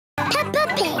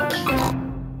Pig.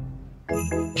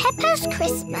 Peppa's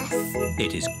Christmas.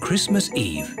 It is Christmas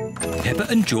Eve. Peppa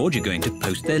and George are going to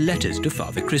post their letters to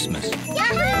Father Christmas.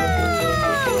 Yahoo!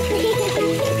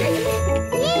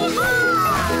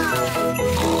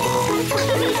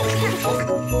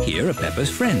 Here are Peppa's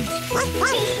friends.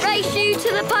 Race you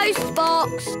to the post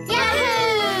box.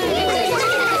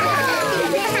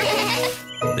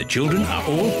 The children are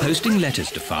all posting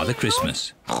letters to Father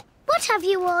Christmas. What have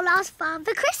you all asked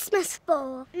Father Christmas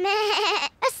for?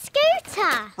 A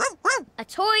scooter. A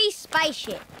toy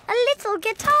spaceship. A little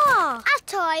guitar. A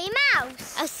toy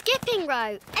mouse. A skipping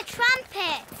rope. A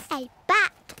trumpet. A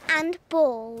bat and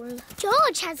ball.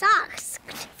 George has asked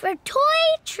for a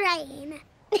toy train.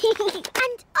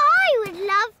 And I would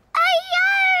love a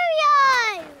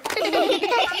yo-yo!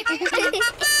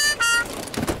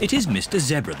 It is Mr.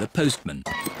 Zebra, the postman.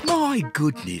 My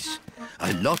goodness,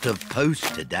 a lot of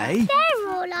post today. They're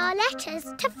all our letters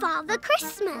to Father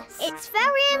Christmas. It's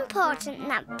very important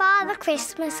that Father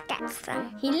Christmas gets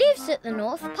them. He lives at the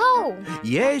North Pole.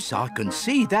 Yes, I can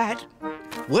see that.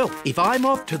 Well, if I'm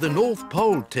off to the North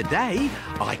Pole today,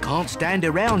 I can't stand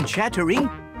around chattering.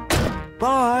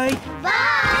 Bye.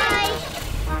 Bye!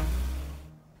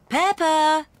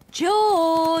 Peppa!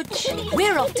 George!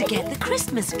 We're off to get the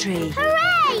Christmas tree.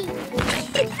 Hooray!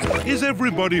 Is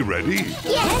everybody ready?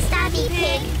 Yes, Daddy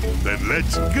Pig. Then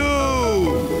let's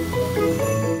go!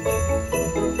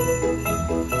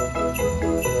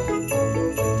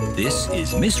 This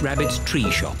is Miss Rabbit's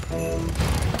tree shop.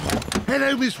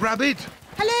 Hello, Miss Rabbit.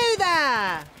 Hello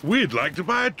there. We'd like to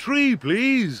buy a tree,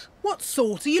 please. What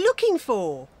sort are you looking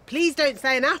for? Please don't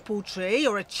say an apple tree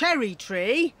or a cherry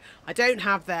tree. I don't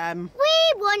have them.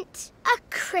 We want a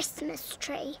Christmas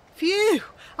tree. Phew,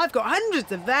 I've got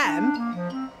hundreds of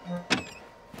them.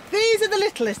 These are the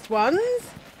littlest ones.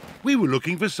 We were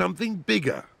looking for something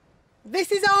bigger.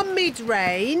 This is our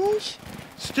mid-range.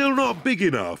 Still not big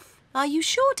enough. Are you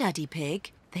sure, Daddy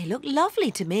Pig? They look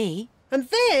lovely to me. And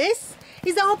this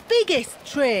is our biggest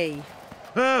tree.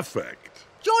 Perfect.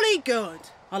 Jolly good.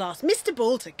 I'll ask Mr.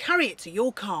 Bull to carry it to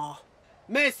your car.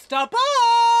 Mr.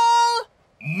 Bull!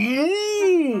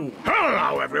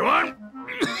 Hello, everyone.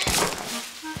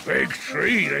 Big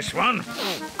tree, this one.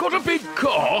 Got a big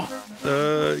car?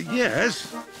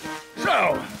 Yes.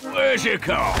 So, where's your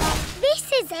car?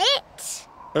 This is it.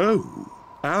 Oh,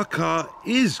 our car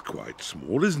is quite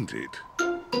small, isn't it?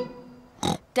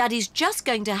 Daddy's just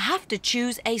going to have to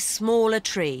choose a smaller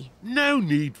tree. No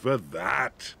need for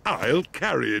that. I'll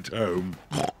carry it home.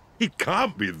 It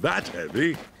can't be that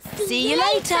heavy. See you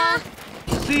later.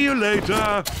 See you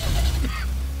later.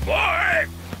 Bye.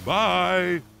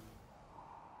 Bye.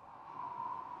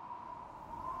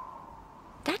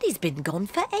 Daddy's been gone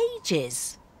for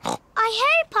ages. I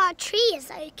hope our tree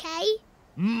is okay.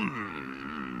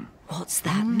 What's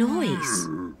that noise?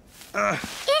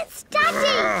 It's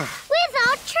Daddy with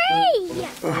our tree.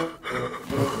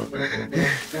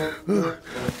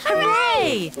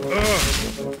 Hooray!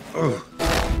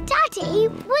 Daddy,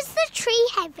 was the tree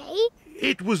heavy?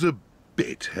 It was a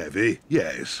bit heavy,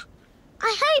 yes.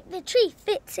 I hope the tree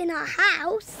fits in our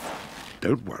house.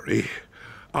 Don't worry.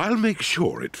 I'll make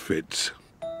sure it fits.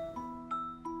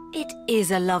 It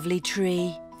is a lovely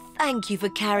tree. Thank you for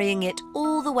carrying it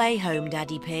all the way home,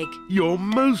 Daddy Pig. You're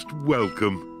most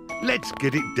welcome. Let's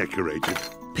get it decorated.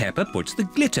 Peppa puts the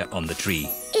glitter on the tree.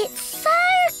 It's so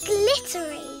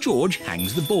glittery. George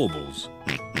hangs the baubles.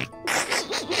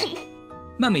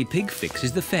 Mummy Pig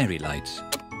fixes the fairy lights.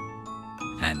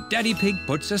 And Daddy Pig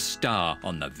puts a star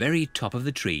on the very top of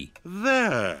the tree.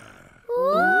 There.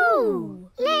 Ooh!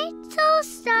 Little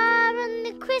star on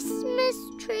the Christmas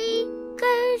tree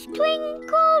goes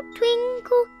twinkle,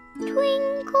 twinkle,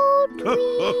 twinkle,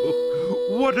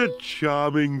 twinkle. What a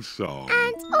charming song.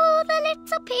 And all the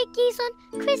little piggies on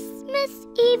Christmas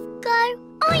Eve go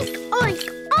oink, oink,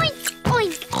 oink,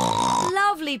 oink.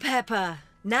 Lovely, Peppa.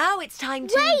 Now it's time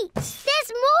to... Wait!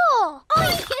 There's more!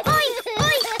 Oink, oink,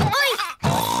 oink,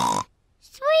 oink.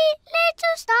 Sweet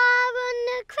little star on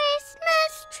the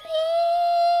Christmas tree.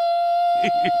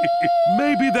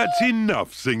 Maybe that's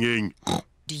enough singing.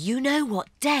 Do you know what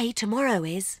day tomorrow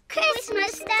is?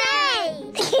 Christmas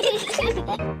Day!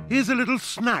 Here's a little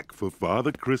snack for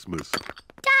Father Christmas.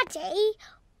 Daddy,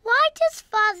 why does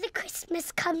Father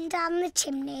Christmas come down the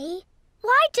chimney?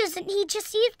 Why doesn't he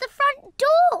just use the front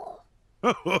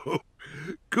door?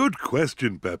 Good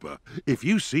question, Peppa. If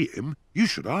you see him, you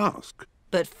should ask.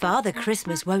 But Father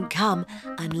Christmas won't come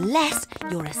unless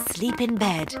you're asleep in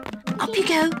bed. Up you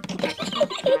go.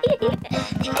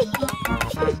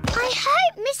 I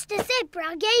hope Mr.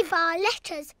 Zebra gave our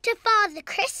letters to Father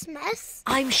Christmas.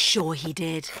 I'm sure he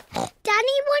did.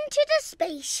 Danny wanted a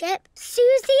spaceship,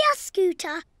 Susie a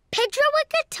scooter, Pedro a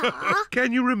guitar.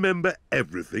 Can you remember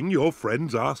everything your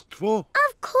friends asked for?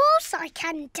 Of course I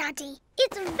can, Daddy.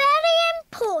 It's very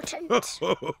important.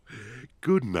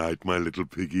 Good night, my little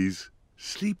piggies.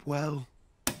 Sleep well.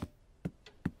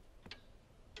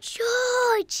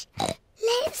 George,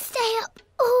 let's stay up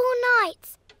all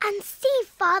night and see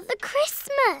Father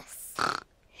Christmas.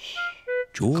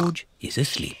 George is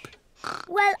asleep.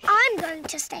 Well, I'm going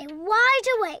to stay wide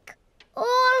awake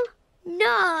all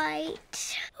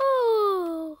night.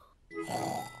 Oh.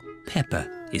 Peppa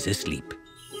is asleep.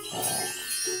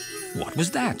 What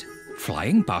was that?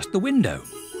 Flying past the window.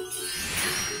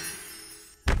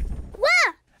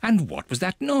 Where? And what was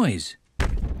that noise?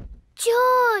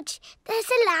 George, there's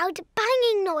a loud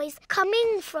banging noise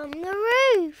coming from the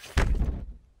roof.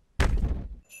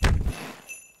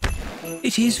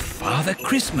 It is Father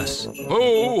Christmas.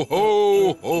 Ho,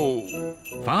 ho, ho.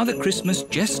 Father Christmas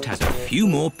just has a few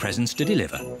more presents to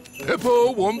deliver.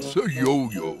 Peppa wants a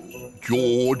yo-yo.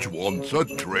 George wants a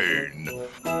train.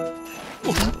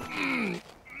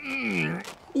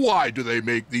 Why do they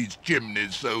make these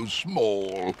chimneys so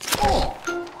small?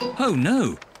 Oh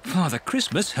no! Father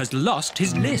Christmas has lost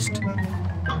his list.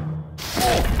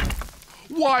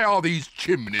 Why are these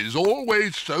chimneys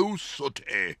always so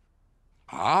sooty?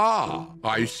 Ah,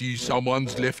 I see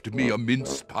someone's left me a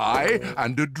mince pie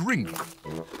and a drink.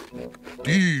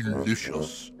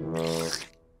 Delicious.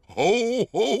 Ho,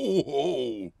 ho,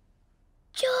 ho.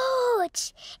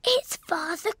 George, it's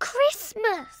Father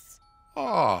Christmas.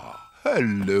 Ah,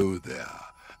 hello there.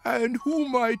 And who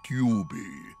might you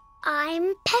be?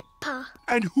 I'm Peppa.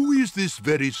 And who is this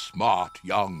very smart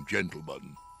young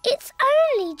gentleman? It's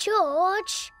only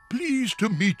George. Pleased to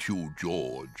meet you,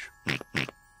 George.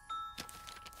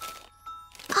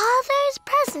 Are those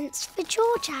presents for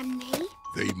George and me?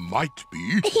 They might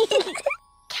be.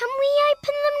 Can we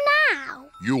open them now?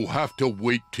 You'll have to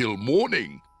wait till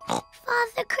morning.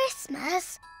 Father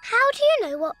Christmas, how do you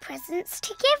know what presents to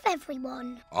give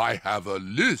everyone? I have a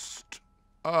list,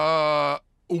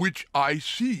 which I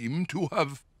seem to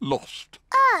have lost.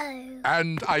 Oh.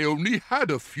 And I only had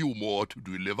a few more to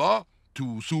deliver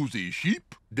to Susie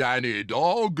Sheep, Danny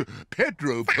Dog,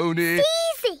 Pedro Pony...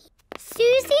 Easy!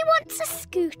 Susie wants a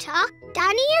scooter,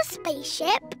 Danny a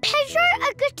spaceship, Pedro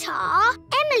a guitar,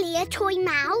 Emily a toy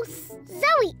mouse,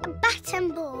 Zoe a bat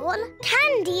and ball,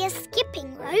 Candy a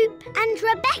skipping rope, and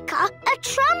Rebecca a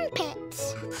trumpet.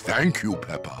 Thank you,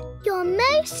 Peppa. You're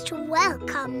most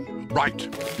welcome. Right,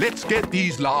 let's get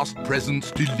these last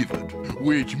presents delivered,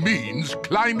 which means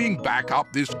climbing back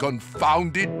up this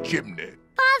confounded chimney.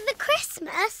 Father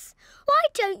Christmas, why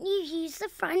don't you use the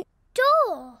front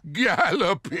door?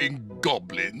 Galloping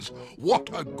goblins! What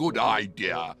a good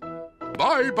idea!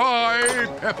 Bye-bye,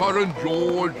 Peppa and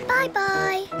George.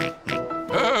 Bye-bye.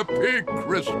 Happy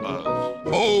Christmas!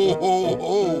 Ho, ho,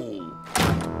 ho!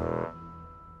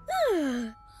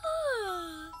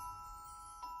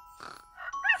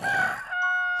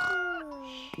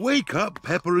 Wake up,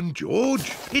 Peppa and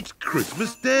George. It's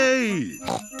Christmas Day.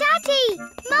 Daddy,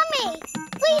 Mummy,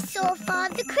 we saw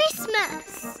Father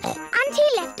Christmas. And he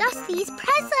left us these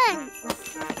presents.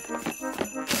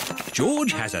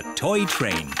 George has a toy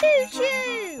train.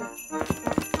 Choo-choo.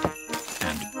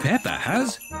 And Peppa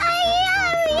has... a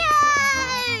yo-yo.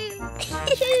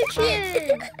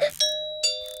 Choo-choo.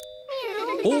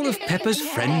 All of Peppa's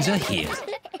friends are here.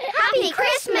 Happy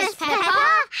Christmas,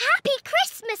 Peppa! Happy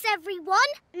Christmas,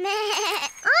 everyone.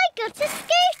 I got a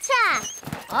scooter.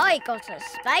 I got a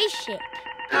spaceship.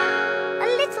 A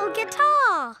little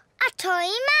guitar. A toy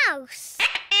mouse.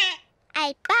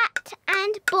 A bat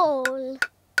and ball.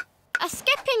 A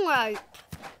skipping rope.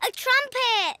 A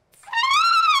trumpet.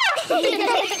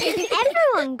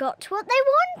 Everyone got what they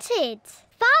wanted.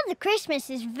 Father Christmas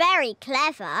is very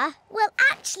clever. Well,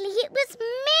 actually, it was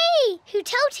me who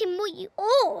told him what you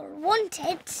all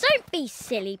wanted. Don't be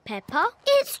silly, Peppa.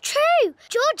 It's true.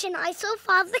 George and I saw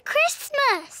Father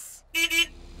Christmas.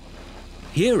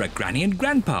 Here are Granny and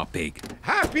Grandpa Pig.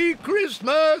 Happy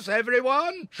Christmas,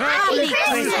 everyone! Happy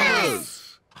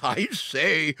Christmas! I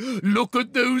say, look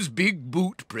at those big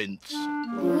boot prints.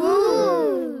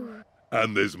 Ooh.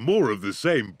 And there's more of the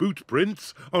same boot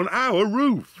prints on our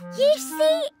roof. You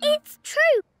see, it's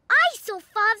true. I saw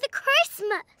Father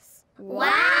Christmas.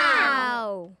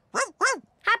 Wow!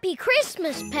 Happy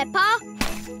Christmas, Peppa.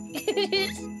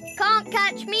 Can't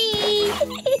catch me.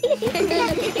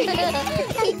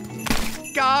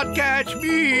 Can't catch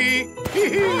me!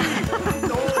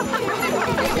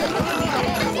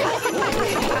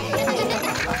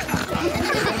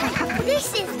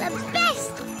 This is the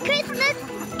best Christmas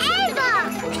ever!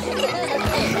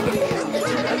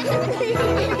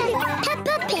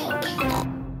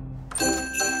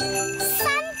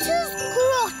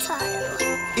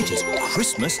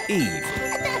 Christmas Eve.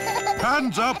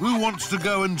 Hands up, who wants to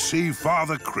go and see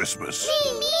Father Christmas?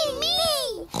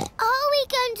 Me! Are we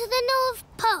going to the North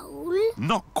Pole?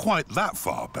 Not quite that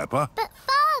far, Peppa. But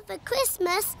Father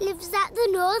Christmas lives at the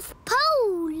North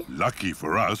Pole. Lucky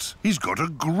for us, he's got a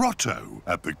grotto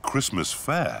at the Christmas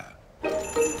fair.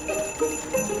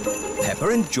 Peppa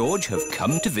and George have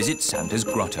come to visit Santa's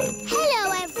grotto.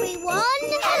 Hello, everyone.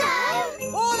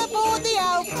 Hello. All aboard the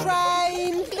elf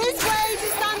train. This way to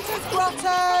Santa's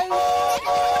grotto.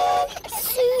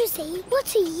 Susie,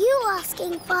 what are you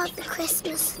asking Father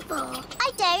Christmas for?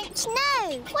 I don't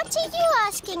know. What are you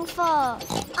asking for?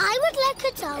 I would like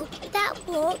a doll that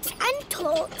walks and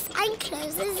talks and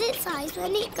closes its eyes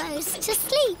when it goes to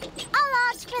sleep. I'll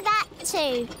ask for that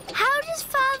too. How does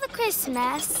Father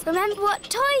Christmas remember what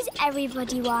toys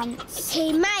everybody wants?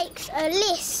 He makes a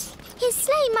list. His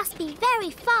sleigh must be very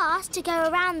fast to go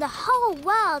around the whole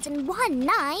world in one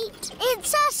night.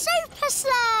 It's a super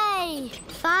sleigh!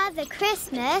 Father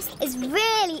Christmas is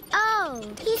really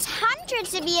old. He's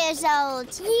hundreds of years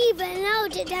old. Even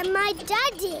older than my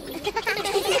daddy.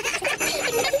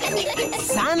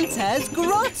 Santa's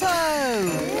grotto.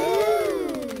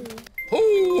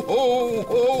 Ho, ho,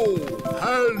 ho!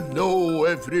 Hello,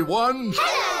 everyone.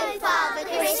 Hello, Father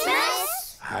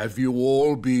Christmas. Have you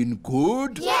all been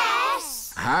good? Yes.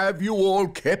 Have you all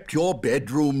kept your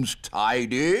bedrooms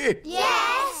tidy?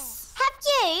 Yes. Have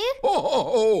you?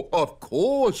 Oh, of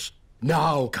course.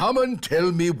 Now, come and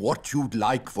tell me what you'd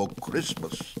like for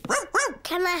Christmas.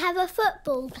 Can I have a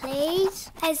football,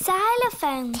 please? A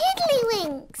xylophone.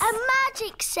 Tiddlywinks. A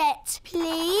magic set,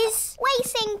 please.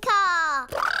 Racing car.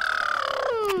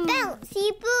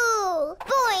 Bouncy ball.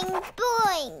 Boing,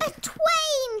 boing. A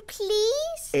twain,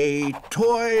 please. A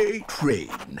toy train.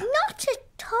 Not a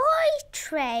toy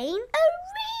train, a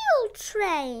real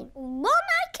train. One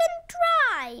I can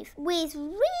drive with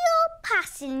real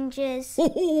passengers.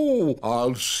 Oh,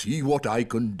 I'll see what I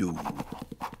can do.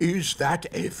 Is that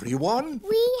everyone?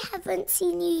 We haven't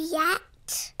seen you yet.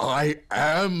 I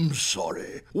am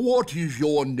sorry. What is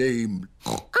your name?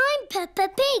 I'm Peppa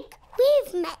Pig.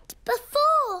 We've met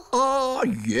before. Ah,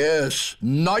 yes.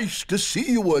 Nice to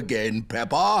see you again,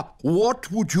 Peppa.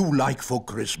 What would you like for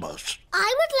Christmas?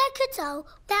 I would like a doll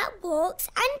that walks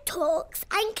and talks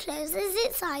and closes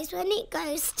its eyes when it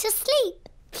goes to sleep,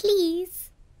 please.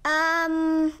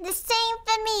 The same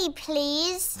for me,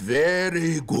 please.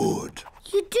 Very good.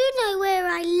 You do know where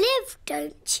I live,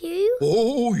 don't you?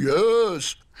 Oh,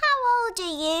 yes. How old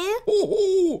are you?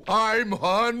 Oh, I'm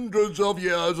hundreds of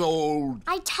years old.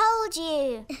 I told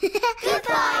you.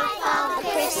 Goodbye, Father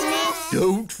Christmas.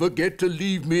 Don't forget to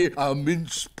leave me a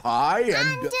mince pie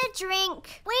And a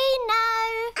drink. We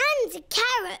know. And a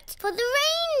carrot for the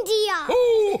reindeer.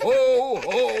 Ho, ho,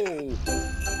 ho!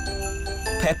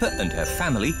 Peppa and her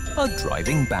family are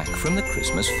driving back from the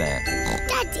Christmas fair.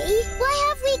 Daddy, why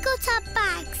have we got our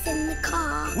bags in the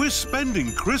car? We're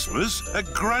spending Christmas at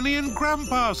Granny and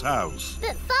Grandpa's house.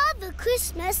 But Father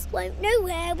Christmas won't know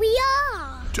where we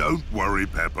are. Don't worry,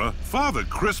 Peppa. Father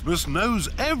Christmas knows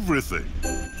everything.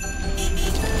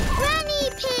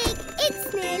 Granny Pig,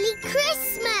 it's nearly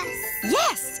Christmas.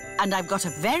 Yes, and I've got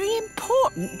a very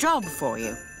important job for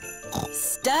you.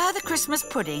 Stir the Christmas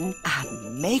pudding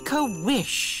and make a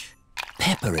wish.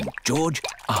 Peppa and George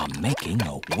are making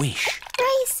a wish.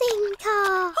 Racing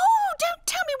car. Oh, don't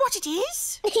tell me what it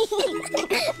is.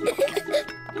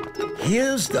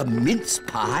 Here's the mince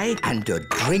pie and a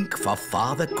drink for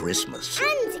Father Christmas.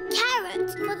 And a carrot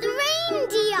for the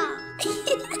reindeer.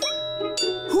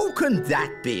 Who can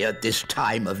that be at this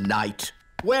time of night?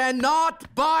 We're not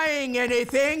buying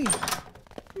anything.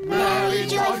 Merry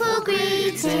joyful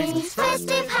greetings,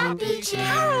 festive happy cheer.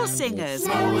 Carol singers.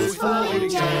 Snow is falling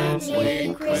gently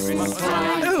in Christmas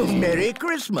time. Oh, Merry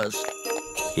Christmas.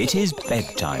 It is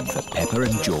bedtime for Peppa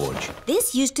and George.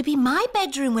 This used to be my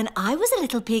bedroom when I was a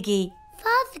little piggy.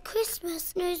 Father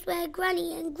Christmas knows where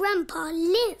Granny and Grandpa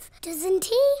live, doesn't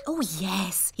he? Oh,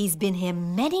 yes. He's been here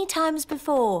many times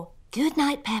before. Good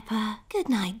night, Peppa. Good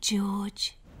night,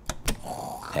 George.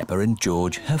 Peppa and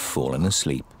George have fallen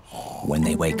asleep. When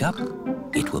they wake up,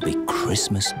 it will be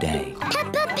Christmas Day.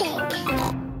 Peppa Pig.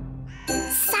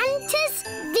 Santa's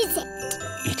visit.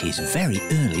 It is very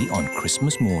early on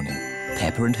Christmas morning.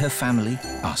 Peppa and her family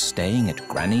are staying at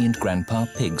Granny and Grandpa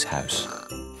Pig's house.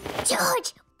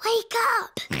 George, wake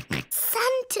up.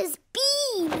 Santa's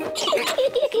been.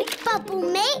 Bubble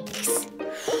mix.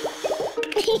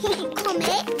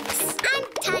 Comics and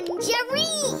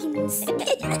tangerines.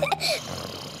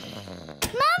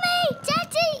 Mummy!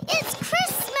 Daddy! It's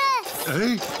Christmas!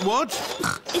 Hey, what?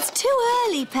 It's too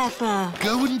early, Peppa.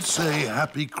 Go and say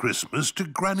Happy Christmas to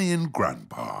Granny and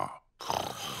Grandpa.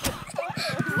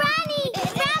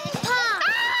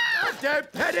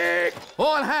 Ready?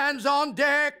 All hands on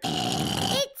deck.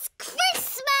 It's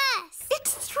Christmas!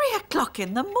 It's 3 o'clock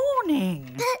in the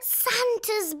morning. But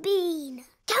Santa's been.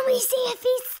 Can we see if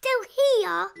he's still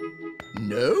here?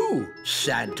 No,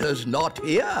 Santa's not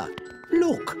here.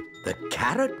 Look, the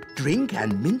carrot, drink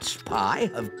and mince pie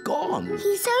have gone.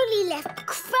 He's only left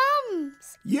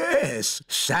crumbs. Yes,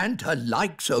 Santa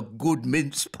likes a good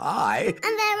mince pie.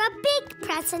 And there are big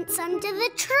presents under the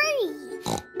tree.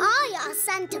 I asked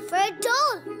Santa for a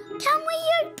doll. Can we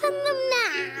open them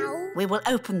now? We will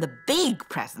open the big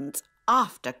presents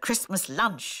after Christmas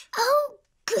lunch. Oh,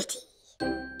 goody.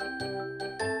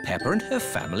 Peppa and her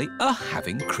family are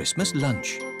having Christmas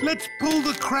lunch. Let's pull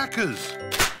the crackers.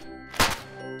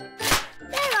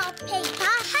 There are paper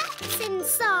hats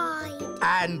inside.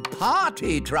 And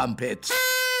party trumpets.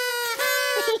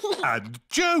 And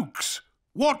jokes.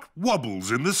 What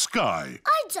wobbles in the sky?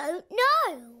 I don't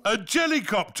know. A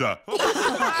jellycopter.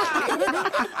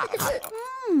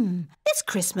 This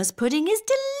Christmas pudding is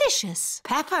delicious.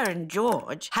 Peppa and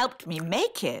George helped me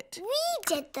make it.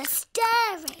 We did the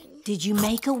stirring. Did you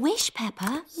make a wish,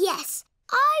 Peppa? Yes,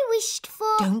 I wished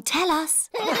for... Don't tell us.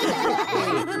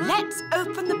 Let's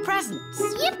open the presents.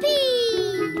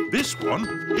 Yippee! This one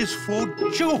is for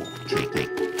George.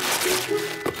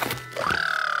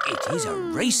 It is a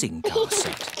racing car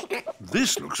set.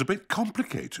 This looks a bit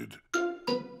complicated.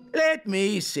 Let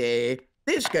me see.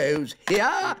 This goes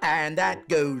here, and that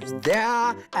goes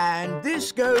there, and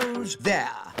this goes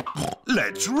there.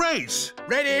 Let's race.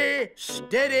 Ready,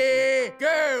 steady,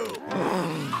 go!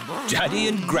 Daddy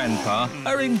and Grandpa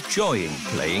are enjoying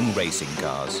playing racing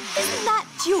cars. Isn't that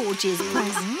George's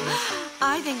present?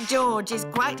 I think George is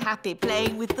quite happy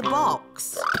playing with the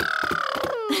box.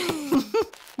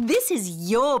 This is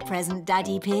your present,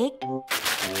 Daddy Pig.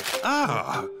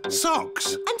 Ah,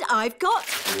 socks. And I've got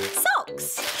socks.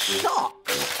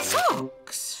 Socks!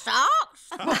 Socks. Socks?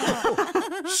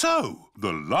 So,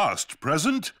 the last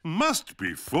present must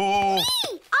be for...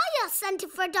 I asked Santa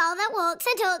for a doll that walks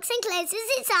and talks and closes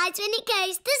its eyes when it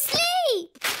goes to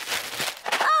sleep.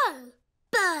 Oh,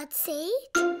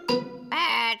 birdseed.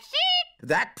 Birdseed?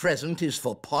 That present is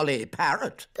for Polly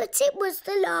Parrot. But it was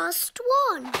the last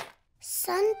one.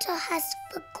 Santa has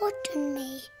forgotten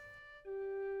me.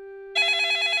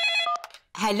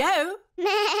 Hello? Can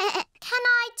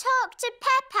I talk to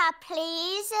Peppa,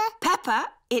 please?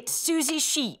 Peppa, it's Susie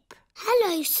Sheep.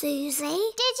 Hello, Susie.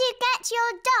 Did you get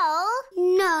your doll?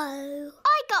 No.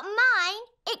 I got mine.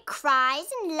 It cries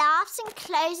and laughs and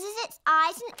closes its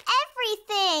eyes and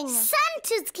everything.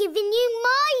 Santa's given you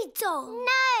my doll.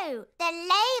 No, the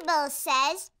label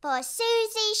says for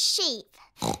Susie Sheep.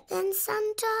 Then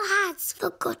Santa has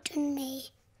forgotten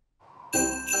me.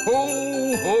 Ho,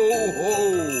 ho,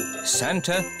 ho!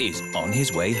 Santa is on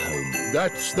his way home.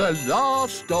 That's the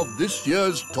last of this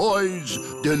year's toys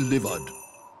delivered.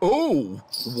 Oh,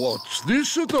 what's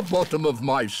this at the bottom of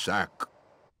my sack?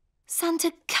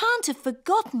 Santa can't have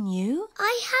forgotten you.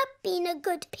 I have been a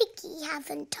good piggy,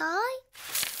 haven't I?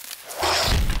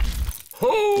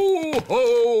 Ho,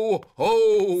 ho,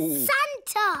 ho!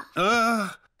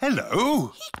 Santa!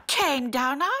 Hello. He came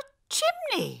down our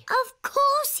chimney. Of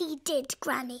course he did,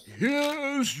 Granny.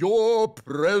 Here's your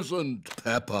present,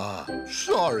 Peppa.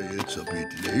 Sorry it's a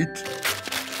bit late.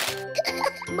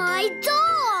 My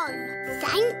doll!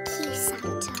 Thank you,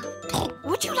 Santa.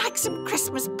 Would you like some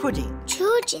Christmas pudding?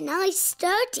 George and I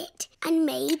stirred it and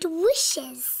made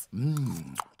wishes.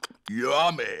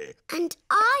 Yummy. And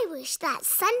I wish that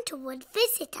Santa would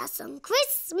visit us on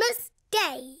Christmas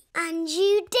Day. And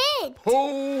you did.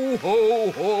 Ho,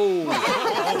 ho, ho!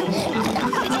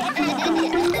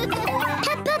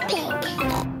 Peppa Pig.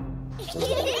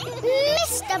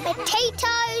 Mr.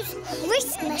 Potato's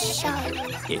Christmas Show.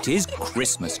 It is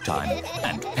Christmas time,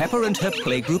 and Peppa and her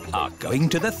playgroup are going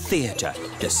to the theatre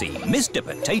to see Mr.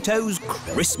 Potato's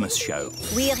Christmas show.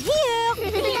 We're here.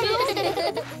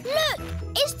 Look,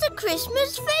 it's the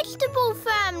Christmas vegetable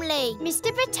family.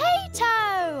 Mr.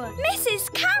 Potato, Mrs.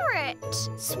 Carrot,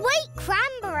 Sweet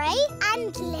Cranberry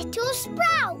and Little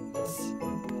Sprouts.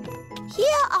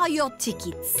 Here are your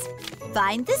tickets.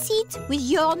 Find the seat with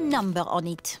your number on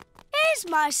it. Here's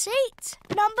my seat.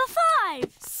 Number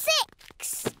 5.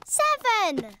 6.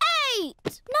 7.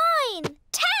 8. 9.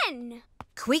 10.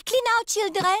 Quickly now,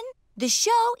 children. The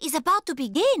show is about to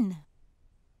begin.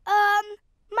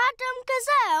 Madam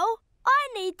Gazelle, I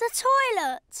need the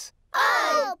toilet.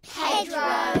 Oh,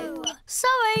 Pedro.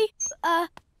 Sorry.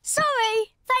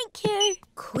 Sorry. Thank you.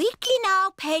 Quickly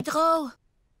now, Pedro.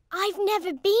 I've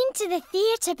never been to the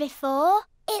theatre before.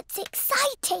 It's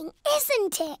exciting,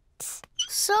 isn't it?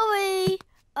 Sorry.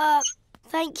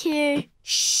 Thank you.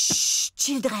 Shh,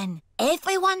 children.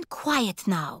 Everyone quiet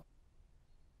now.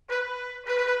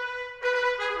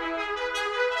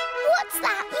 What's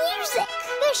that music?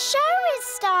 The show is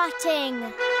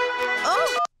starting.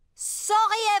 Oh,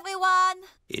 sorry, everyone.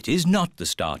 It is not the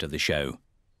start of the show.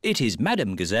 It is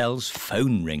Madame Gazelle's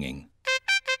phone ringing.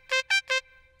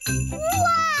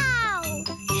 Wow!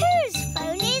 Whose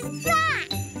phone is that?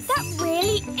 That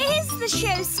really is the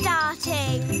show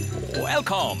starting.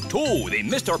 Welcome to the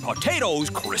Mr. Potato's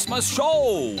Christmas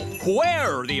Show,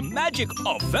 where the magic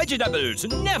of vegetables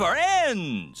never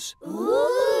ends.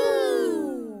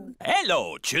 Ooh!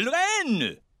 Hello,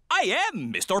 children. I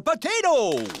am Mr.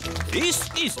 Potato. This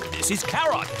is Mrs.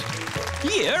 Carrot.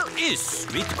 Here is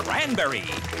Sweet Cranberry.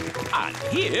 And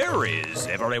here is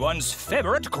everyone's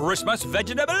favorite Christmas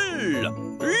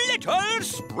vegetable, Little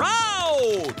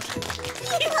Sprout.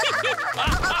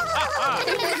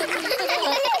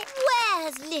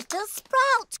 Where's Little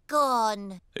Sprout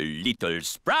gone? Little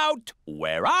Sprout,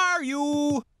 where are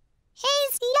you?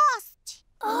 He's lost.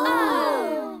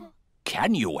 Oh!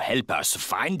 Can you help us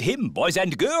find him, boys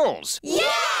and girls?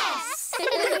 Yes!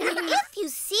 If you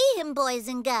see him, boys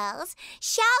and girls,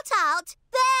 shout out,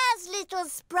 "There's Little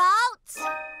Sprout!"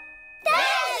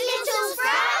 There's Little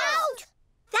Sprout!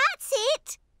 That's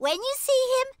it. When you see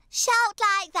him, shout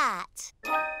like that.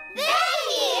 There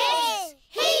he is!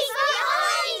 He's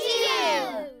behind you!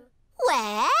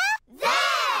 Where?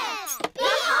 There!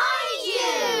 Behind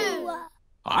you!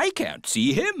 I can't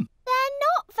see him. They're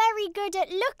not very good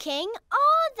at looking,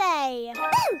 are they?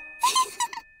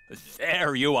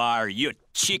 There you are, you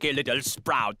cheeky little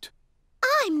sprout.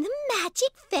 I'm the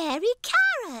magic fairy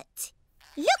carrot.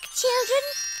 Look, children,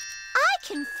 I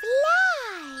can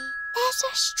fly. There's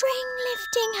a string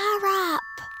lifting her up.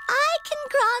 I can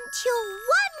grant you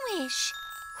one wish.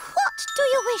 What do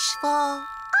you wish for?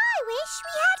 I wish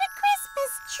we had a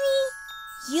Christmas tree.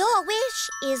 Your wish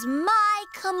is my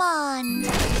command.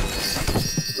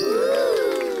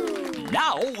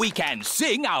 Now we can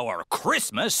sing our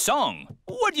Christmas song.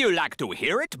 Would you like to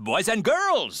hear it, boys and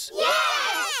girls?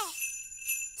 Yes!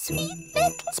 Sweet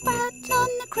little sprout on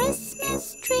the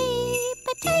Christmas tree,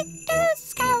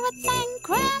 potatoes, carrots and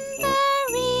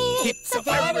cranberries. It's a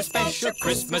very special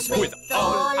Christmas with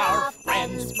all our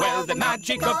friends, where the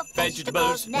magic of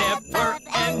vegetables never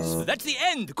ends. That's the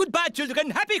end. Goodbye, children.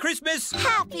 Happy Christmas.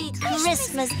 Happy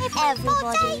Christmas,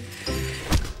 everybody.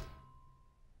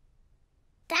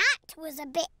 That was a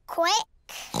bit quick.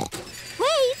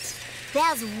 Wait,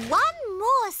 there's one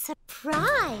more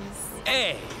surprise.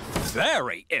 A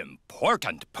very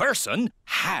important person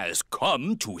has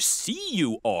come to see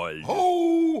you all.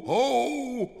 Ho,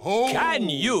 ho, ho. Can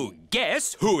you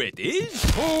guess who it is?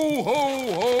 Ho,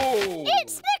 ho, ho.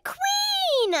 It's the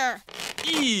Queen!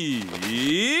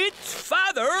 It's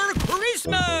Father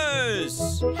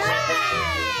Christmas!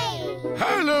 Hooray!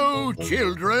 Hello,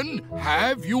 children.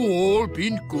 Have you all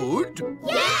been good?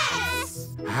 Yes!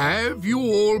 Have you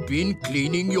all been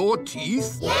cleaning your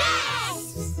teeth?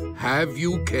 Yes! Have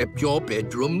you kept your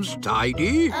bedrooms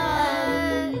tidy?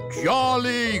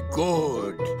 Jolly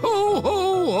good. Ho,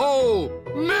 ho, ho.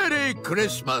 Merry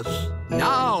Christmas.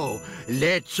 Now,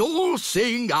 let's all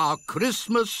sing our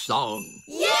Christmas song.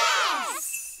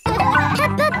 Yes!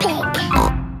 Peppa Pig.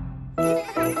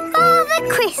 Father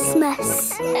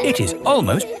Christmas. It is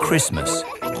almost Christmas.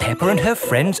 Peppa and her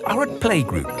friends are at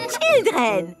playgroup.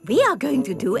 Children, we are going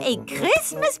to do a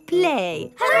Christmas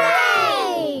play.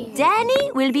 Hooray!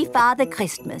 Danny will be Father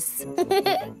Christmas.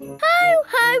 Ho,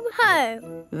 ho,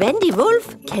 ho. Wendy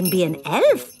Wolf can be an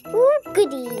elf. Oh,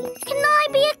 goody. Can I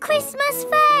be a Christmas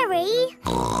fairy?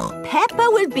 Peppa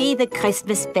will be the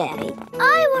Christmas fairy.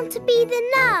 I want to be the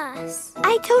nurse.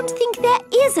 I don't think there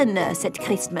is a nurse at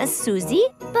Christmas, Susie.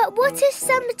 But what if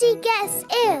somebody gets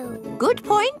ill? Good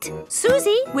point.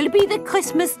 Susie will be the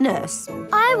Christmas nurse.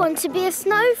 I want to be a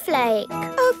snowflake.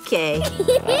 Okay.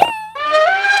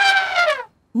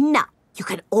 Now, you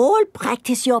can all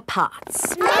practice your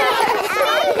parts.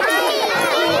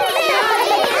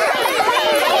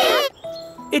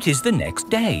 It is the next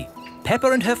day.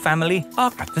 Peppa and her family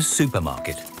are at the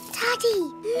supermarket. Daddy,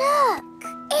 look.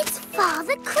 It's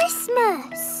Father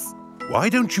Christmas. Why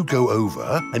don't you go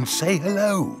over and say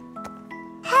hello?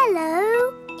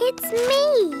 Hello. It's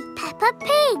me, Peppa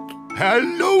Pig.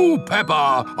 Hello,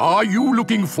 Peppa. Are you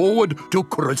looking forward to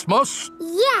Christmas?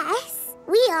 Yes,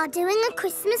 we are doing a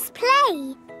Christmas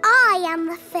play. I am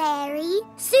the fairy,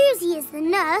 Susie is the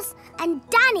nurse, and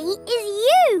Danny is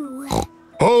you.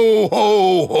 Ho,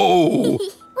 ho, ho.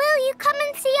 Will you come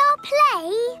and see our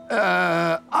play?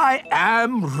 I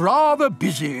am rather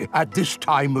busy at this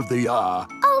time of the year.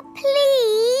 Oh,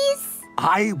 please.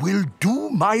 I will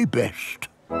do my best.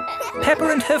 Peppa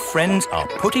and her friends are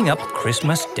putting up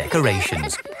Christmas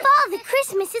decorations. Father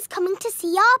Christmas is coming to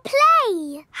see our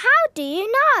play. How do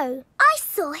you know? I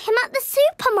saw him at the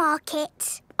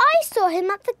supermarket. I saw him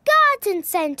at the garden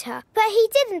centre, but he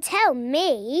didn't tell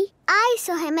me. I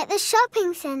saw him at the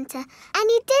shopping centre, and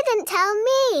he didn't tell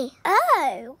me.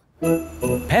 Oh.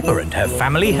 Peppa and her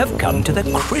family have come to the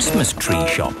Christmas tree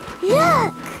shop.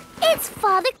 Look! It's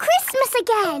Father Christmas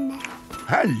again.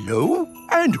 Hello,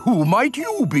 and who might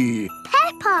you be?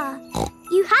 Peppa,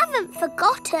 you haven't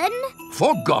forgotten.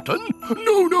 Forgotten?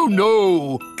 No, no,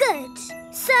 no. Good.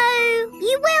 So,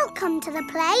 you will come to the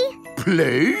play?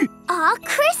 Play? Our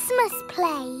Christmas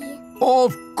play.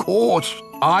 Of course.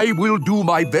 I will do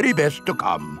my very best to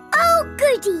come. Oh,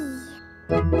 goody.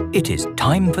 It is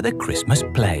time for the Christmas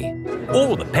play.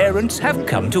 All the parents have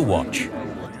come to watch.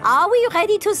 Are we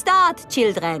ready to start,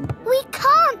 children? We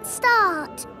can't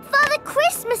start. Father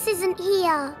Christmas isn't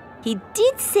here. He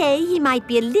did say he might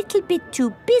be a little bit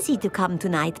too busy to come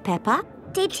tonight, Peppa.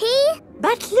 Did he?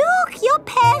 But look, your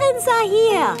parents are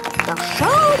here. The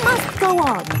show must go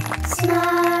on.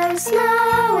 Snow,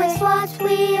 snow is what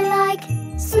we like.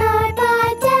 Snow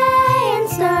by day and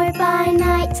snow by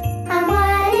night. And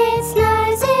when it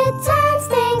snows, it turns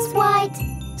things white.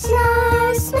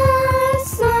 Snow, snow,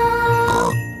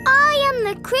 snow. I am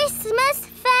the Christmas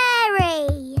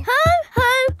fairy. Ho,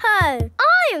 ho, ho.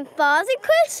 I am Father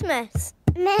Christmas.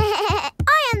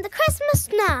 I am the Christmas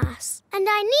nurse, and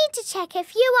I need to check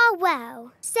if you are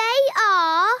well. Say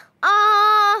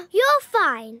you're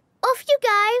fine. Off you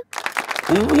go.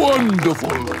 Wonderful.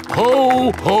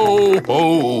 Ho, ho,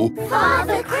 ho.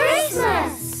 Father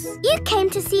Christmas! You came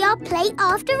to see our play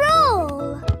after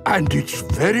all. And it's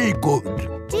very good.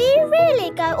 Do you really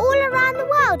go all around the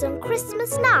world on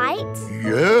Christmas night?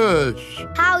 Yes.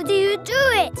 How do you do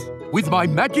it? With my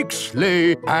magic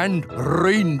sleigh and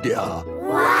reindeer.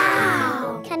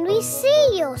 Wow! Can we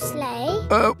see your sleigh?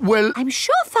 Well... I'm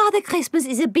sure Father Christmas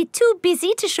is a bit too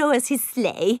busy to show us his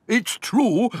sleigh. It's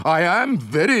true, I am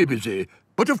very busy.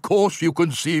 But of course you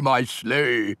can see my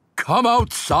sleigh. Come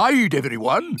outside,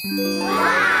 everyone.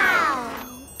 Wow!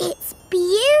 It's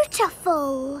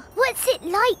beautiful. What's it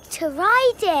like to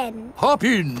ride in? Hop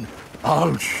in.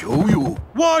 I'll show you.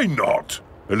 Why not?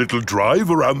 A little drive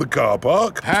around the car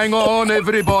park? Hang on,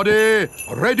 everybody.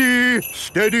 Ready,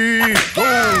 steady, go!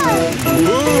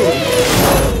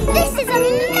 Whoa! This is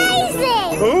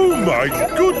amazing! Oh, my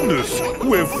goodness!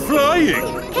 We're flying!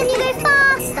 Can you go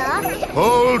faster?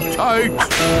 Hold tight.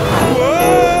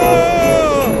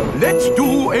 Whoa! Let's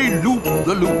do a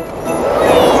loop-the-loop.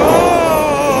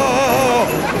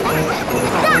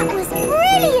 That was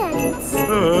brilliant!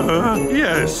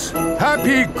 Yes.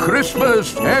 Happy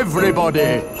Christmas,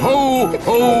 everybody. Ho,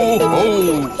 ho,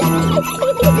 ho.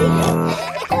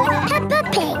 Peppa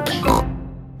Pig.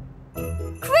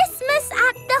 Christmas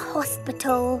at the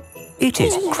hospital. It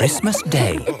is Christmas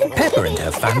Day. Peppa and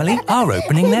her family are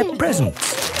opening their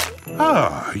presents.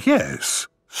 Ah, yes.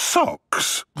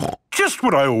 Socks. Just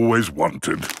what I always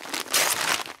wanted.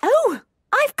 Oh,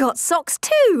 I've got socks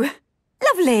too.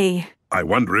 Lovely. I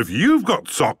wonder if you've got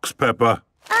socks, Peppa.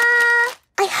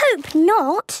 I hope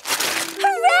not.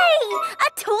 Hooray! A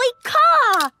toy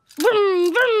car!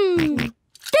 Vroom, vroom.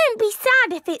 Don't be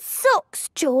sad if it sucks,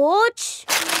 George.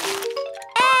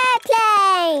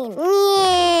 Airplane!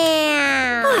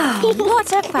 Oh,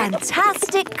 what a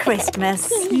fantastic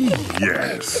Christmas.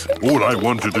 Yes. All I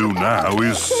want to do now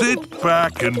is sit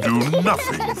back and do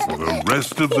nothing for the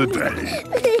rest of the day.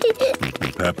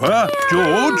 Peppa,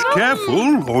 George,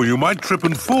 careful, or you might trip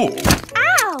and fall.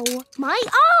 Ow! My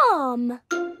arm!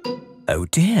 Oh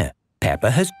dear, Peppa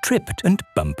has tripped and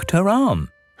bumped her arm.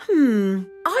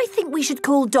 I think we should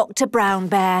call Dr. Brown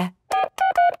Bear.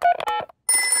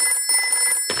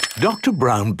 Dr.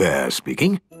 Brown Bear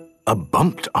speaking. A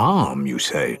bumped arm, you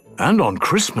say? And on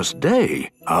Christmas Day,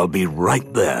 I'll be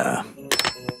right there.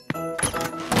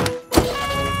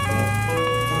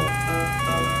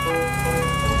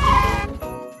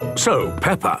 So,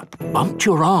 Peppa, bumped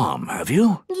your arm, have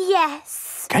you?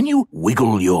 Yes. Can you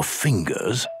wiggle your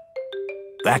fingers?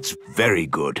 That's very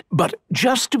good. But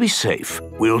just to be safe,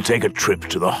 we'll take a trip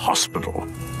to the hospital.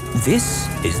 This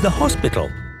is the hospital.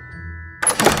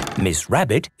 Miss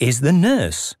Rabbit is the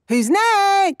nurse. Who's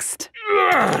next?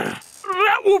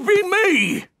 That will be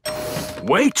me!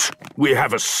 Wait, we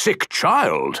have a sick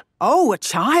child. Oh, a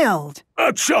child.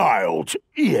 A child,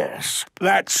 yes.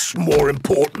 That's more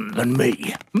important than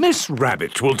me. Miss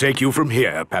Rabbit will take you from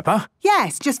here, Peppa.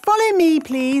 Yes, just follow me,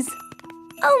 please.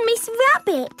 Oh, Miss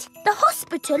Rabbit, the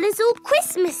hospital is all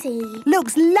Christmassy.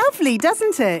 Looks lovely,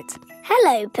 doesn't it?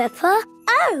 Hello, Peppa.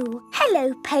 Oh,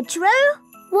 hello, Pedro.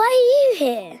 Why are you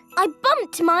here? I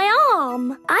bumped my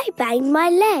arm. I banged my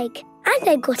leg. And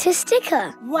I got a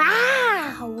sticker.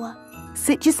 Wow!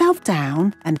 Sit yourself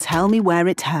down and tell me where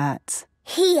it hurts.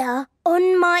 Here,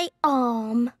 on my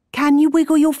arm. Can you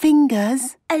wiggle your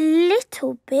fingers? A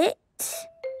little bit.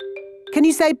 Can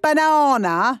you say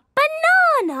banana?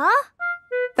 Banana?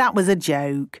 That was a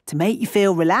joke, to make you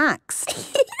feel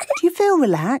relaxed. Do you feel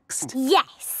relaxed?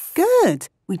 Yes. Good.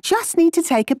 We just need to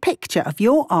take a picture of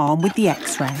your arm with the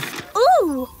X-ray.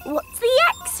 Ooh, what's the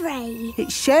X-ray? It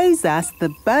shows us the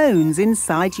bones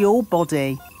inside your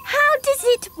body. How does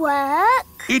it work?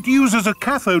 It uses a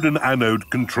cathode and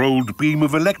anode-controlled beam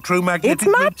of electromagnetic...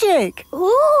 It's magic!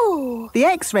 Ooh! The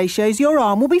X-ray shows your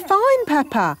arm will be fine,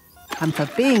 Peppa. And for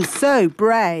being so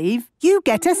brave, you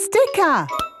get a sticker.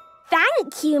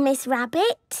 Thank you, Miss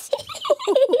Rabbit.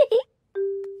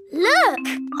 Look,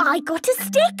 I got a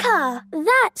sticker.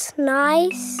 That's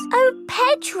nice. Oh,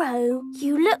 Pedro,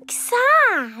 you look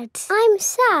sad. I'm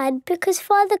sad because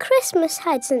Father Christmas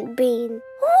hasn't been.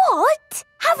 What?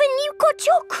 Haven't you got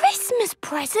your Christmas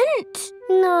present?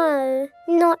 No,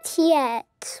 not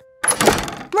yet.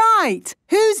 Right,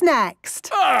 who's next?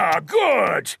 Ah,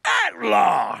 good! At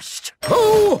last!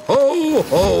 Ho, ho,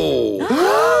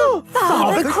 ho!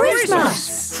 Father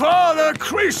Christmas! Father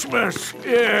Christmas!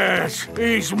 Yes,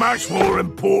 he's much more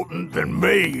important than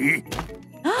me.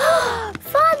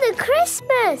 Father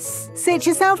Christmas! Sit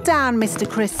yourself down, Mr.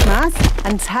 Christmas,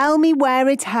 and tell me where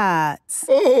it hurts.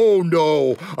 Oh,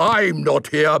 no, I'm not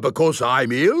here because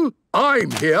I'm ill.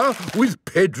 I'm here with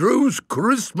Pedro's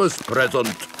Christmas present.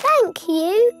 Thank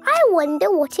you. I wonder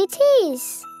what it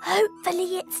is.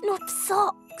 Hopefully it's not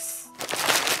socks.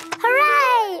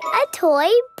 Hooray! A toy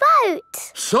boat.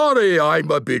 Sorry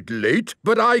I'm a bit late,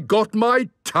 but I got my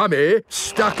tummy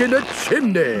stuck in a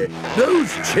chimney.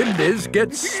 Those chimneys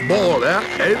get smaller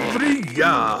every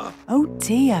year. Oh,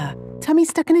 dear. Tummy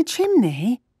stuck in a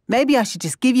chimney? Maybe I should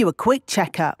just give you a quick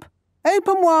checkup.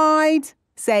 Open wide.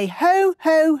 Say ho,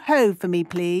 ho, ho for me,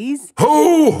 please.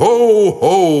 Ho, ho,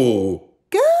 ho!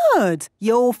 Good.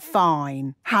 You're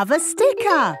fine. Have a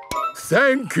sticker.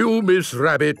 Thank you, Miss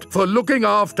Rabbit, for looking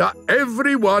after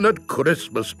everyone at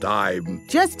Christmas time.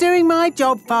 Just doing my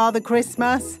job, Father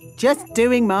Christmas. Just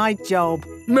doing my job.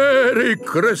 Merry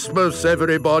Christmas,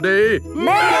 everybody.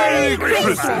 Merry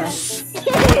Christmas!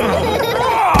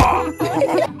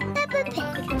 Peppa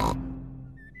Pig.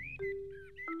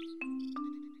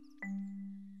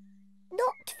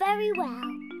 Not very well.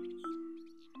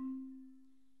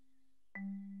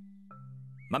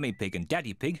 Mummy Pig and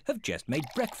Daddy Pig have just made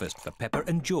breakfast for Peppa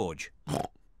and George.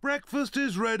 Breakfast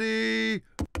is ready.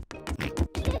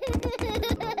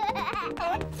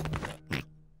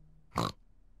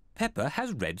 Peppa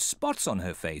has red spots on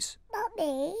her face.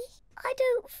 Mummy, I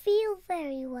don't feel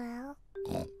very well.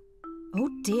 Oh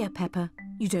dear, Peppa.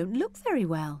 You don't look very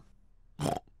well.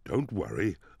 Don't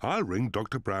worry. I'll ring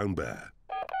Dr. Brown Bear.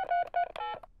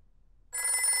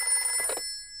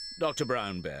 Dr.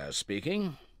 Brown Bear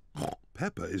speaking.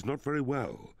 Peppa is not very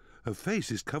well. Her face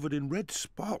is covered in red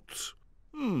spots.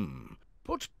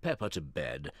 Put Peppa to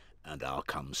bed and I'll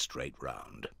come straight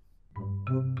round.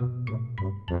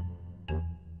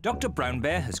 Dr. Brown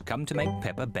Bear has come to make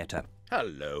Peppa better.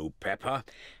 Hello, Peppa.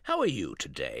 How are you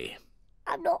today?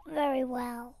 I'm not very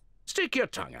well. Stick your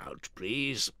tongue out,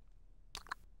 please.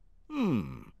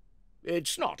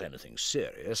 It's not anything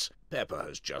serious. Peppa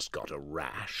has just got a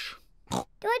rash. Do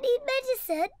I need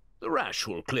medicine? The rash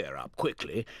will clear up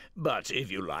quickly, but if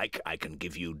you like, I can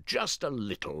give you just a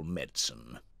little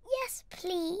medicine. Yes,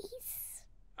 please.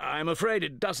 I'm afraid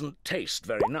it doesn't taste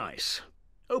very nice.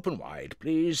 Open wide,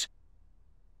 please.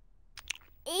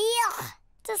 Ew!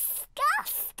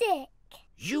 Disgusting!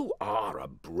 You are a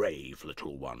brave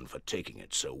little one for taking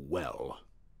it so well.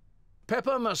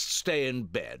 Peppa must stay in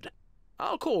bed.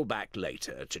 I'll call back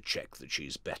later to check that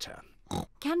she's better.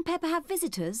 Can Peppa have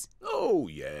visitors? Oh,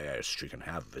 yes, she can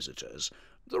have visitors.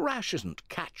 The rash isn't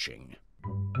catching.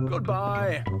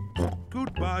 Goodbye.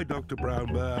 Goodbye, Dr.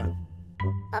 Brown Bear.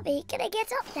 Mummy, can I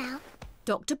get up now?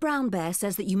 Dr. Brown Bear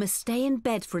says that you must stay in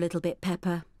bed for a little bit,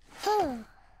 Peppa. Oh,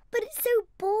 but it's so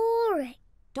boring.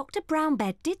 Dr. Brown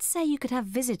Bear did say you could have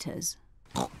visitors.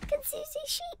 Can Susie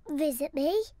Sheep visit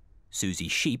me? Susie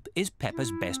Sheep is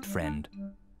Peppa's best friend.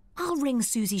 I'll ring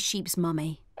Susie Sheep's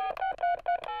mummy.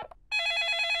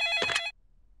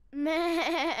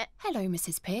 Hello,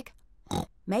 Mrs. Pig.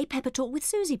 May Peppa talk with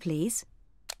Susie, please?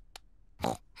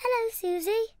 Hello,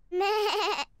 Susie.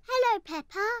 Hello,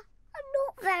 Peppa. I'm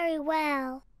not very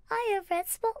well. I have red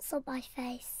spots on my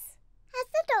face. Has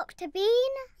the doctor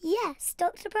been? Yes,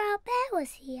 Dr. Brown Bear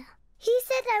was here. He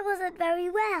said I wasn't very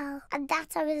well and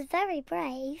that I was very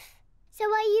brave. So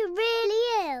are you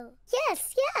really ill?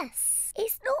 Yes.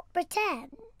 It's not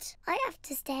pretend. I have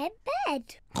to stay in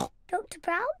bed. Dr.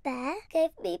 Brown Bear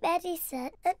gave me medicine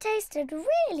that tasted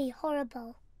really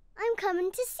horrible. I'm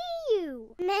coming to see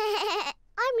you.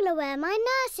 I'm going to wear my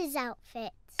nurse's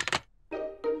outfit.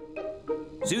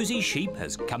 Susie Sheep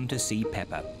has come to see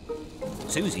Peppa.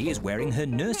 Susie is wearing her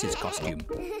nurse's costume.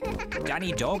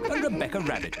 Danny Dog and Rebecca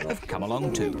Rabbit have come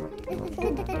along too.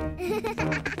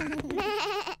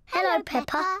 Hello,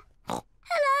 Peppa.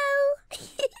 Hello.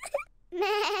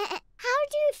 How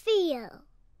do you feel?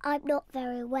 I'm not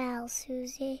very well,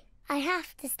 Susie. I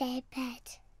have to stay in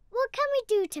bed. What can we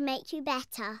do to make you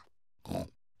better?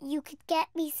 You could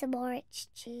get me some orange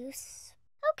juice.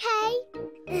 OK.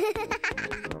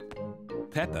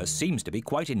 Peppa seems to be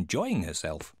quite enjoying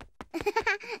herself.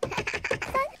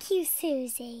 Thank you,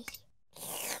 Susie.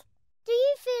 Do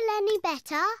you feel any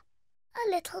better? A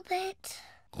little bit.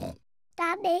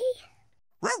 Danny?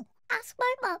 Ask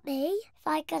my mummy if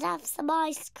I could have some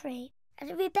ice cream.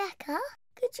 And Rebecca,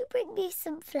 could you bring me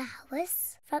some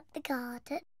flowers from the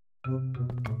garden?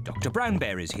 Dr. Brown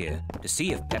Bear is here to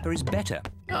see if Peppa is better.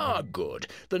 Ah, good.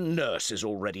 The nurse is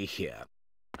already here.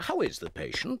 How is the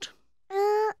patient?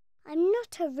 I'm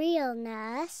not a real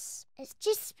nurse. It's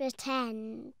just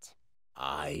pretend.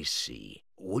 I see.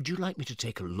 Would you like me to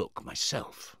take a look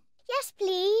myself? Yes,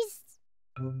 please.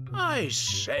 I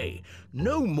say,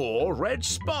 no more red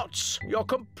spots. You're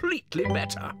completely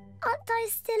better. Aren't I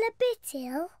still a bit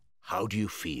ill? How do you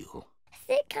feel? I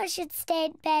think I should stay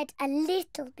in bed a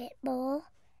little bit more.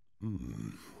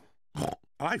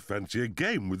 I fancy a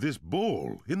game with this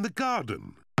ball in the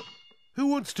garden. Who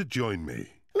wants to join me?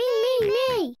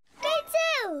 Me! Me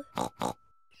too!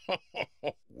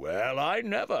 Well, I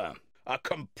never. A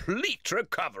complete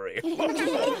recovery. Peppa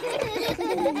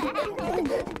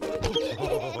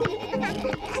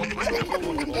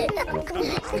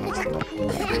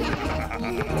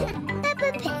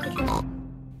Pig.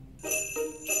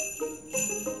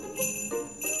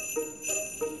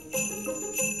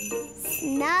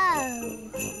 Snow.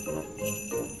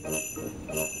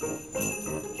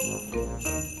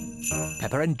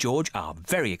 Peppa and George are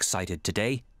very excited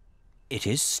today. It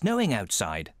is snowing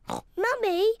outside.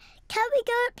 Mummy, can we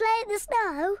go and play in the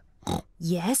snow?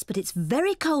 Yes, but it's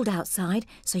very cold outside,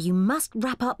 so you must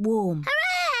wrap up warm.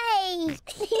 Hooray!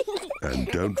 And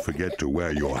don't forget to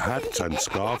wear your hats and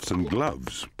scarves and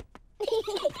gloves.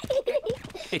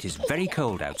 It is very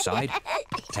cold outside.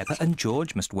 Peppa and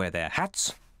George must wear their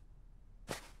hats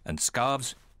and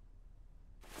scarves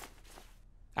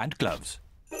and gloves.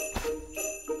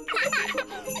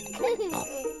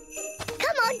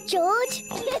 Come on, George.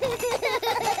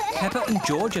 Peppa and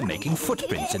George are making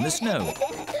footprints in the snow.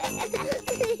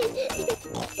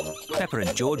 Peppa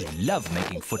and George love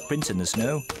making footprints in the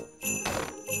snow.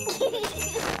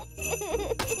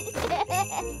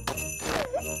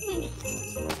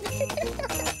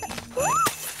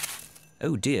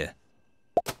 Oh dear.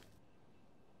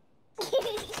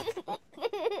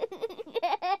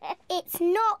 It's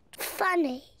not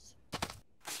funny.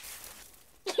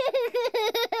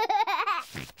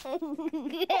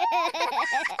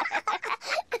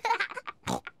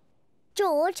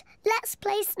 George, let's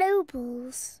play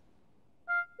snowballs.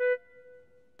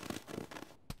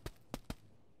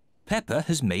 Peppa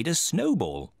has made a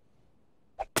snowball.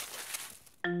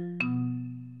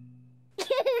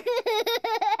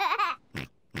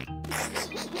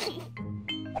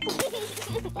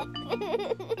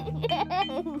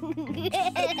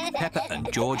 Peppa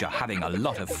and George are having a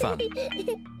lot of fun.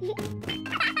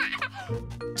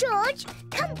 George,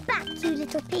 come back, you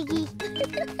little piggy.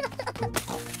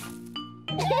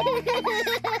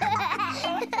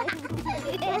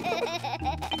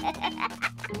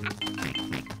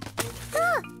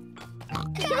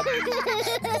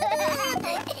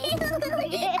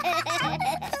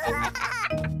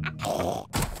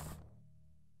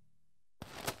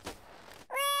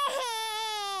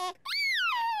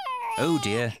 Oh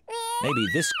dear, maybe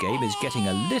this game is getting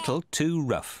a little too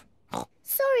rough.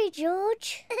 Sorry,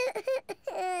 George.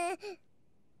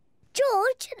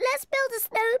 George, let's build a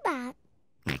snowman.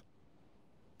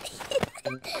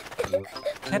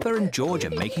 Peppa and George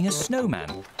are making a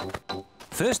snowman.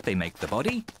 First they make the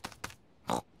body.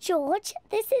 George,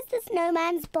 this is the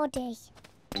snowman's body.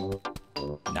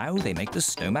 Now they make the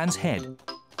snowman's head.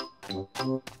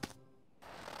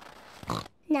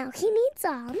 Now he needs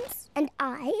arms and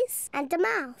eyes and a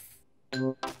mouth.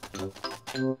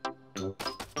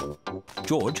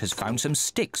 George has found some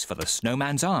sticks for the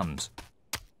snowman's arms.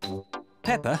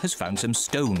 Peppa has found some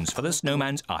stones for the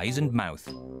snowman's eyes and mouth.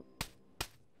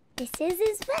 This is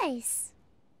his face.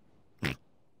 Now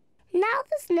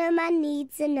the snowman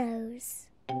needs a nose.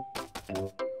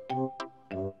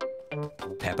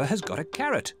 Peppa has got a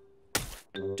carrot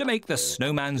to make the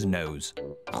snowman's nose.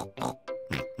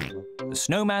 The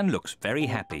snowman looks very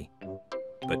happy,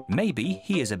 but maybe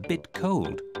he is a bit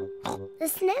cold. The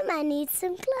snowman needs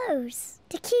some clothes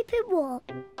to keep it warm.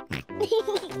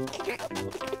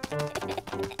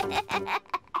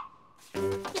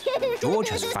 George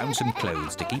has found some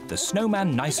clothes to keep the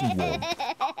snowman nice and warm.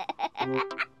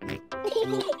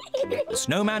 The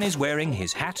snowman is wearing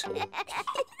his hat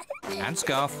and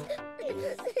scarf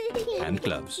and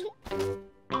gloves.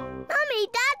 Mummy,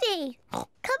 Daddy, come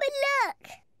and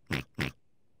look.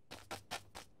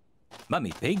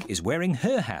 Mummy Pig is wearing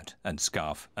her hat and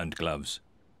scarf and gloves.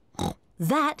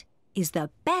 That is the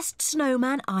best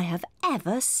snowman I have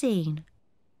ever seen.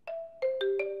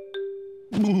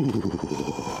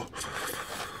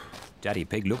 Daddy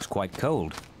Pig looks quite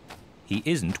cold. He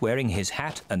isn't wearing his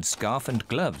hat and scarf and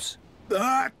gloves.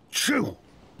 Achoo!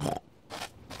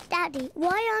 Daddy,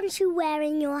 why aren't you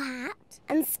wearing your hat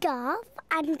and scarf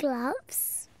and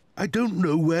gloves? I don't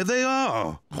know where they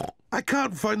are. I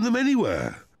can't find them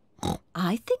anywhere.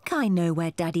 I think I know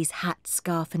where Daddy's hat,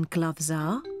 scarf and gloves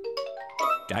are.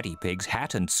 Daddy Pig's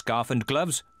hat and scarf and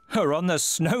gloves are on the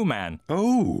snowman.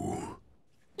 Oh.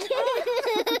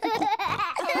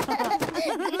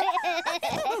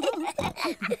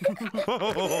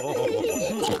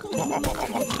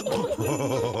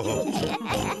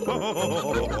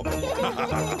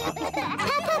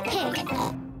 Peppa Pig.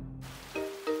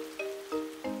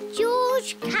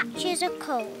 George catches a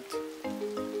cold.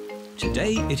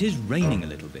 Today it is raining a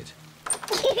little bit.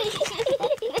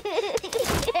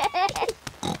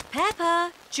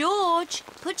 Peppa, George,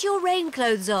 put your rain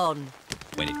clothes on.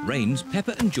 When it rains,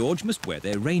 Peppa and George must wear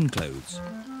their rain clothes.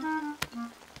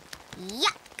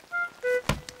 Yuck!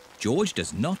 George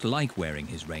does not like wearing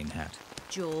his rain hat.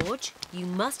 George, you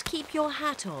must keep your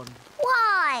hat on.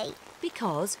 Why?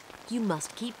 Because you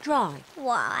must keep dry.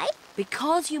 Why?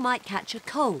 Because you might catch a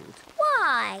cold.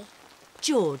 Why?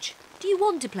 George, do you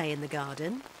want to play in the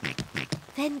garden?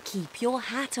 Then keep your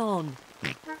hat on.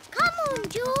 Come on,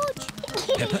 George.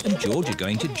 Peppa and George are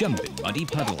going to jump in muddy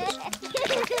puddles.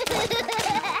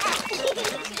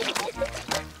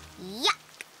 Yuck!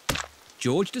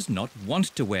 George does not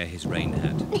want to wear his rain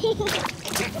hat.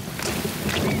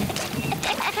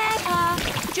 Peppa,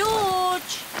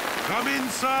 George! Come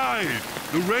inside.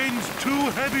 The rain's too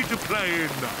heavy to play in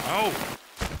now.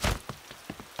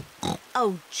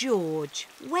 Oh, George,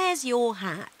 where's your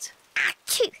hat?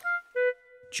 Achoo!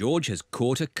 George has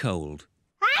caught a cold.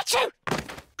 Achoo!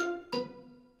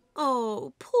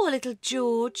 Oh, poor little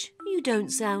George. You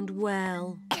don't sound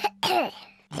well.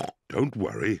 Don't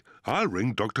worry. I'll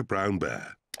ring Dr. Brown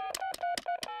Bear.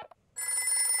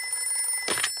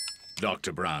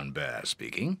 Dr. Brown Bear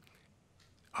speaking.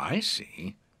 I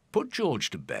see. Put George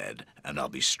to bed and I'll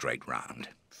be straight round.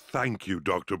 Thank you,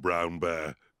 Dr. Brown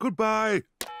Bear. Goodbye.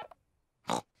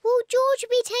 Will George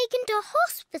be taken to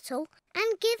hospital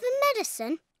and given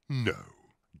medicine? No.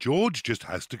 George just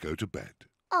has to go to bed.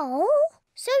 Oh,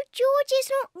 so George is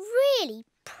not really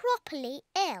properly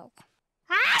ill.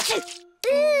 Achoo!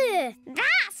 Ugh,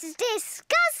 that's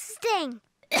disgusting.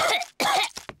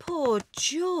 Poor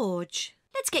George.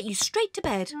 Let's get you straight to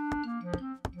bed.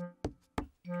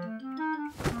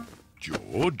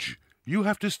 George, you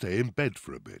have to stay in bed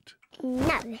for a bit.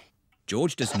 No.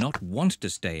 George does not want to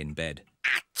stay in bed.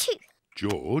 Achoo!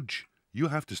 George, you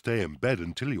have to stay in bed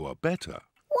until you are better.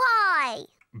 Why?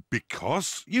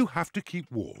 Because you have to keep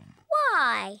warm.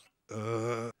 Why?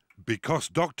 Because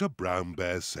Dr. Brown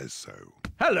Bear says so.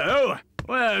 Hello,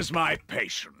 where's my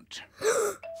patient?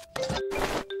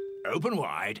 Open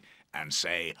wide and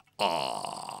say,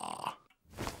 "Ah."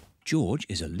 George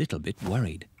is a little bit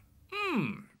worried.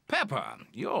 Peppa,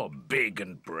 you're big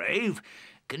and brave.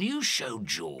 Can you show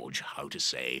George how to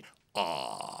say,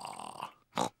 "Ah"?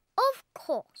 Of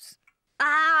course.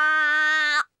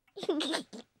 Ah!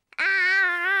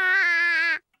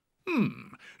 Ah!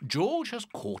 George has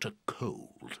caught a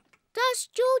cold. Does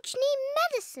George need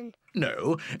medicine?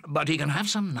 No, but he can have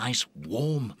some nice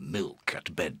warm milk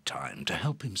at bedtime to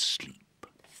help him sleep.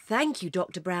 Thank you,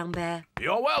 Dr. Brown Bear.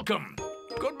 You're welcome.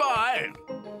 Goodbye.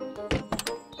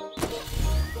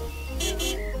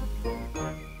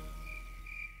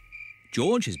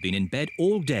 George has been in bed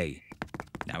all day.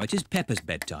 Now it is Peppa's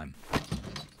bedtime.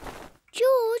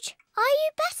 George, are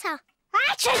you better?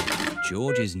 Achoo!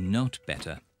 George is not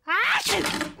better.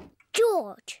 Achoo!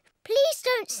 George, please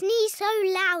don't sneeze so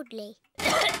loudly.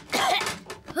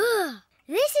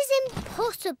 This is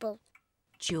impossible.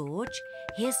 George.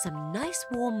 Here's some nice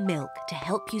warm milk to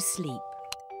help you sleep.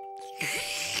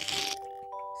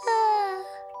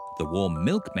 The warm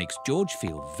milk makes George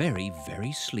feel very,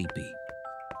 very sleepy.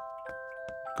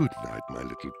 Good night, my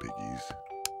little piggies.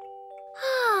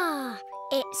 Ah,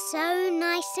 it's so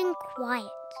nice and quiet.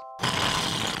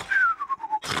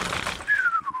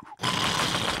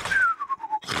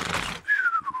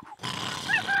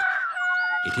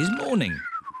 It is morning.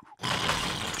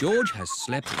 George has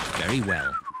slept very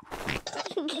well.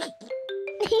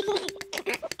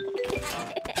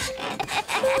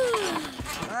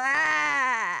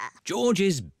 George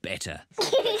is better.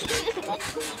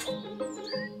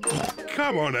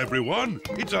 Come on, everyone.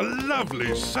 It's a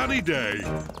lovely sunny day.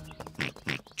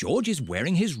 George is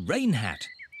wearing his rain hat.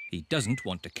 He doesn't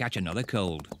want to catch another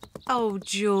cold. Oh,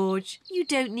 George, you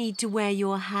don't need to wear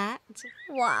your hat.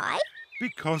 Why?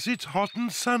 Because it's hot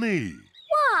and sunny.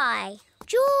 Why?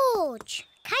 George,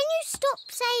 can you stop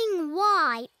saying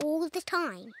why all the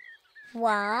time?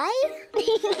 Why?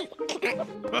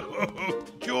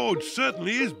 George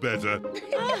certainly is better.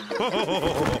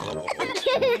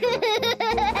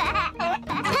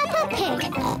 Peppa Pig.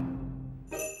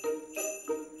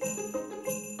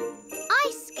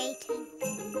 Ice skating.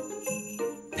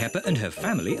 Peppa and her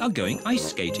family are going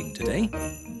ice skating today.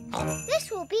 This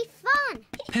will be fun.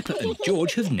 Peppa and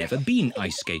George have never been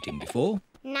ice skating before.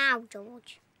 Now,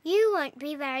 George, you won't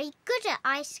be very good at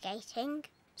ice skating,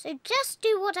 so just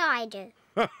do what I do.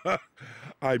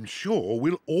 I'm sure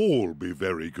we'll all be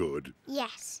very good.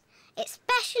 Yes,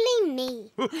 especially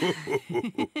me.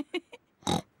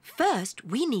 First,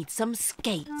 we need some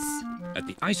skates. At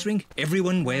the ice rink,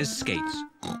 everyone wears skates.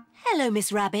 Hello,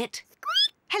 Miss Rabbit.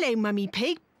 Hello, Mummy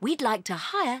Pig. We'd like to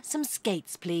hire some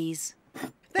skates, please.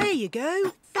 There you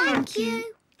go. Thank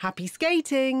you. Happy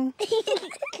skating.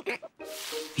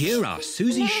 Here are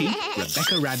Susie Sheep,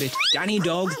 Rebecca Rabbit, Danny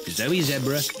Dog, Zoe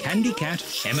Zebra, Candy Cat,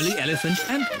 Emily Elephant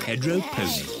and Pedro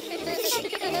Pony.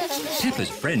 Peppa's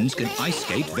friends can ice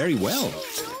skate very well.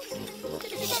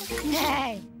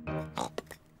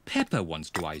 Peppa wants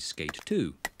to ice skate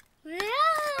too. Hello,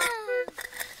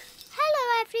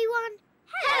 everyone.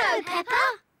 Hello,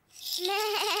 Peppa.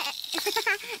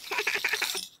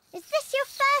 Is this your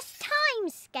first time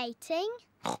skating?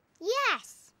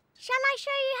 Yes. Shall I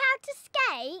show you how to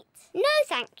skate? No,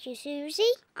 thank you,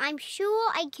 Susie. I'm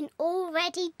sure I can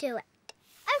already do it.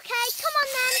 OK, come on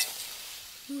then.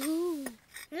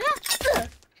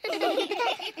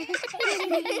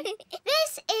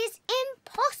 This is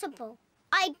impossible.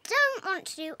 I don't want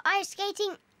to do ice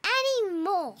skating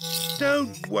anymore.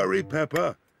 Don't worry,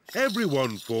 Peppa.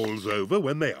 Everyone falls over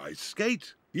when they ice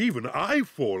skate. Even I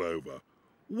fall over.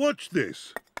 Watch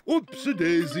this.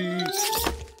 Oops-a-daisy.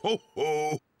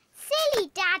 Ho-ho. Silly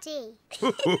Daddy.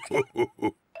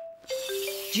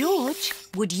 George,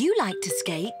 would you like to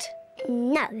skate?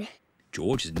 No.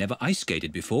 George has never ice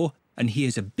skated before and he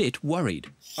is a bit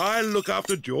worried. I'll look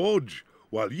after George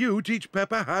while you teach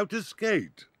Peppa how to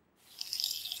skate.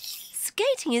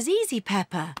 Skating is easy,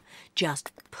 Peppa.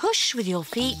 Just push with your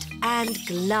feet and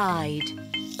glide.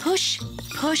 Push,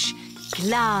 push,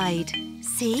 glide.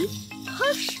 See?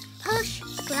 Push, push,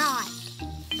 glide.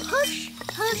 Push,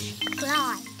 push,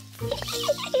 glide.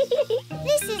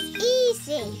 This is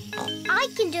easy. I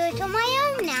can do it on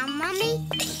my own now, Mummy.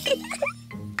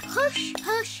 Push,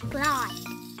 push, glide.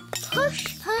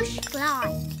 Push, push,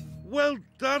 glide. Well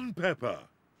done, Peppa.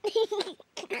 Look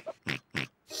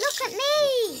at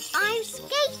me! I'm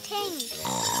skating!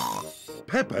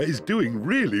 Peppa is doing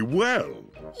really well.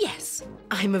 Yes,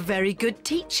 I'm a very good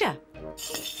teacher.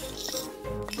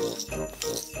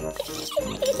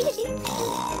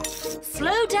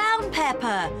 Slow down,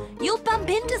 Peppa. You'll bump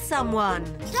into someone.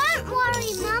 Don't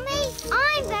worry, Mummy.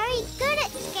 I'm very good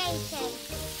at skating.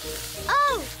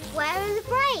 Oh, where are the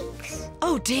brakes?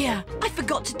 Oh dear, I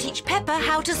forgot to teach Peppa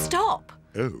how to stop.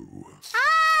 Oh.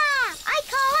 Ah! I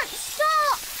can't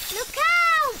stop! Look out!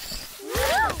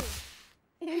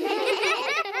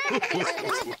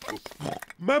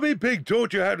 Mummy Pig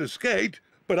taught you how to skate,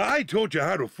 but I taught you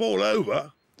how to fall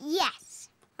over. Yes,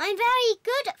 I'm very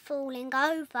good at falling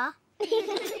over.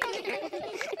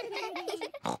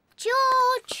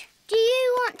 George, do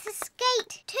you want to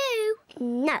skate too?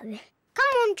 No.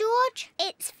 Come on, George.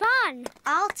 It's fun.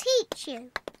 I'll teach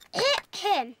you.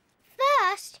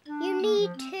 First, you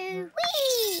need to...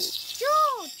 Whee!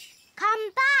 George,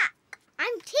 come back.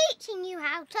 I'm teaching you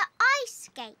how to ice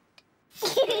skate.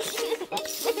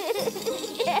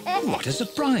 What a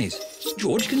surprise!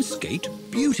 George can skate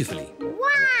beautifully.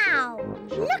 Wow!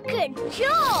 Look at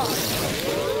George!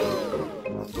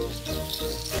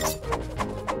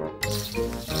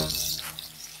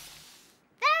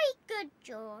 Very good,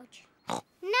 George.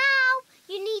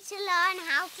 to learn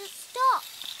how to stop.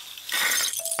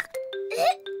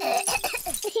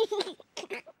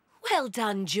 Well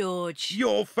done, George.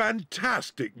 You're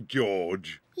fantastic,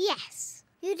 George. Yes,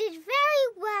 you did very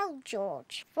well,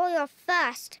 George, for your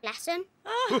first lesson.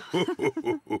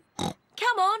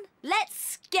 Come on, let's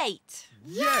skate.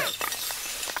 Yes!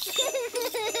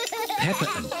 Peppa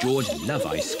and George love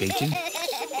ice skating.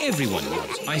 Everyone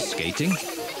loves ice skating.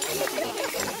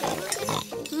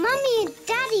 Mummy and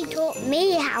Daddy taught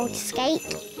me how to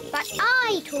skate, but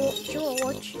I taught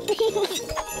George.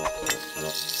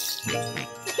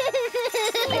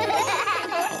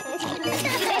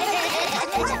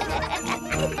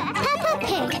 Peppa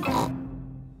Pig.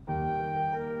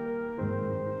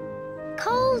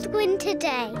 Cold winter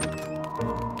day.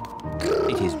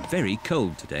 It is very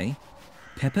cold today.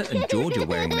 Peppa and George are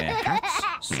wearing their hats,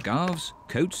 scarves,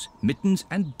 coats, mittens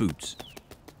and boots.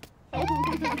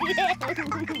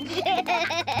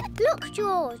 Look,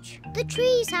 George, the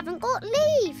trees haven't got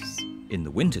leaves. In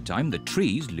the wintertime, the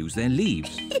trees lose their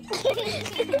leaves.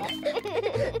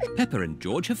 Peppa and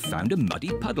George have found a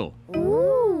muddy puddle.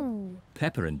 Ooh.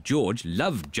 Peppa and George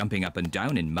love jumping up and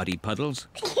down in muddy puddles.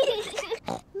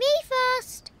 Me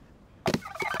first.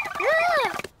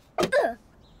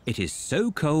 It is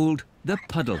so cold, the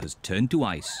puddle has turned to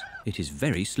ice. It is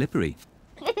very slippery.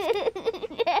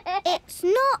 It's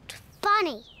not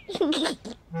funny.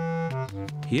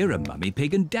 Here are Mummy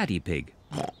Pig and Daddy Pig.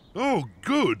 Oh,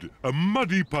 good! A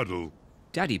muddy puddle.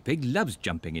 Daddy Pig loves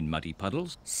jumping in muddy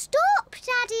puddles. Stop,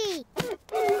 Daddy!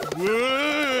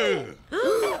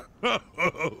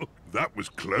 That was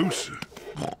close.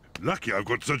 Lucky I've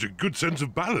got such a good sense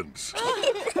of balance.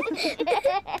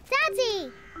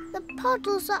 Daddy, the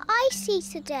puddles are icy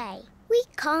today. We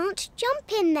can't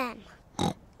jump in them.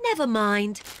 Never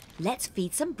mind. Let's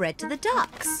feed some bread to the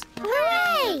ducks.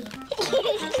 Hooray!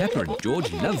 Peppa and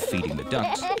George love feeding the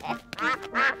ducks.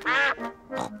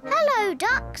 Hello,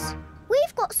 ducks.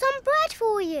 We've got some bread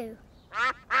for you.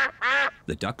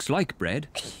 The ducks like bread.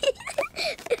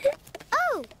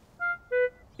 Oh!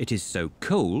 It is so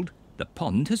cold, the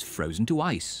pond has frozen to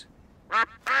ice.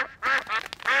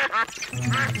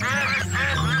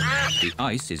 The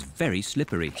ice is very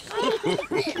slippery.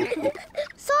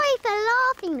 Sorry for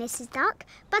laughing, Mrs. Duck,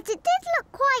 but it did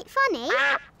look quite funny.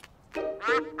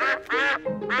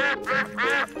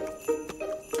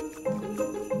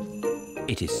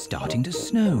 It is starting to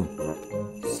snow.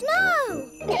 Snow!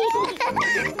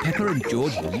 Peppa and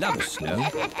George love snow.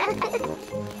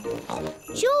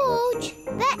 George,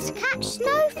 let's catch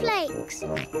snowflakes.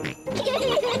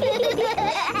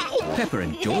 Peppa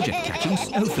and George are catching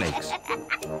snowflakes.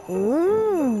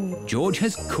 Ooh. George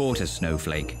has caught a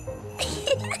snowflake.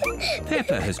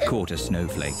 Peppa has caught a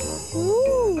snowflake.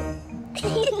 Ooh.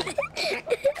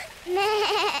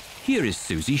 Here is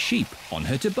Susie Sheep on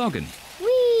her toboggan.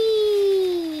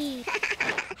 Whee!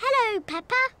 Hello,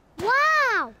 Peppa.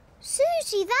 Wow!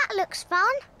 Susie, that looks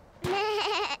fun.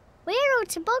 We're all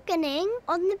tobogganing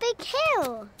on the big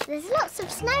hill. There's lots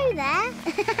of snow there.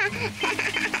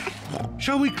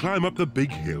 Shall we climb up the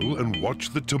big hill and watch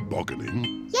the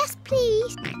tobogganing? Yes,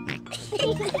 please.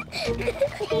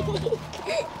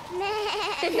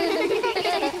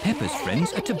 Peppa's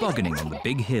friends are tobogganing on the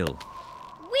big hill.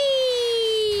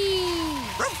 Whee!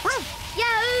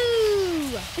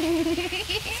 Yahoo!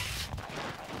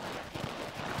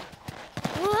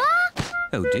 What?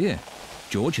 Oh dear,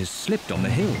 George has slipped on the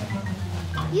hill.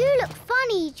 You look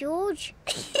funny, George.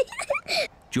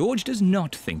 George does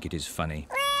not think it is funny.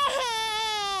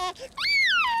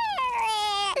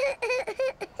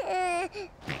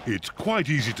 It's quite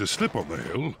easy to slip on the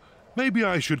hill. Maybe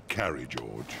I should carry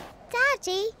George.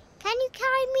 Daddy, can you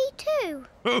carry me too?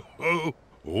 Ho, ho.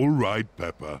 All right,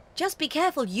 Peppa. Just be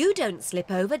careful you don't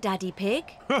slip over, Daddy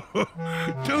Pig.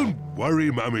 Don't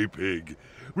worry, Mummy Pig.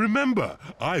 Remember,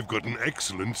 I've got an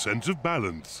excellent sense of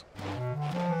balance.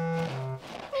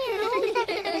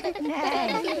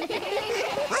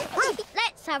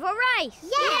 Let's have a race.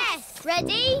 Yes!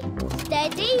 Ready,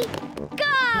 steady,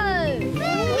 go!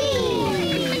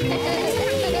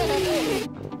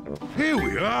 Here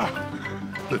we are,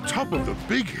 the top of the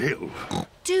big hill.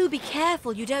 Do be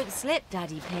careful you don't slip,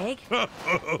 Daddy Pig.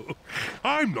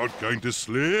 I'm not going to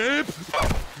slip.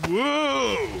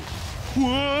 Whoa!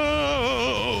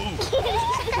 Whoa!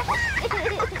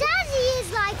 Daddy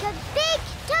is like a big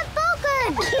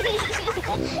toboggan.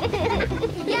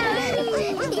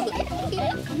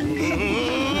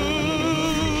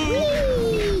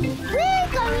 We're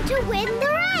going to win the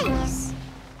race.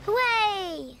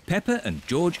 Hooray! Peppa and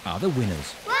George are the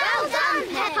winners. Well done,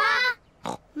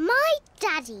 Peppa. My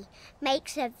daddy made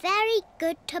makes a very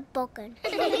good toboggan.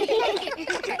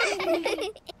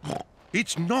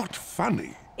 It's not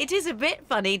funny. It is a bit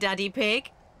funny, Daddy Pig.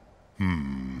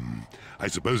 I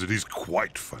suppose it is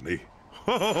quite funny.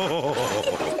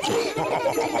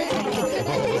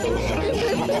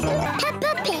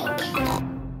 Peppa Pig.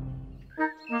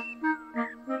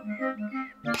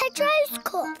 Pedro's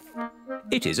cough.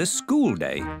 It is a school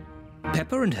day.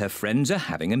 Peppa and her friends are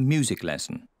having a music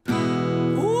lesson.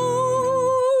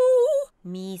 Ooh,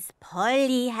 Miss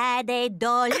Polly had a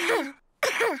doll.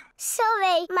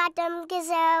 Sorry, Madam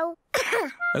Gazelle.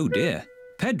 Oh dear,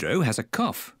 Pedro has a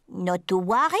cough. Not to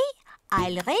worry,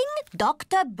 I'll ring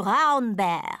Dr. Brown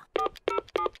Bear.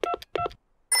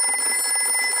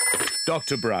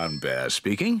 Dr. Brown Bear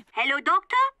speaking. Hello,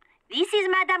 Doctor. This is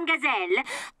Madame Gazelle.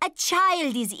 A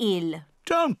child is ill.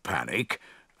 Don't panic.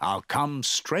 I'll come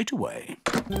straight away.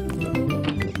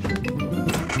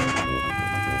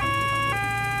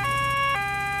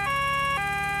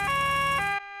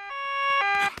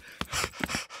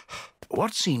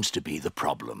 What seems to be the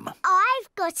problem?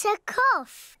 I've got a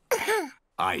cough.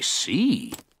 I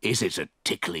see. Is it a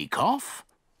tickly cough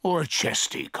or a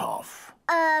chesty cough?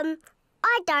 I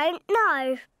don't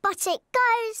know, but it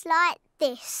goes like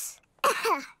this.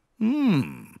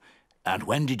 And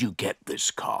when did you get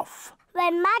this cough?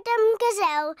 When Madame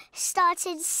Gazelle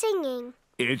started singing.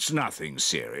 It's nothing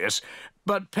serious,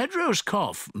 but Pedro's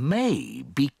cough may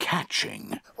be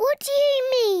catching. What do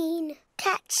you mean,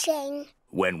 catching?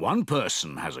 When one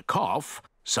person has a cough,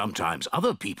 sometimes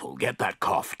other people get that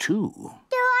cough too.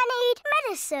 Do I need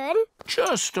medicine?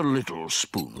 Just a little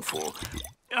spoonful.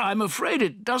 I'm afraid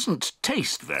it doesn't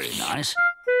taste very nice.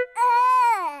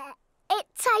 It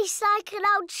tastes like an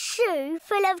old shoe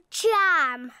full of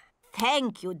jam.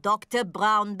 Thank you, Dr.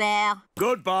 Brown Bear.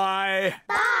 Goodbye.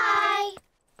 Bye.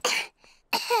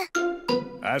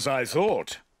 As I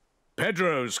thought,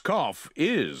 Pedro's cough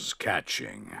is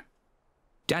catching.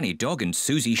 Danny Dog and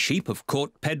Susie Sheep have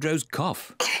caught Pedro's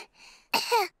cough.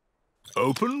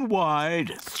 Open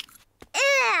wide.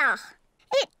 Ugh!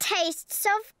 It tastes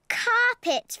of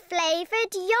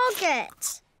carpet-flavoured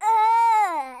yoghurt.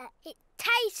 It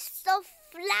tastes of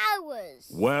flowers.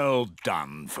 Well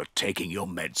done for taking your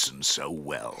medicine so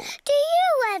well. Do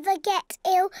you ever get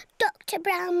ill, Dr.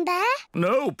 Brown Bear?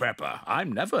 No, Peppa,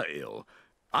 I'm never ill.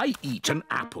 I eat an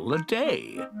apple a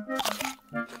day.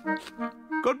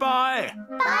 Goodbye.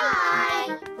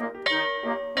 Bye.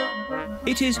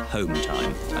 It is home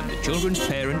time and the children's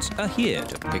parents are here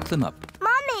to pick them up.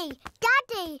 Mummy,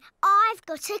 Daddy, I've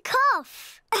got a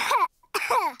cough.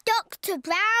 Dr.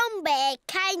 Brown Bear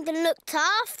came and looked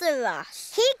after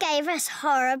us. He gave us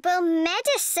horrible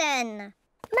medicine.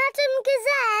 Madam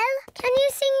Gazelle, can you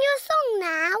sing your song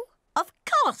now? Of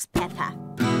course, Peppa.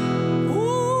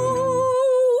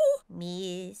 Ooh,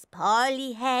 Miss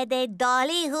Polly had a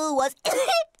dolly who was...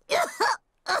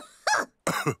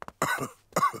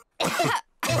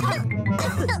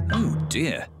 Oh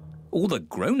dear, all the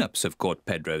grown-ups have caught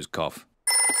Pedro's cough.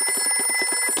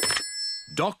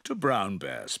 Dr. Brown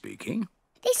Bear speaking.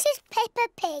 This is Peppa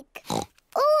Pig.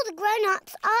 All the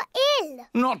grown-ups are ill.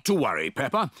 Not to worry,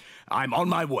 Peppa. I'm on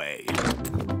my way.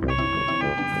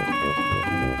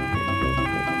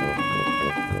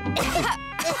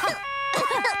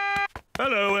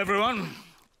 Hello, everyone.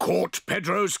 Caught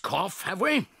Pedro's cough, have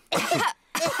we?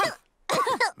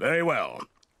 Very well.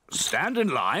 Stand in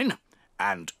line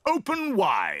and open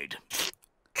wide.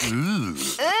 Ew.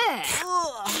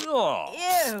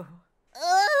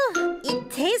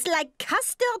 It tastes like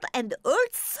custard and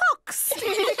old socks.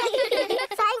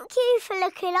 Thank you for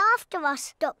looking after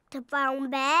us, Dr. Brown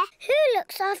Bear. Who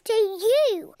looks after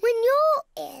you when you're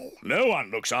ill? No one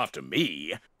looks after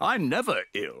me. I'm never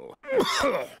ill.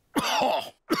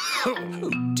 Oh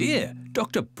dear,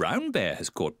 Dr. Brown Bear has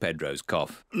caught Pedro's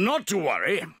cough. Not to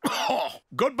worry.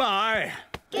 Goodbye.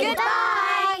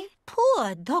 Goodbye.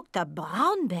 Poor Dr.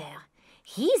 Brown Bear.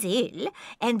 He's ill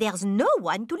and there's no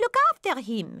one to look after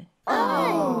him.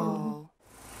 Oh.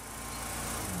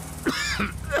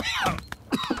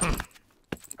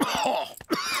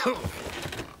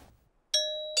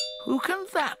 Who can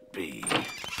that be?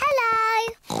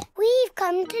 Hello. We've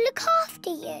come to look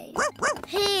after you.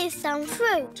 Here's some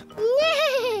fruit.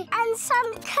 And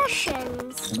some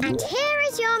cushions. And here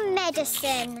is your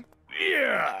medicine.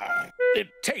 Yeah, it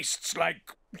tastes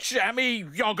like jammy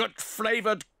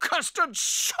yogurt-flavoured custard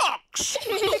socks.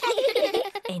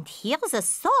 And here's a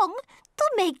song to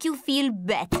make you feel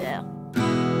better.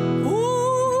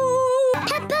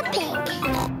 Peppa Pig.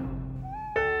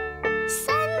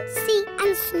 Sun, sea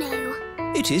and snow.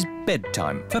 It is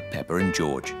bedtime for Peppa and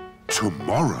George.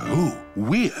 Tomorrow,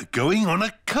 we're going on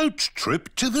a coach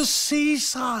trip to the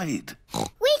seaside.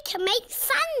 We can make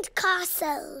sand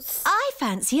castles. I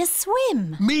fancy a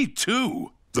swim. Me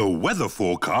too. The weather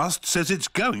forecast says it's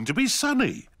going to be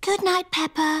sunny. Good night,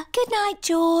 Peppa. Good night,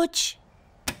 George.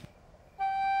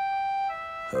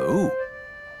 Oh,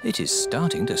 it is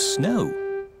starting to snow.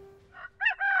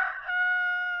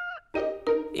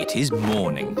 It is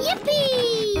morning.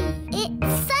 Yippee!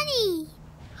 It's sunny.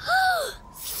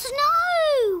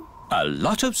 Snow! A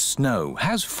lot of snow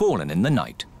has fallen in the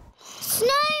night. Snow,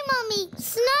 Mummy!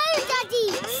 Snow,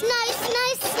 Daddy! Snow,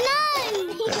 snow,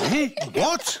 snow! Eh?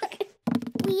 What?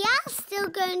 We are still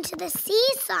going to the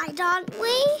seaside, aren't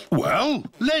we? Well,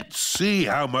 let's see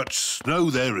how much snow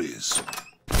there is.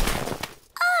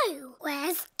 Oh,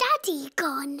 where's Daddy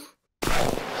gone?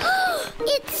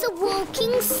 It's a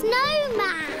walking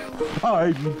snowman.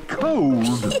 I'm cold.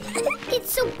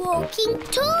 It's a walking,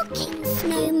 talking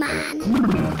snowman.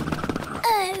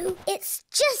 Oh, it's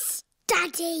just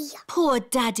Daddy. Poor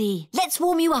Daddy. Let's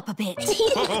warm you up a bit.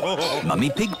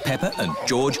 Mummy Pig, Peppa and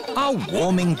George are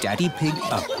warming Daddy Pig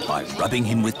up by rubbing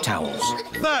him with towels.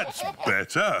 That's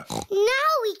better.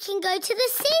 Now we can go to the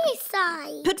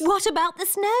seaside. But what about the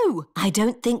snow? I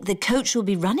don't think the coach will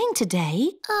be running today.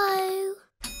 Oh.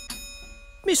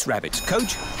 Miss Rabbit's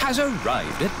coach has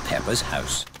arrived at Peppa's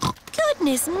house.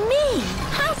 Goodness me!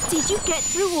 How did you get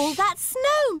through all that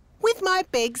snow? With my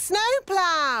big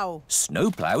snowplow.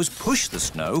 Snowplows push the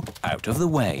snow out of the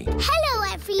way. Hello,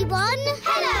 everyone.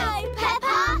 Hello,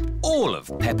 Peppa. All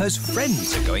of Peppa's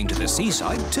friends are going to the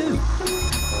seaside too.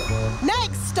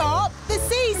 Next stop, the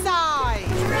seaside.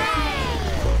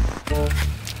 Hooray!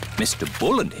 Mr.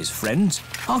 Bull and his friends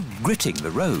are gritting the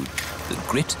road. The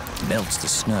grit melts the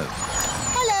snow.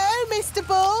 Hello, Mr.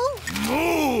 Bull.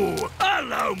 Moo!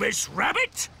 Hello, Miss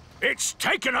Rabbit. It's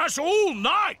taken us all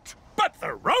night, but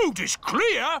the road is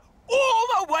clear all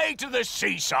the way to the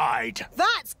seaside.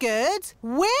 That's good.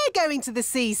 We're going to the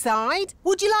seaside.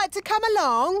 Would you like to come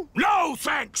along? No,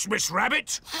 thanks, Miss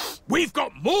Rabbit. We've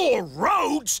got more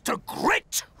roads to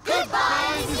grit.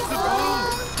 Goodbye, Mr.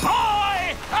 Bull.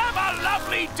 Bye! Have a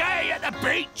lovely day at the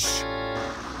beach.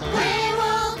 We're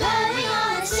all going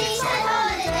on a seaside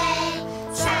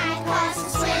holiday. Sand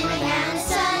castles swimming and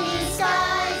sunny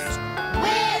skies.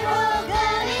 We're all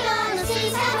going on a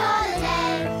seaside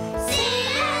holiday. Sea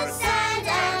and sand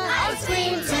and ice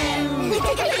cream too.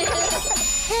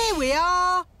 Here we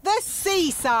are, the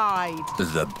seaside.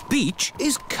 The beach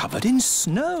is covered in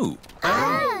snow.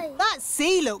 Oh. That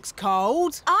sea looks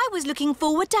cold. I was looking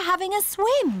forward to having a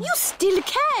swim. You still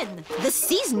can. The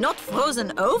sea's not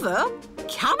frozen over.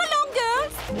 Come along,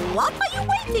 girls. What are you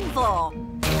waiting for?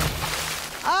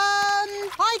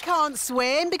 I can't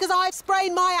swim because I've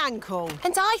sprained my ankle.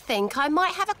 And I think I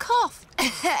might have a cough.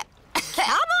 Come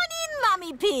on in,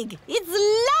 Mummy Pig. It's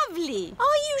lovely.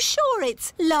 Are you sure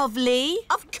it's lovely?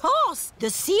 Of course. The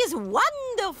sea is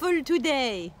wonderful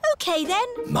today. OK, then.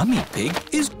 Mummy Pig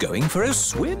is going for a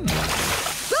swim.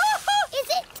 Is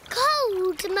it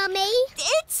cold, Mummy?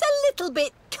 It's a little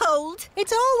bit cold.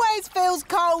 It always feels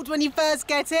cold when you first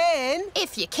get in.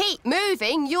 If you keep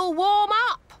moving, you'll warm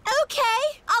up. OK,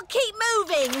 I'll keep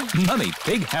moving. Mummy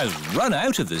Pig has run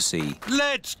out of the sea.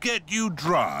 Let's get you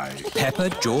dry.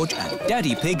 Peppa, George and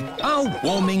Daddy Pig are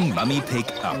warming Mummy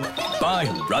Pig up by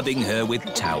rubbing her with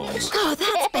towels. Oh,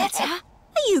 that's better.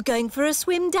 Are you going for a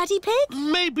swim, Daddy Pig?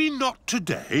 Maybe not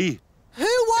today. Who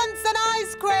wants an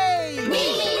ice cream?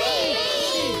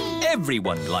 Me!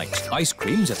 Everyone likes ice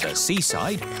creams at the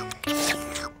seaside.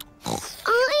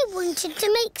 I wanted to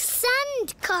make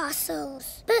sand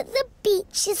castles, but the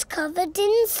beach is covered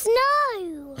in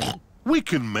snow. We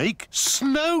can make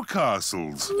snow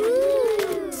castles.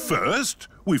 Ooh. First,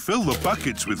 we fill the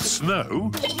buckets with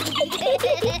snow.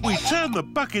 We turn the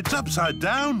buckets upside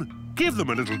down, give them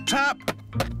a little tap,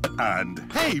 and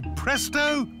hey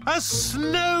presto, a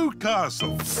snow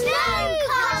castle. Snow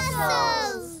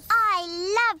castles! I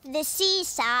love the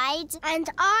seaside. And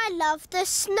I love the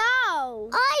snow.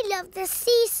 I love the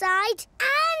seaside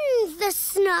and the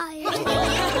snow.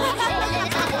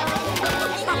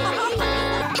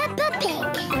 Peppa Pig.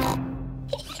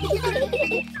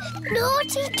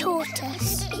 Naughty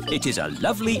tortoise. It is a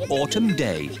lovely autumn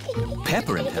day.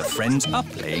 Peppa and her friends are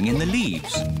playing in the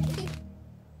leaves.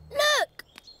 Look,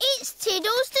 it's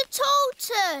Tiddles the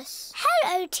tortoise.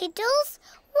 Hello, Tiddles.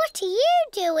 What are you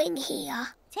doing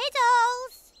here?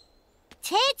 Tiddles!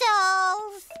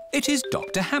 Tiddles! It is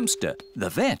Dr. Hamster, the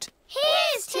vet.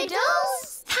 Here's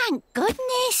Tiddles. Thank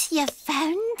goodness you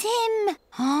found him.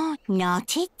 Oh,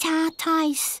 naughty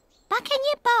tortoise. Back in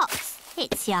your box.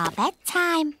 It's your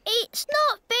bedtime. It's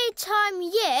not bedtime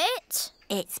yet.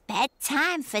 It's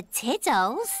bedtime for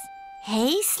Tiddles.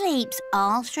 He sleeps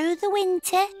all through the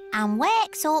winter and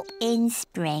wakes up in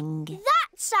spring.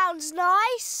 That sounds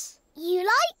nice. You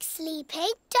like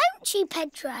sleeping, don't you,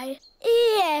 Pedro?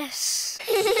 Yes.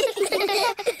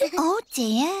 Oh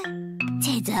dear.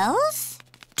 Tiddles?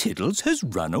 Tiddles has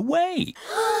run away.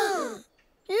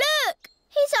 Look,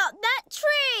 he's up that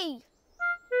tree.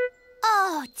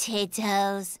 Oh,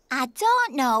 Tiddles, I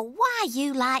don't know why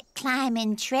you like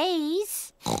climbing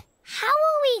trees. How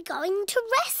are we going to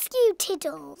rescue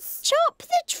Tiddles? Chop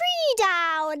the tree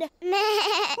down.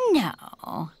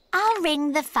 No, I'll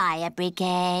ring the fire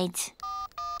brigade.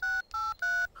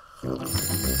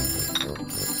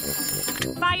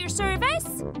 Fire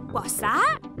service? What's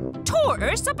that?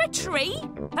 Tortoise up a tree?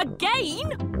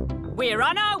 Again? We're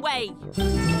on our way.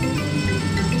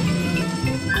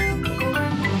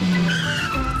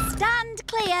 Stand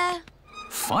clear.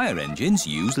 Fire engines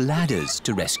use ladders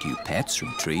to rescue pets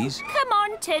from trees. Come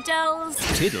on, Tiddles.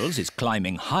 Tiddles is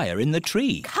climbing higher in the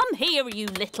tree. Come here, you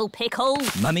little pickle.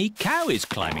 Mummy Cow is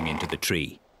climbing into the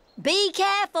tree. Be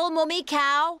careful, Mummy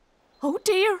Cow. Oh,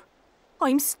 dear.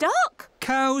 I'm stuck.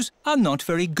 Cows are not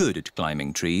very good at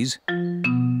climbing trees.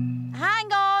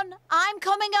 Hang on, I'm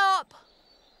coming up.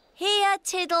 Here,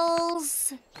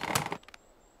 Tiddles.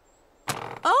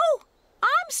 Oh,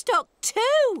 I'm stuck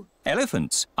too.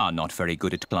 Elephants are not very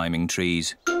good at climbing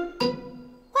trees.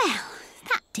 Well,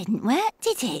 that didn't work,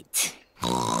 did it?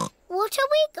 What are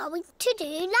we going to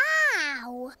do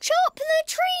now? Chop the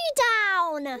tree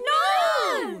down.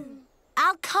 No!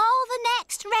 I'll call the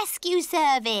next rescue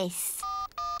service.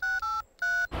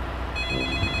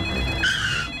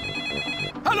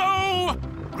 Hello!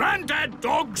 Grandad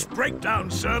Dog's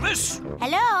breakdown service.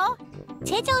 Hello?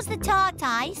 Tiddles the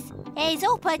tortoise is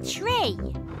up a tree.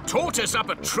 Tortoise up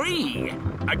a tree?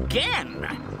 Again?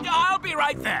 I'll be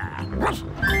right there.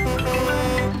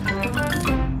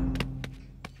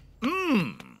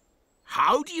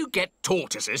 How do you get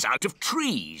tortoises out of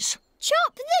trees?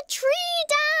 Chop the tree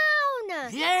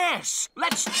down. Yes,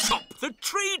 let's chop the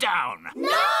tree down.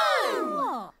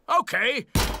 No! OK,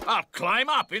 I'll climb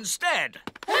up instead.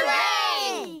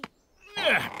 Hooray!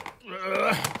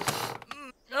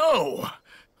 Oh,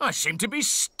 I seem to be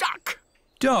stuck.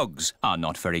 Dogs are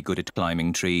not very good at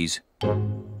climbing trees. Now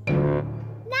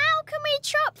can we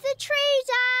chop the tree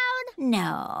down?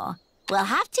 No, we'll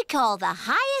have to call the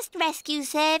highest rescue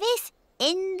service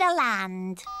in the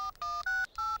land.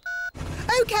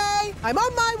 OK, I'm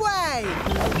on my way.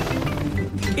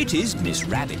 It is Miss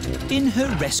Rabbit in her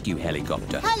rescue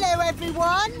helicopter. Hello,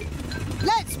 everyone.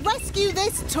 Let's rescue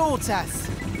this tortoise.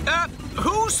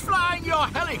 Who's flying your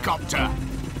helicopter?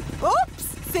 Oops,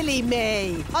 silly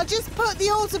me. I'll just put the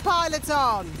autopilot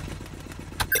on.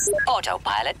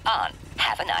 Autopilot on.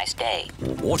 Have a nice day.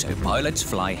 Autopilots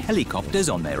fly helicopters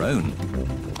on their own.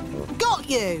 Got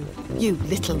you, you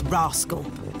little rascal.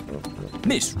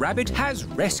 Miss Rabbit has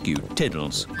rescued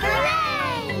Tiddles.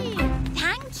 Hooray!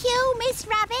 Thank you, Miss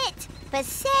Rabbit, for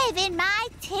saving my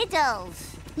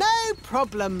Tiddles. No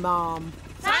problem, Ma'am.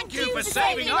 Thank you for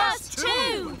saving us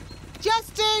too.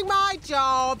 Just doing my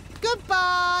job.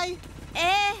 Goodbye.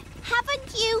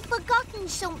 Haven't you forgotten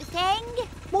something?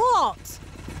 What?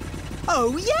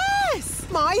 Oh, yes!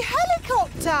 My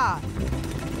helicopter!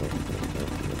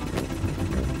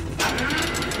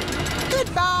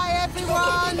 Goodbye,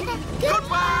 everyone!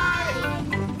 Goodbye!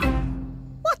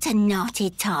 What a naughty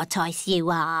tortoise you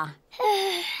are.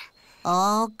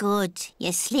 Oh, good.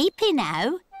 You're sleepy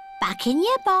now. Back in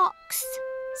your box.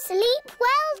 Sleep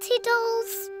well,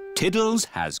 Tiddles. Tiddles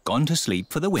has gone to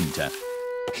sleep for the winter.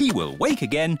 He will wake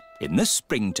again in the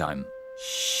springtime.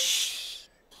 Shh.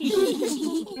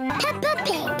 Peppa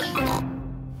Pig.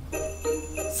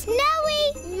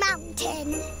 Snowy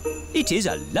Mountain. It is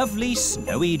a lovely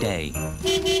snowy day.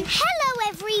 Hello,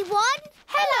 everyone.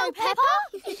 Hello,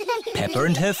 Peppa. Peppa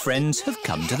and her friends have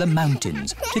come to the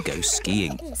mountains to go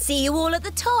skiing. See you all at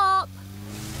the top.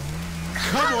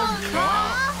 Come on,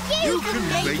 car. You can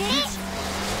make it.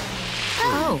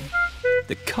 Oh.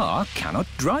 The car cannot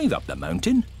drive up the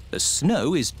mountain. The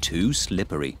snow is too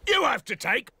slippery. You have to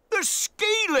take the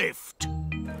ski lift.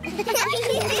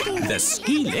 The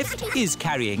ski lift is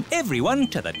carrying everyone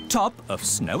to the top of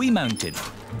Snowy Mountain.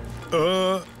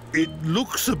 It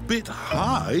looks a bit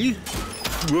high.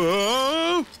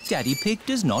 Whoa! Daddy Pig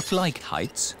does not like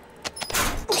heights.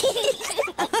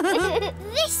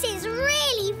 This is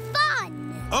really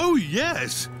fun. Oh,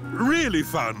 yes. Really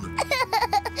fun.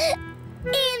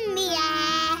 In the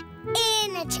air,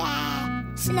 in a chair,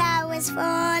 snow is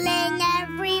falling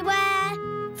everywhere.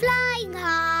 Flying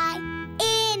high,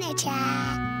 in a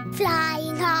chair,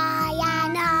 flying high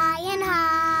and high.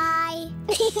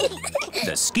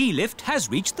 The ski lift has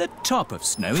reached the top of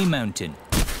Snowy Mountain.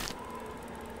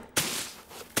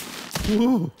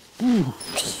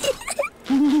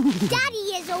 Daddy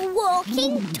is a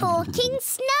walking, talking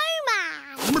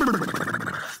snowman.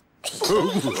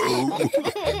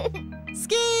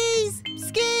 Skis!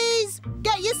 Skis!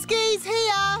 Get your skis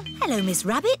here! Hello, Miss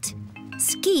Rabbit.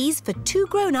 Skis for 2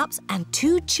 grown-ups and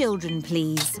 2 children,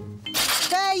 please.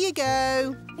 There you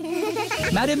go.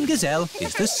 Madame Gazelle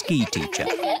is the ski teacher.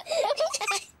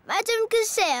 Madame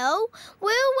Gazelle,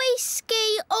 will we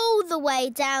ski all the way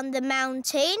down the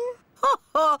mountain?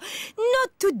 Not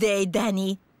today,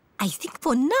 Danny. I think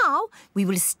for now we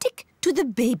will stick to the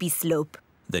baby slope.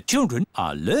 The children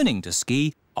are learning to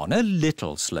ski on a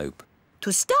little slope.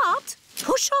 To start,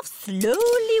 push off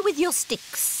slowly with your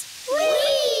sticks.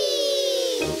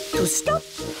 Whee! To stop,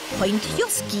 point your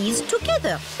skis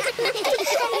together.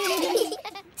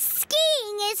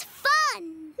 Skiing is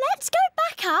fun. Let's go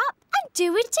back up and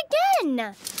do it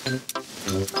again.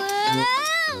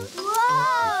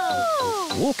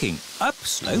 Whoa! Walking up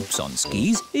slopes on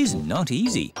skis is not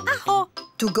easy.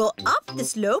 To go up the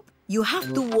slope, you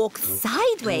have to walk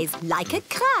sideways like a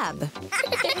crab.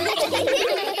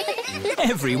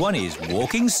 Everyone is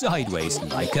walking sideways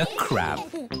like a crab.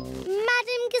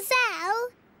 Madame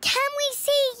Gazelle, can we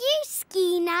see you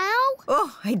ski now?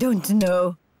 Oh, I don't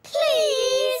know.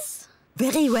 Please?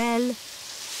 Very well.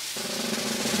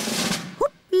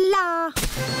 Hoopla!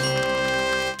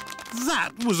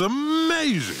 That was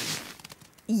amazing.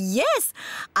 Yes,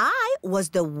 I was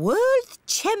the world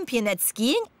champion at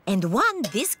skiing and won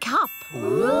this cup.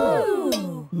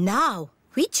 Ooh. Now,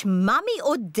 which mummy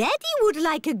or daddy would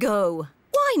like a go?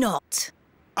 Why not?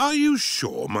 Are you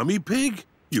sure, Mummy Pig?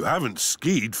 You haven't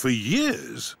skied for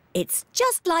years. It's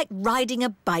just like riding a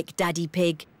bike, Daddy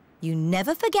Pig. You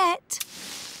never forget.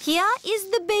 Here is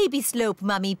the baby slope,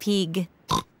 Mummy Pig.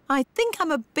 I think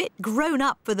I'm a bit grown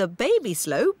up for the baby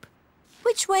slope.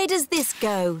 Which way does this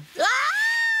go? Ah!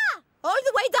 All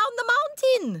the way down the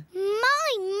mountain.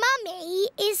 My mummy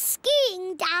is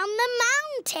skiing down the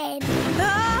mountain.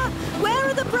 Ah! Where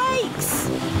are the brakes?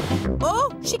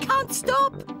 Oh, she can't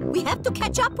stop. We have to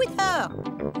catch up with her.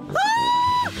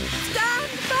 Ah!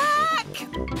 Stand back!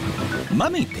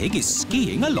 Mummy Pig is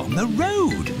skiing along the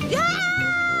road.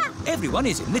 Ah! Everyone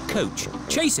is in the coach,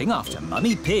 chasing after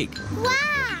Mummy Pig.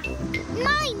 Wow!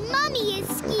 My mummy is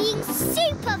skiing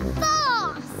super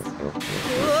fast.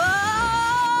 Whoa!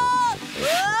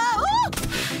 Whoa!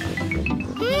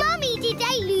 Mummy did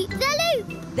a loop-the-loop.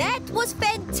 That was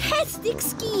fantastic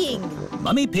skiing.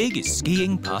 Mummy Pig is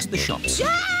skiing past the shops.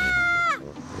 Ah!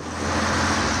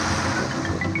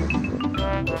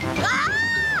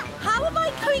 Ah! How am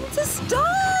I going to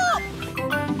stop?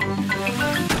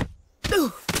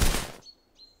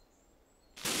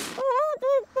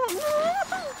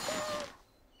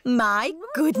 My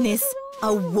goodness,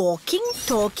 a walking,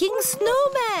 talking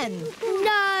snowman.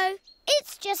 No,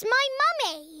 it's just my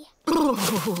mummy.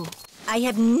 I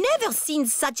have never seen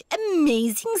such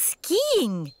amazing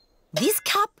skiing. This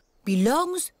cup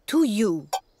belongs to you.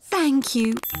 Thank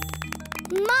you.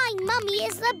 My mummy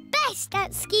is the best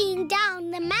at skiing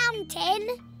down the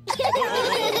mountain.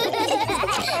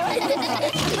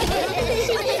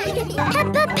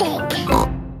 Peppa Pig.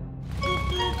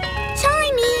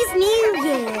 Chinese New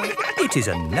Year. It is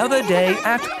another day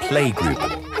at playgroup.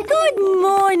 Good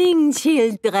morning,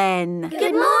 children.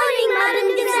 Good morning,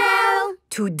 Madame Gazelle.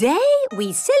 Today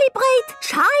we celebrate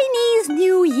Chinese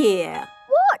New Year.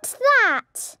 What's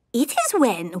that? It is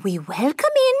when we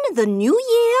welcome in the new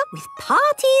year with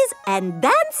parties and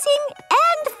dancing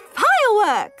and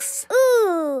fireworks.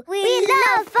 Ooh, we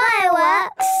love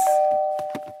fireworks.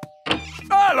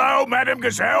 Hello, Madame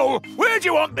Gazelle. Where do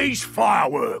you want these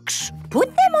fireworks? Put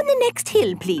them on the next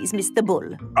hill, please, Mr.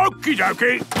 Bull. Okie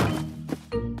dokie.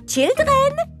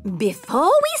 Children,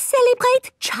 before we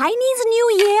celebrate Chinese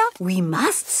New Year, we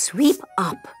must sweep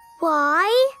up. Why?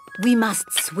 We must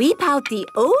sweep out the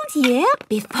old year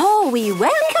before we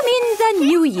welcome in the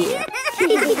new year.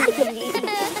 Finished,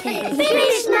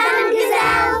 Madame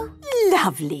Gazelle.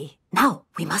 Lovely. Now,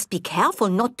 we must be careful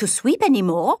not to sweep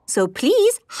anymore, so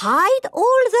please hide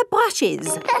all the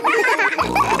brushes.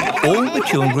 All the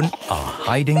children are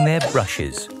hiding their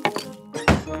brushes.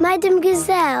 Madame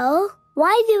Gazelle,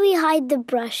 why do we hide the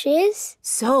brushes?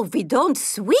 So we don't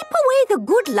sweep away the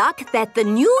good luck that the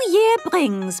new year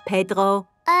brings, Pedro.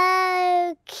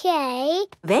 Okay.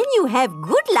 When you have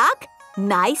good luck,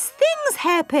 nice things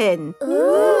happen.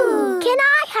 Ooh. Can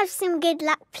I have some good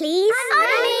luck, please?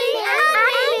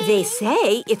 They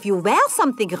say if you wear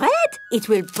something red, it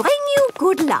will bring you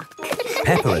good luck.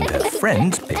 Peppa and her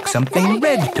friends pick something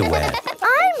red to wear.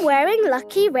 I'm I'm wearing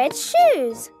lucky red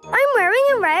shoes. I'm wearing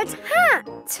a red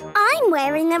hat. I'm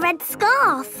wearing a red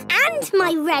scarf and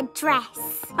my red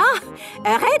dress. Ah,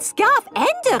 a red scarf and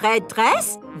a red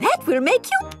dress? That will make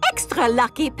you extra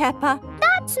lucky, Peppa.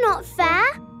 That's not fair.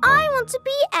 I want to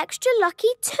be extra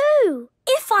lucky too.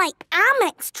 If I am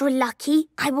extra lucky,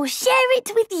 I will share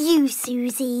it with you,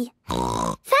 Susie.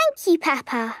 Thank you,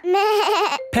 Peppa.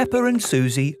 Peppa and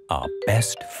Susie are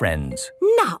best friends.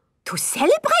 Now, to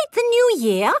celebrate the new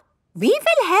year, we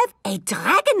will have a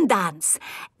dragon dance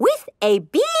with a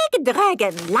big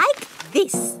dragon like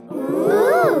this.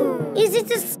 Ooh! Is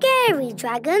it a scary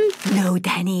dragon? No,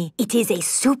 Danny. It is a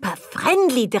super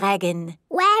friendly dragon.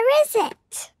 Where is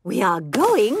it? We are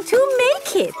going to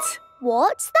make it.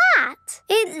 What's that?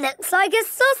 It looks like a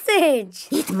sausage.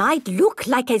 It might look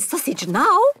like a sausage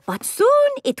now, but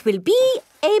soon it will be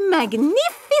a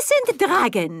magnificent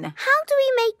dragon. How do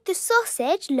we make the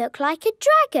sausage look like a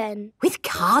dragon? With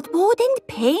cardboard and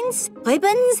paints,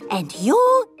 ribbons, and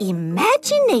your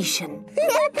imagination.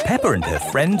 Peppa and her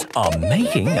friends are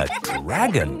making a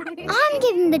dragon. I'm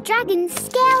giving the dragon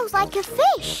scales like a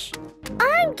fish.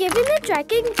 I'm giving the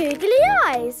dragon googly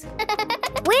eyes.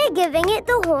 We're giving it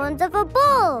the horns of a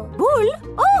bull. Bull?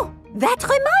 Oh, that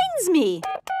reminds me.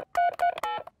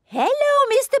 Hello,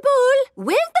 Mr. Bull.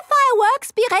 Will the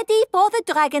fireworks be ready for the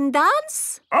dragon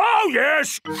dance? Oh,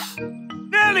 yes.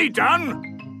 Nearly done.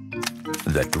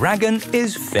 The dragon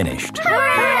is finished.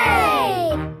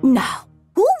 Hooray! Now,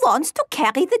 who wants to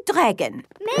carry the dragon?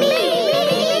 Me!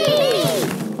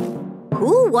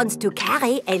 Who wants to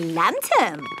carry a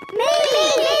lantern? Me!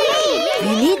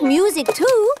 We need music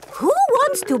too. Who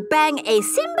wants to bang a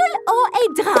cymbal or a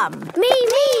drum? Me!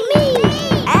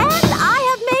 And I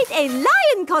have made a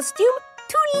lion costume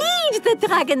to lead the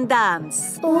dragon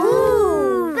dance.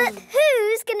 Ooh! But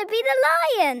who's going to be the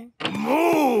lion?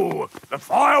 Moo! The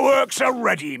fireworks are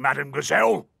ready, Madame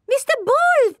Gazelle. Mr.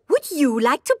 Bull, would you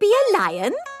like to be a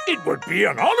lion? It would be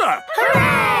an honour.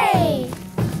 Hooray!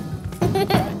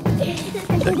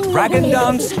 The dragon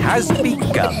dance has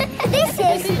begun. This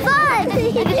is fun!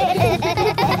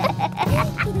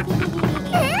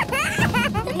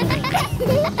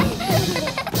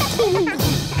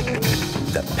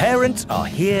 The parents are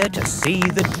here to see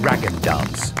the dragon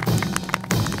dance.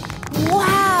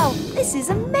 Wow, this is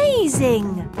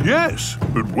amazing. Yes,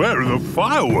 but where are the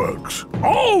fireworks?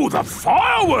 Oh, the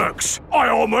fireworks! I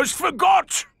almost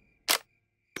forgot.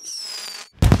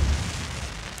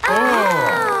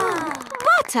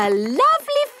 What a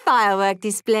lovely firework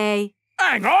display.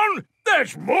 Hang on,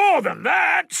 there's more than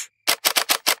that.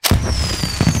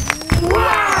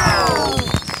 Wow!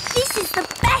 This is the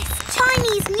best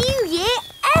Chinese New Year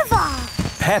ever!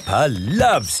 Peppa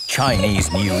loves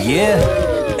Chinese New Year.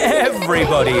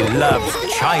 Everybody loves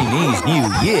Chinese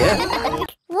New Year.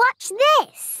 Watch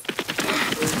this!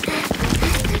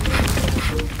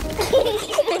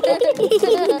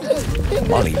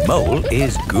 Molly Mole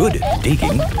is good at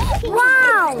digging.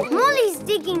 Wow! Molly's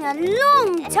digging a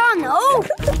long tunnel.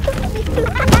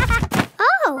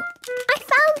 Oh! I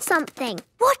found something.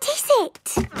 What is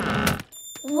it?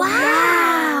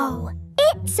 Wow!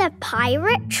 It's a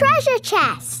pirate treasure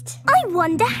chest. I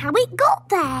wonder how it got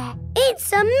there.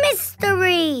 It's a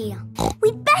mystery.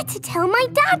 We'd better tell my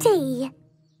daddy.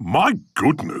 My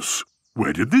goodness,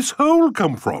 where did this hole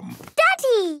come from?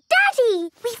 Daddy!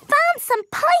 Daddy! We found some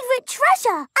pirate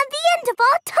treasure at the end of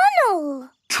our tunnel.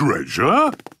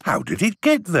 Treasure? How did it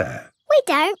get there? We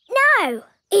don't know.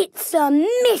 It's a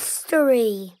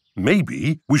mystery.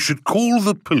 Maybe we should call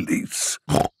the police.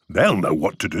 They'll know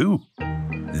what to do.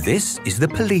 This is the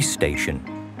police station.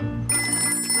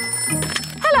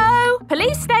 Hello,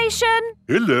 police station.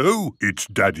 Hello, it's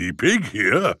Daddy Pig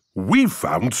here. We've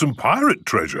found some pirate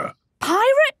treasure.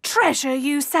 Pirate treasure,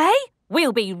 you say?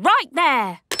 We'll be right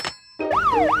there.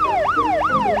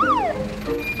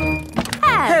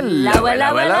 Hello,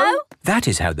 hello, hello. That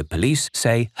is how the police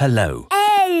say hello.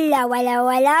 Hello, hello,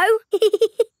 hello.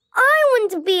 I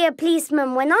want to be a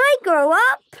policeman when I grow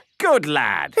up. Good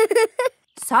lad.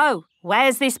 So,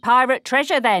 where's this pirate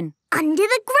treasure then? Under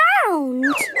the ground.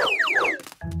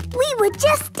 We were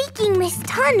just digging this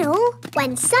tunnel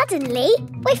when suddenly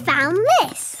we found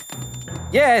this.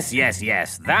 Yes.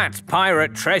 That's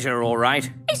pirate treasure, all right.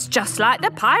 It's just like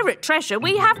the pirate treasure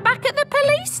we have back at the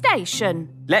police station.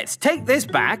 Let's take this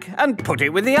back and put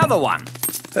it with the other one.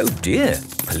 Oh dear,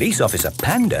 Police Officer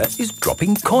Panda is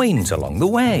dropping coins along the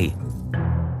way.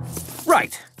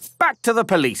 Right, back to the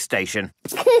police station.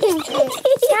 Can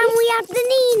we have the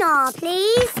Nina,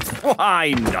 please?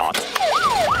 Why not?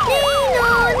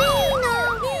 Nina!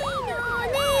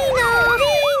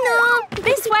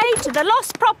 This way to the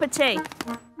lost property.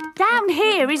 Down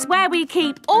here is where we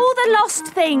keep all the lost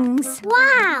things.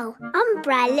 Wow!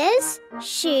 Umbrellas,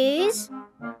 shoes,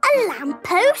 a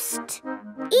lamppost,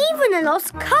 even a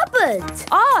lost cupboard.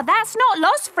 Oh, that's not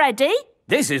lost, Freddy.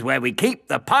 This is where we keep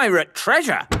the pirate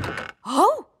treasure.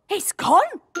 Oh, it's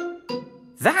gone.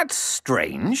 That's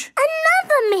strange.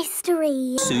 Another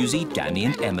mystery. Susie, Danny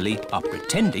and Emily are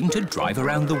pretending to drive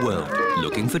around the world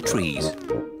looking for trees.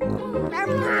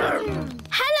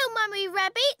 Hello, Mummy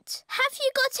Rabbit. Have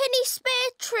you got any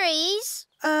spare trees?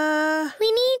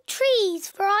 We need trees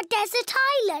for our desert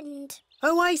island.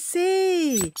 Oh, I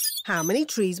see. How many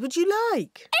trees would you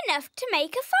like? Enough to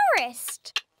make a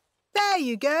forest. There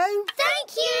you go.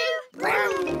 Thank you.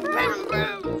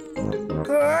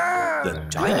 The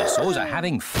dinosaurs are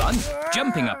having fun,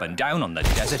 jumping up and down on the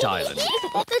desert island.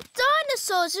 The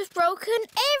dinosaurs have broken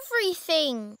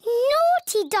everything.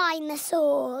 Naughty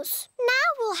dinosaurs.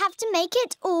 Now we'll have to make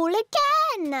it all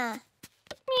again. Meow.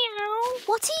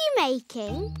 What are you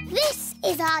making? This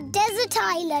is our desert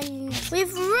island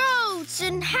with roads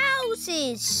and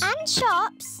houses. And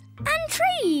shops. And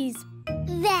trees.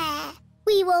 There.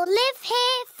 We will live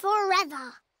here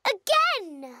forever.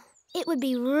 Again. It would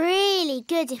be really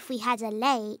good if we had a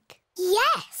lake.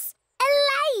 Yes, a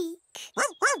lake.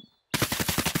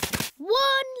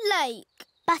 One lake.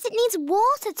 But it needs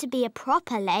water to be a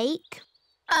proper lake.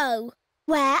 Oh,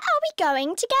 where are we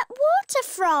going to get water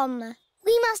from?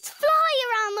 We must fly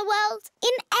around the world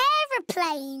in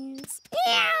aeroplanes.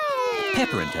 Meow.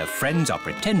 Peppa and her friends are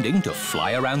pretending to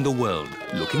fly around the world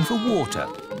looking for water.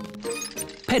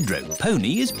 Pedro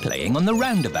Pony is playing on the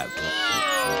roundabout.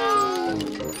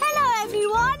 Hello,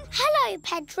 everyone. Hello,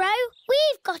 Pedro.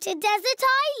 We've got a desert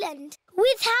island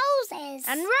with houses.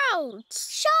 And roads.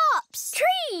 Shops.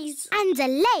 Trees. And a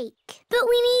lake. But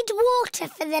we need water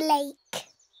for the lake.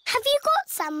 Have you got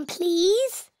some,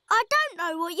 please? I don't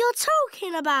know what you're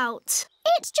talking about.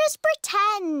 It's just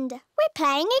pretend. We're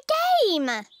playing a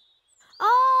game.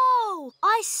 Oh,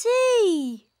 I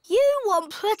see. You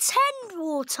want pretend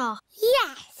water?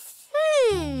 Yes.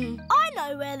 I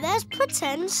know where there's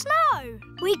pretend snow.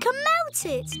 We can melt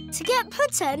it to get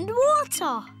pretend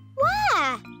water.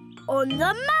 Where? On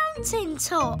the mountain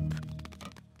top.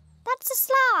 That's a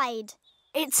slide.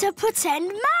 It's a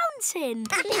pretend mountain.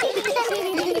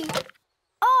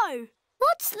 Oh.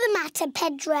 What's the matter,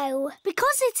 Pedro?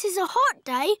 Because it is a hot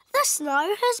day, the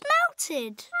snow has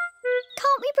melted.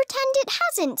 Can't we pretend it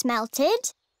hasn't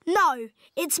melted? No,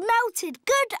 it's melted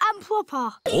good and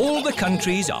proper. All the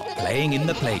countries are playing in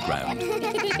the playground.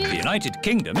 The United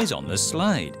Kingdom is on the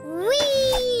slide.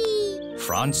 Whee!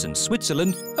 France and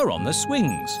Switzerland are on the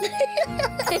swings.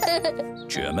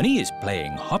 Germany is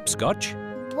playing hopscotch.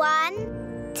 1,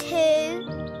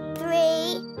 2,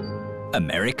 3.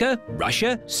 America,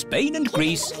 Russia, Spain and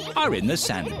Greece are in the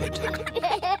sandpit.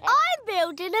 I'm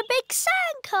building a big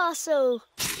sandcastle.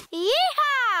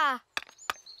 Yeehaw!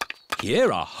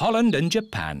 Here are Holland and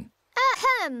Japan.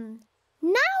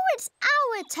 Now it's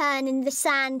our turn in the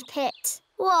sand pit.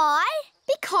 Why?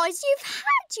 Because you've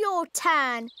had your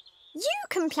turn. You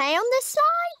can play on the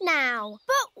slide now.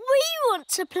 But we want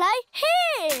to play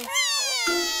here.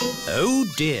 Oh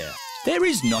dear, there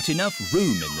is not enough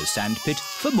room in the sandpit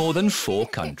for more than 4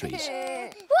 countries.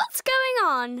 What's going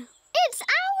on? It's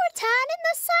our turn in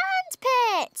the sand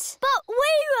pit. But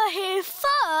we were here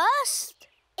first.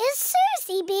 Is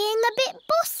Susie being a bit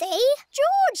bossy?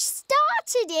 George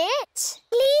started it.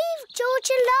 Leave George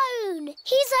alone.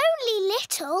 He's only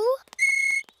little.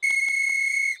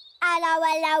 Hello,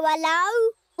 hello,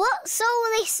 hello. What's all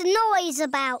this noise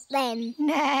about then?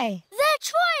 Nay. They're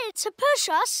trying to push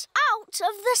us out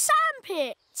of the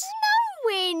sandpit. No,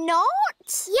 we're not.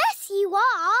 Yes, you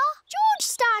are. George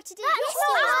started it.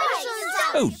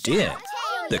 Oh dear,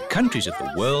 the countries of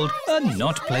the world are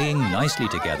not playing nicely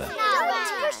together.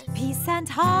 Peace and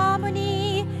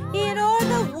harmony in all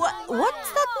the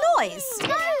what's that noise?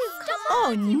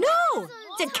 Oh no!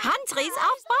 The countries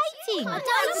are fighting. You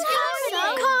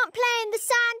can't play in the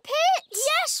sand pit.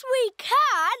 Yes, we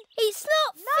can. It's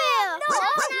not fair.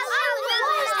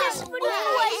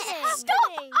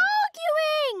 Stop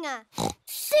arguing.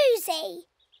 Susie,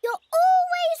 you're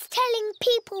always telling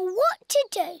people what to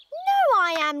do. No,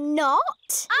 I am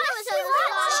not.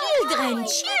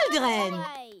 Children!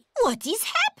 What is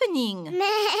happening?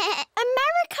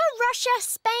 America, Russia,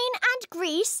 Spain and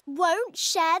Greece won't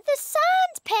share the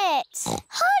sand pit.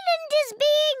 Holland is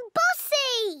being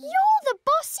bossy. You're the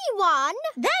bossy one.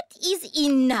 That is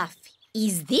enough.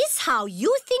 Is this how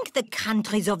you think the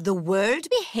countries of the world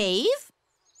behave?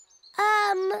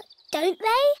 Don't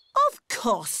they? Of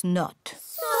course not.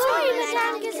 Sorry,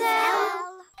 Madame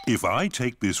Gazelle. If I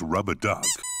take this rubber duck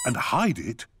and hide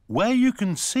it, where you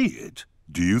can see it,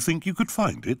 do you think you could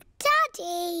find it?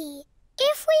 Daddy,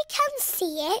 if we can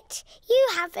see it, you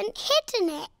haven't hidden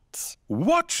it.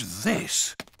 Watch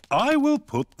this. I will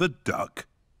put the duck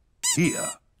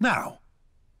here. Now,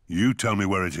 you tell me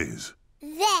where it is.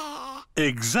 There.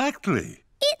 Exactly.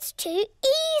 It's too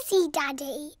easy,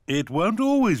 Daddy. It won't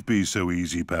always be so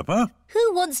easy, Peppa.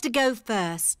 Who wants to go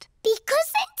first?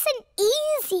 Because it's an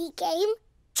easy game,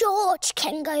 George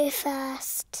can go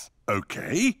first.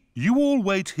 OK, you all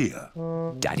wait here.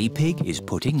 Daddy Pig is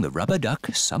putting the rubber duck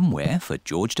somewhere for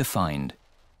George to find.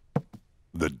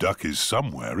 The duck is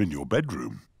somewhere in your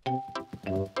bedroom.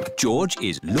 George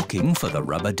is looking for the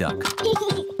rubber duck.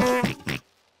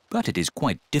 But it is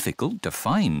quite difficult to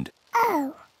find.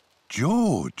 Oh.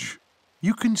 George,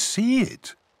 you can see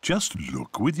it. Just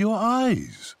look with your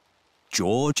eyes.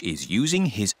 George is using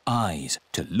his eyes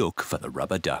to look for the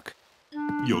rubber duck.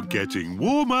 You're getting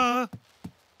warmer.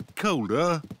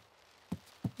 Colder.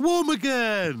 Warm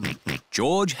again.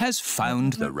 George has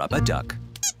found the rubber duck.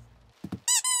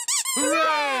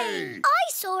 Hooray! I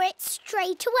saw it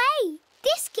straight away.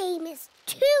 This game is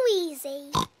too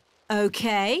easy.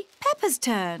 OK, Peppa's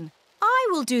turn. I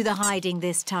will do the hiding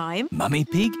this time. Mummy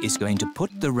Pig is going to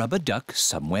put the rubber duck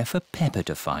somewhere for Peppa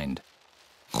to find.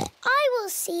 I will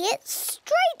see it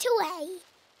straight away.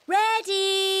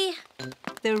 Ready!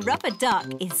 The rubber duck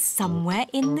is somewhere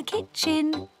in the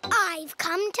kitchen. I've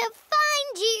come to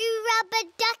find you, rubber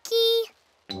ducky.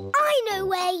 I know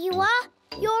where you are.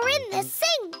 You're in the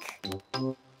sink.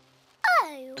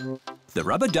 Oh. The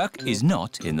rubber duck is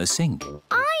not in the sink.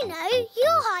 I know.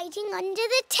 You're hiding under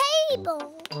the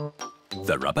table.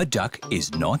 The rubber duck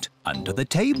is not under the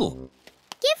table.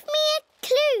 Give me a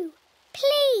clue,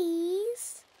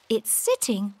 please. It's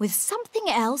sitting with something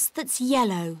else that's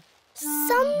yellow.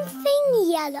 Something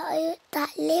yellow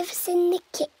that lives in the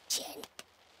kitchen.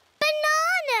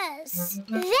 Bananas!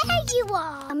 There you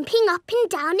are, jumping up and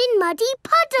down in muddy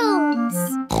puddles.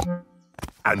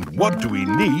 And what do we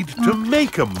need to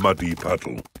make a muddy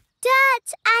puddle?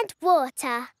 Dirt and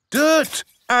water. Dirt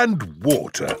and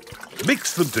water.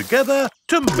 Mix them together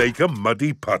to make a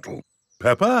muddy puddle.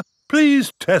 Peppa,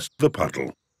 please test the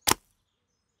puddle.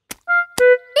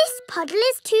 This puddle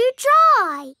is too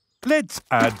dry. Let's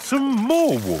add some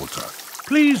more water.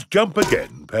 Please jump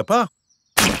again, Peppa.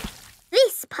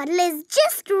 This puddle is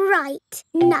just right.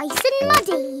 Nice and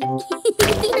muddy.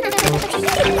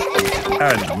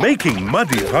 And making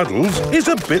muddy puddles is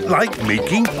a bit like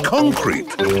making concrete.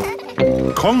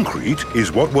 Concrete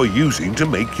is what we're using to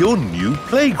make your new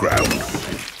playground.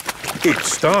 It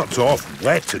starts off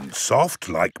wet and soft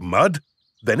like mud,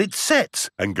 then it sets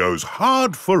and goes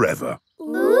hard forever.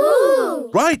 Ooh!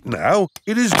 Right now,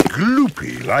 it is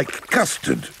gloopy like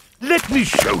custard. Let me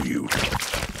show you.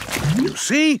 You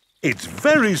see, it's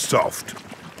very soft.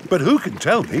 But who can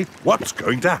tell me what's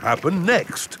going to happen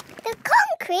next? The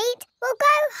concrete will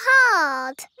go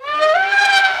hard.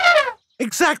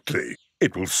 Exactly.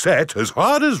 It will set as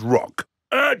hard as rock.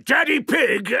 Daddy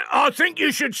Pig, I think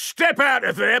you should step out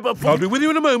of there before... I'll be with you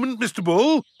in a moment, Mr.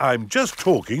 Bull. I'm just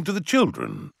talking to the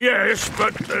children. Yes,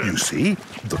 but... You see,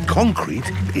 the concrete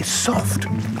is soft.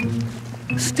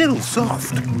 Still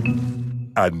soft.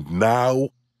 And now...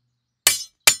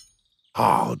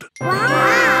 hard.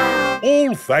 Wow!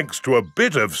 All thanks to a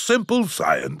bit of simple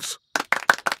science.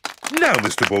 Now,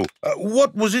 Mr. Bull,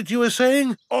 what was it you were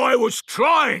saying? I was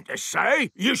trying to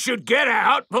say you should get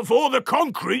out before the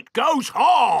concrete goes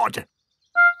hard.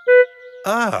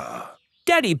 Ah.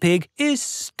 Daddy Pig is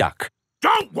stuck.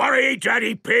 Don't worry,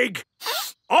 Daddy Pig.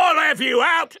 I'll have you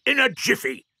out in a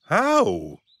jiffy.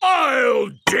 How? I'll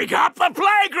dig up the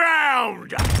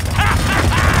playground.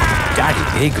 Daddy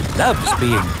Pig loves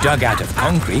being dug out of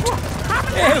concrete.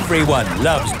 Everyone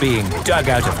loves being dug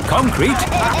out of concrete.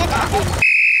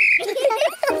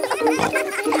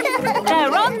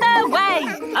 They're on their way.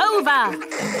 Over.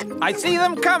 I see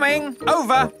them coming.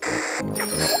 Over.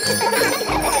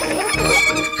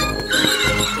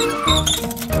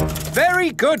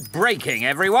 Very good breaking,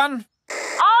 everyone.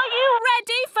 Are you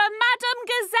ready for Madame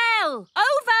Gazelle?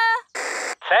 Over.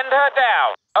 Send her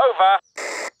down. Over.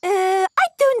 I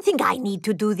don't think I need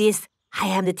to do this. I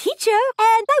am the teacher,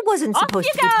 and I wasn't supposed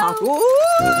to be talking.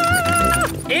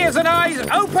 Ears and eyes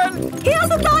open. Ears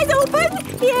and eyes open.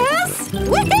 Yes.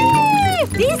 Whee!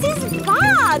 This is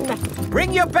fun.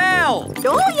 Ring your bell.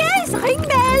 Oh yes, ring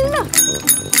bell.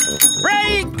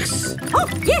 Brakes. Oh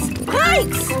yes,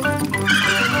 brakes.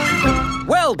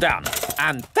 Well done.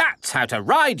 And that's how to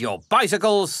ride your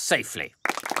bicycles safely.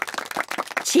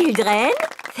 Children,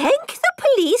 thank the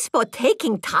police for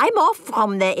taking time off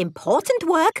from their important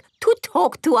work to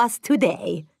talk to us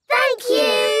today. Thank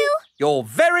you. You're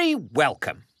very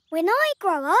welcome. When I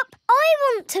grow up, I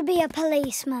want to be a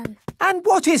policeman. And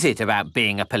what is it about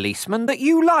being a policeman that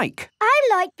you like? I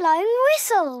like blowing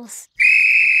whistles.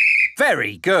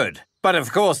 Very good. But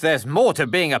of course there's more to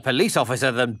being a police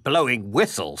officer than blowing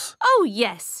whistles. Oh,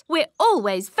 yes. We're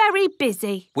always very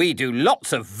busy. We do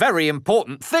lots of very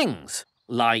important things,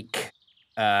 like,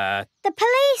 The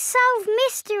police solve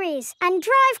mysteries and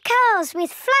drive cars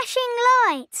with flashing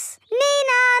lights.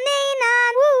 Nina, Nina,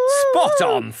 woo! Spot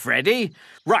on, Freddy.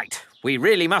 Right, we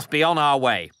really must be on our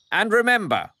way. And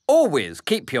remember, always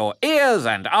keep your ears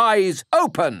and eyes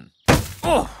open.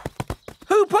 Oh,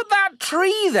 who put that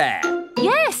tree there?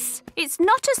 Yes, it's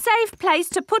not a safe place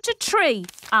to put a tree.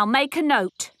 I'll make a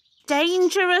note.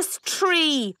 Dangerous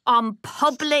tree on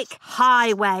public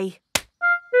highway.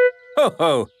 Ho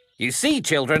ho. You see,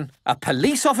 children, a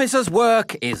police officer's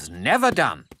work is never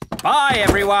done. Bye,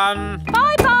 everyone.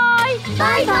 Bye-bye.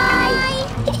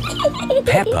 Bye-bye.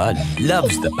 Peppa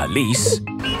loves the police.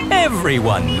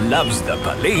 Everyone loves the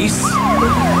police.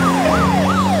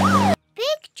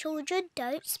 Big children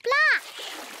don't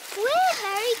splash. We're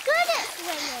very good at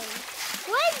swimming.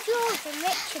 When George and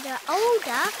Richard are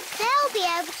older, they'll be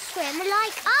able to swim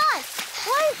like us.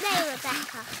 Won't they,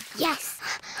 Rebecca? Yes.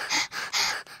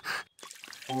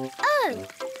 Oh.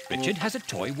 Richard has a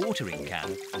toy watering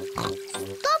can.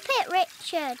 Stop it,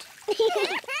 Richard.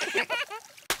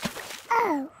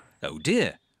 Oh. Oh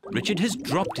dear, Richard has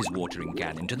dropped his watering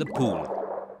can into the pool.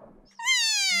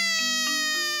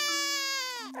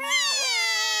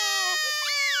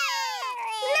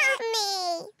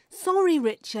 Mummy. Sorry,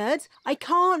 Richard. I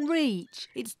can't reach.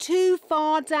 It's too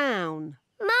far down.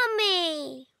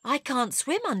 Mummy. I can't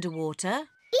swim underwater.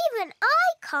 Even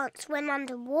I can't swim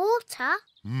underwater.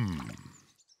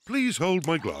 Please hold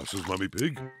my glasses, Mummy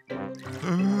Pig.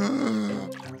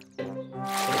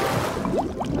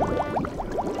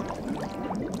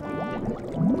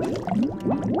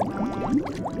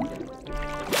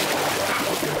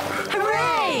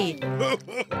 Hooray!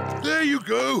 There you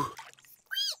go.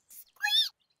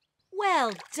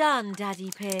 Well done,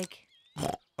 Daddy Pig.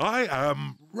 I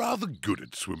am rather good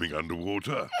at swimming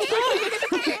underwater.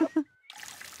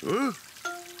 Huh?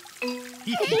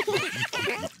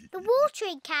 The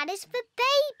watering can is for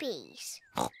babies.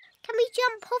 Can we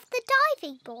jump off the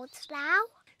diving boards now?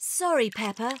 Sorry,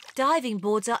 Peppa. Diving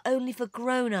boards are only for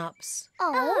grown-ups.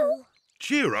 Oh.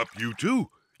 Cheer up, you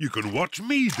two. You can watch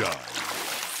me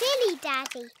dive. Silly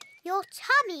Daddy. Your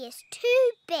tummy is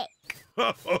too big.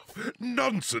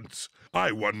 Nonsense.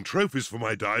 I won trophies for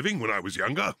my diving when I was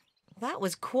younger. That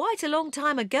was quite a long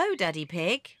time ago, Daddy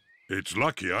Pig. It's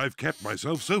lucky I've kept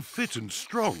myself so fit and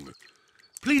strong.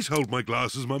 Please hold my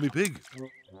glasses, Mummy Pig.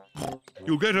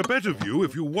 You'll get a better view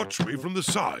if you watch me from the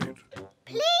side.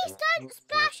 Please don't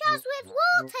splash us with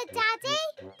water, Daddy.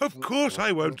 Of course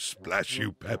I won't splash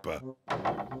you, Peppa.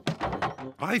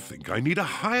 I think I need a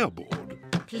higher board.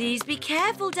 Please be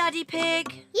careful, Daddy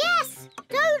Pig. Yes,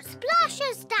 don't splash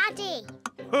us, Daddy.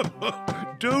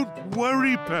 Don't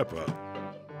worry, Peppa.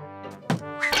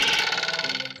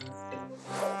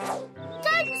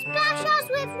 Don't splash us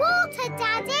with water,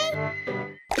 Daddy.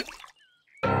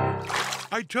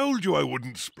 I told you I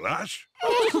wouldn't splash.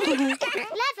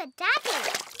 Clever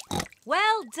Daddy.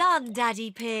 Well done,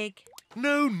 Daddy Pig.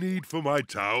 No need for my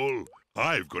towel.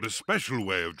 I've got a special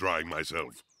way of drying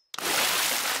myself.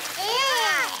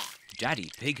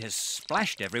 Daddy Pig has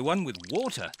splashed everyone with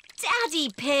water. Daddy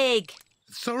Pig!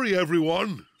 Sorry,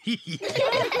 everyone.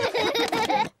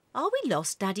 Are we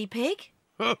lost, Daddy Pig?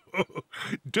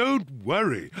 Don't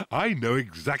worry. I know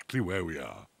exactly where we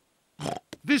are.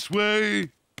 This way.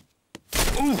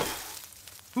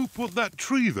 Oof! Who put that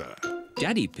tree there?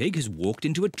 Daddy Pig has walked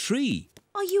into a tree.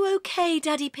 Are you okay,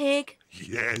 Daddy Pig?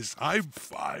 Yes, I'm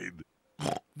fine.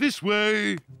 This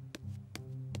way.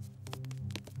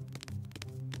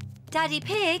 Daddy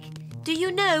Pig, do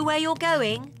you know where you're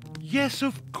going? Yes,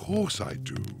 of course I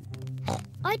do.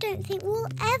 I don't think we'll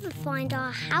ever find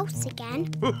our house again.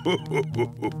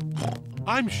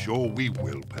 I'm sure we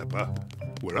will, Peppa.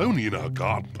 We're only in our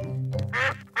garden.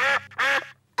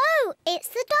 Oh, it's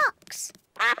the ducks.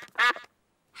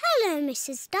 Hello,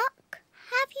 Mrs. Duck.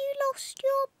 Have you lost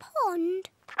your pond?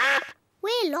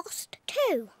 We're lost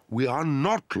too. We are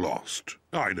not lost.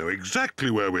 I know exactly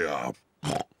where we are.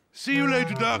 See you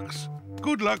later, ducks.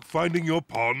 Good luck finding your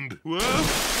pond. Whoa.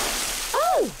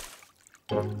 Oh!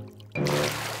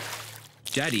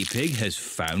 Daddy Pig has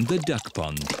found the duck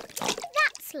pond.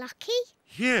 That's lucky.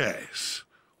 Yes.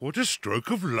 What a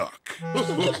stroke of luck.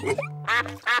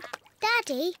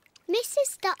 Daddy,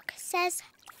 Mrs. Duck says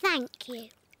thank you.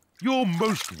 You're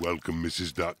most welcome,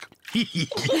 Mrs. Duck.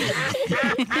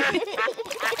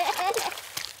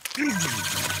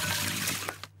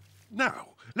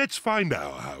 Now, let's find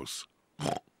our house.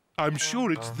 I'm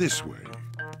sure it's this way.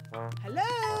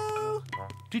 Hello?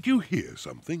 Did you hear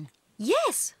something?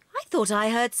 Yes, I thought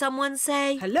I heard someone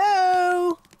say...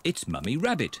 Hello? It's Mummy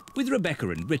Rabbit with Rebecca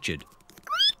and Richard.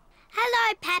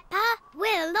 Hello, Peppa.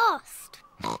 We're lost.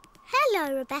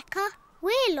 Hello, Rebecca.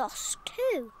 We're lost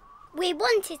too. We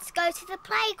wanted to go to the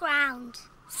playground.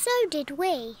 So did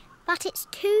we, but it's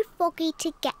too foggy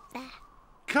to get there.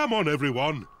 Come on,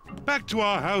 everyone. Back to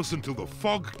our house until the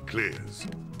fog clears.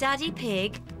 Daddy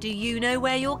Pig, do you know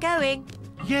where you're going?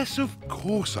 Yes, of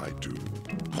course I do.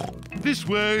 This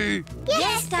way.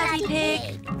 Yes, Daddy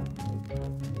Pig.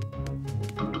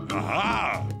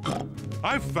 Aha!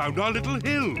 I've found our little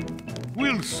hill.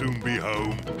 We'll soon be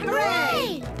home.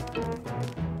 Hooray!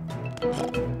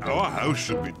 Our house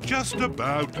should be just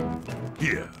about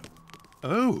here.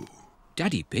 Oh.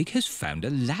 Daddy Pig has found a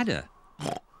ladder.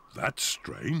 That's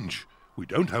strange. We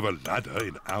don't have a ladder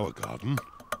in our garden.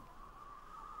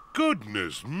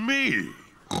 Goodness me!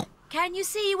 Can you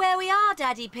see where we are,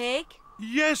 Daddy Pig?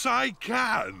 Yes, I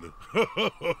can.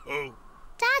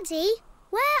 Daddy,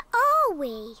 where are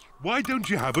we? Why don't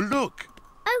you have a look?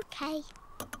 OK.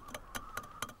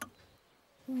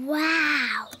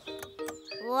 Wow.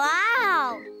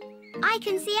 Wow! I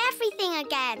can see everything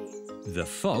again. The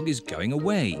fog is going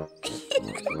away.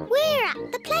 We're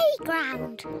at the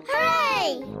playground.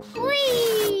 Hooray!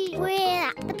 Whee! We're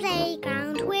at the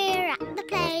playground. We're at the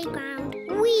playground.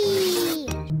 Whee!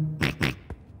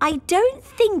 I don't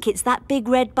think it's that big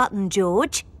red button,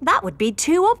 George. That would be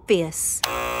too obvious.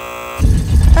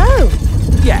 Oh!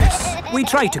 Yes, we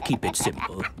try to keep it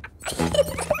simple.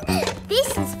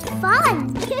 This is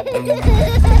fun!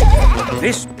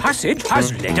 This passage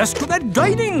has led us to the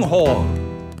dining hall.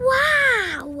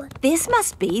 Wow! This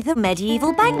must be the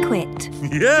medieval banquet.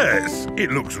 Yes,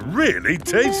 it looks really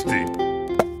tasty.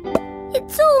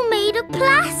 It's all made of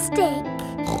plastic.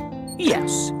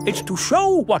 Yes, it's to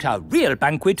show what a real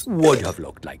banquet would have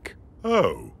looked like.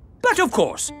 Oh. But of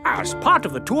course, as part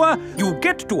of the tour, you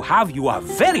get to have your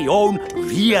very own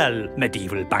real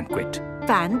medieval banquet.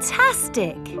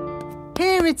 Fantastic!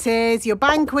 Here it is, your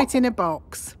banquet in a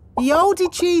box. The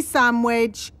oldie cheese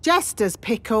sandwich, jester's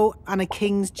pickle and a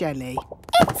king's jelly.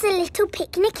 It's a little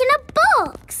picnic in a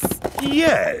box.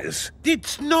 Yes,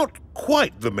 it's not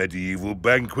quite the medieval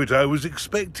banquet I was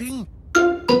expecting.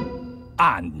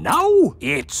 And now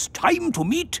it's time to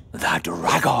meet the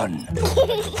dragon.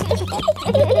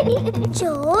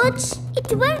 George,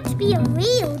 it won't be a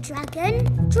real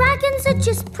dragon. Dragons are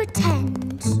just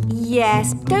pretend.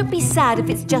 Yes, don't be sad if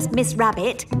it's just Miss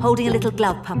Rabbit holding a little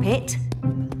glove puppet.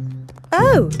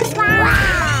 Oh!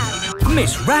 Wow!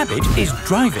 Miss Rabbit is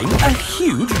driving a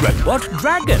huge robot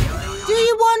dragon. Do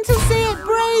you want to see it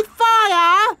breathe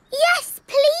fire? Yes,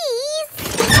 please!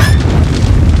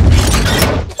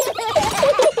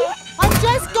 I'm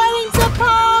just going to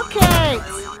park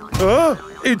it!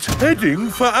 It's heading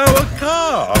for our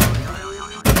car.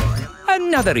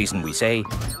 Another reason we say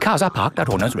cars are parked at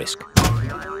owner's risk.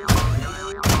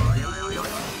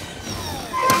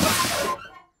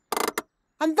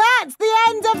 And that's the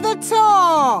end of the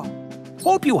tour!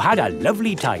 Hope you had a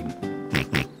lovely time.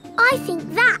 I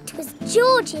think that was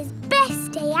George's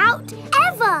best day out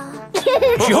ever.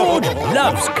 George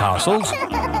loves castles.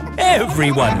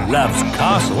 Everyone loves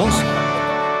castles.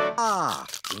 Ah,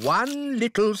 one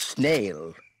little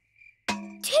snail. 2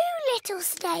 little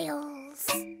snails.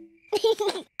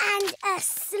 And a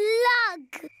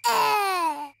slug.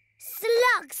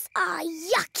 Slugs are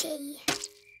yucky.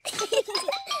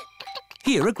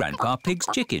 Here are Grandpa Pig's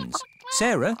chickens.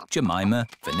 Sarah, Jemima,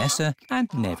 Vanessa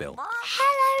and Neville.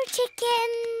 Hello,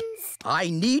 chickens. I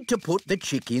need to put the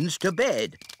chickens to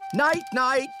bed.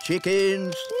 Night-night,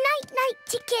 chickens. Night-night,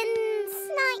 chickens.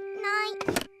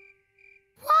 Night-night.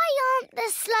 Why aren't the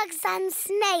slugs and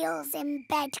snails in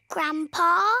bed,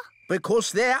 Grandpa?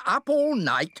 Because they're up all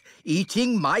night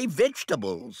eating my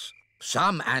vegetables.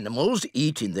 Some animals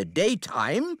eat in the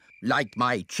daytime, like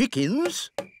my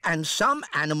chickens, and some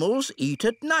animals eat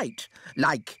at night,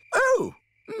 like,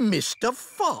 Mr.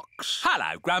 Fox.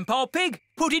 Hello, Grandpa Pig.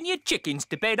 Putting your chickens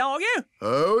to bed, are you?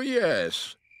 Oh,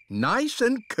 yes. Nice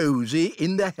and cosy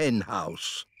in the hen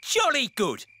house. Jolly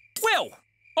good. Well,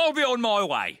 I'll be on my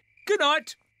way. Good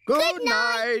night. Good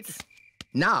night.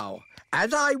 Now,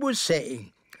 as I was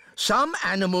saying, some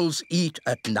animals eat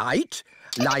at night,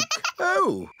 like,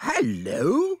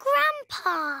 hello.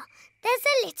 Grandpa, there's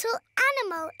a little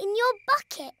animal in your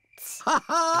bucket. Ha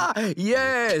ha!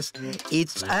 Yes,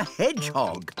 it's a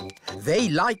hedgehog. They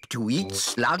like to eat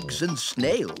slugs and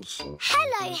snails.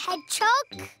 Hello,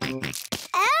 hedgehog.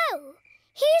 Oh,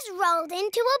 he's rolled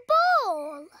into a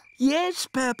ball. Yes,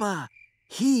 Peppa.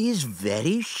 He is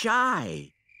very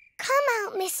shy. Come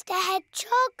out, Mr.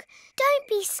 Hedgehog. Don't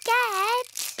be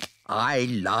scared. I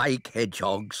like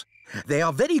hedgehogs. They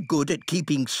are very good at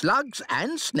keeping slugs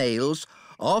and snails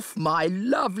off my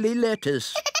lovely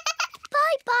lettuce.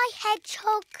 Bye-bye,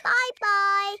 hedgehog.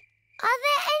 Bye-bye. Are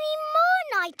there any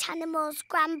more night animals,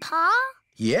 Grandpa?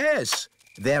 Yes,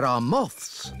 there are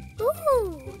moths.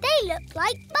 Ooh, they look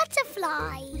like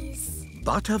butterflies.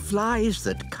 Butterflies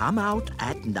that come out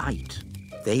at night.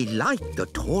 They like the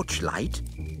torchlight.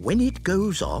 When it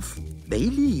goes off, they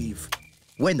leave.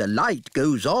 When the light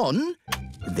goes on,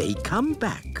 they come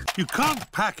back. You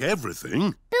can't pack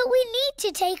everything. But we need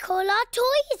to take all our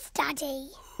toys,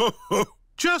 Daddy.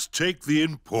 Just take the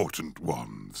important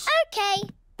ones. OK.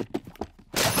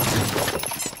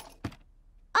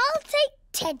 I'll take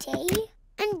Teddy,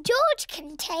 and George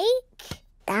can take...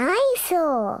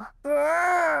 Dinosaur.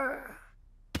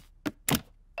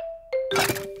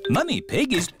 Mummy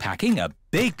Pig is packing a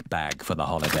big bag for the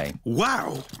holiday.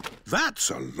 Wow, that's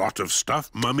a lot of stuff,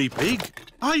 Mummy Pig.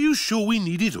 Are you sure we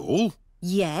need it all?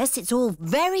 Yes, it's all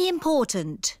very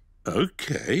important.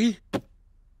 OK.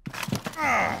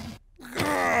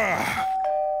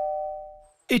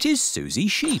 It is Susie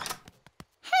Sheep.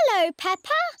 Hello,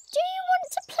 Peppa. Do you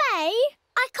want to play?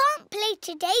 I can't play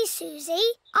today,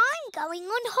 Susie. I'm going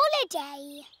on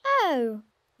holiday. Oh,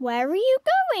 where are you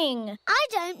going? I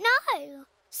don't know.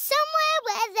 Somewhere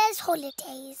where there's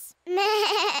holidays.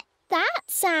 That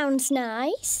sounds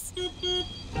nice.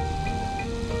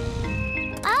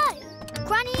 Oh,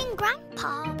 Granny and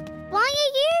Grandpa. Why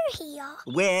are you here?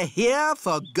 We're here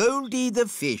for Goldie the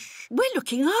fish. We're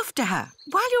looking after her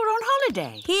while you're on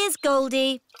holiday. Here's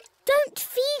Goldie. Don't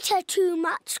feed her too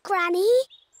much, Granny.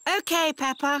 OK,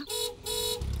 Peppa.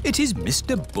 It is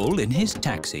Mr. Bull in his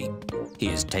taxi. He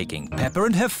is taking Peppa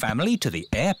and her family to the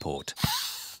airport.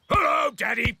 Hello,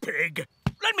 Daddy Pig.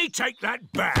 Let me take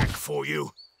that bag for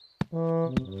you.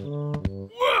 Whoa!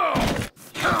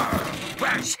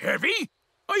 That's heavy.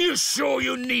 Are you sure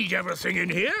you need everything in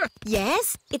here?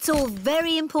 Yes, it's all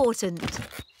very important.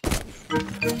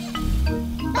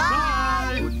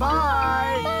 Bye!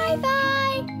 Bye!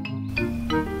 Bye-bye.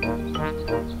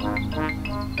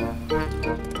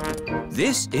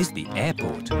 This is the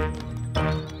airport.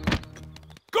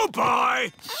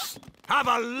 Goodbye. Have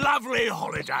a lovely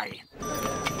holiday.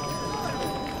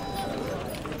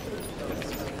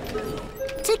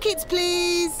 Tickets,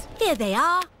 please. Here they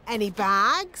are. Any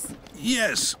bags?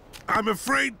 Yes, I'm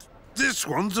afraid this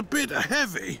one's a bit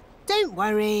heavy. Don't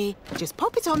worry. Just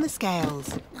pop it on the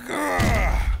scales.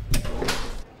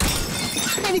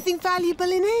 Anything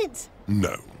valuable in it?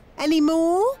 No. Any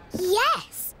more?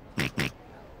 Yes.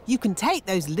 You can take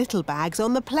those little bags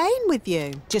on the plane with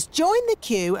you. Just join the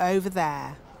queue over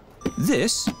there.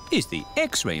 This is the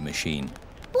X-ray machine.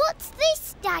 What's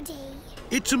this, Daddy?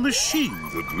 It's a machine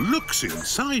that looks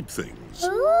inside things.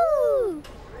 Ooh.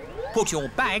 Put your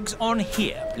bags on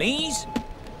here, please.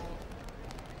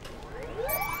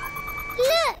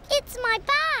 Look, it's my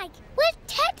bag with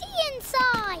Teddy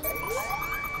inside.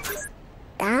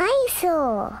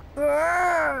 Dinosaur.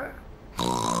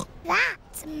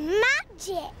 That's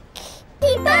magic.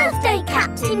 Happy birthday,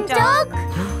 Captain Dog.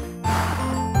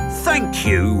 Thank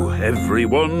you,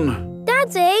 everyone.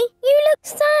 Daddy, you look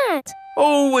sad.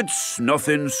 Oh, it's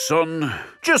nothing, son.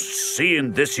 Just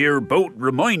seeing this here boat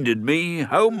reminded me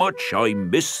how much I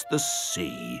miss the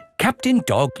sea. Captain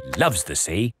Dog loves the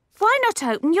sea. Why not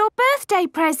open your birthday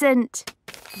present?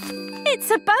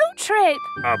 It's a boat trip.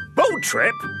 A boat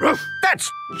trip? That's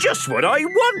just what I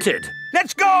wanted.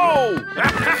 Let's go!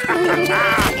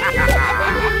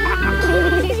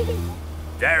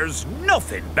 There's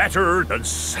nothing better than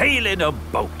sailing a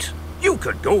boat. You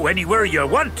could go anywhere you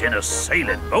want in a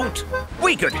sailing boat.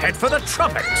 We could head for the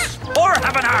tropics or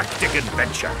have an Arctic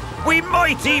adventure. We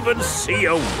might even see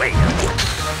a whale.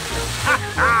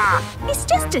 It's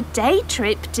just a day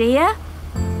trip, dear.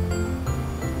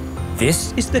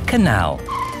 This is the canal.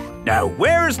 Now,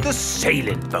 where's the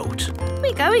sailing boat?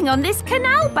 We're going on this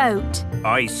canal boat.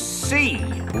 I see.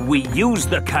 We use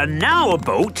the canal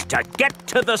boat to get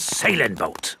to the sailing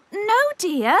boat. No,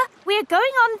 dear. We're going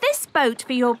on this boat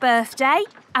for your birthday,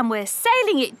 and we're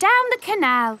sailing it down the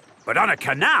canal. But on a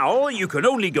canal, you can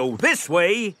only go this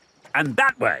way and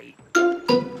that way.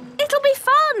 It'll be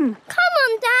fun. Come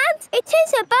on, Dad. It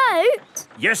is a boat.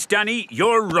 Yes, Danny,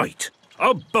 you're right.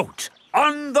 A boat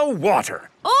on the water.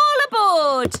 All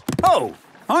aboard. Oh,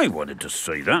 I wanted to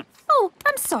say that. Oh,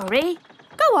 I'm sorry.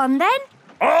 Go on then.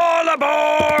 All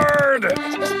aboard!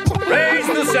 Raise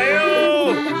the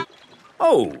sail!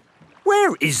 Oh,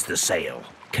 where is the sail?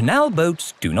 Canal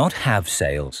boats do not have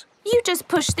sails. You just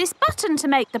push this button to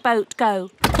make the boat go.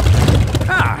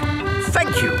 Ah,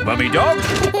 thank you, Mummy Dog.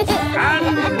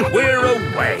 And we're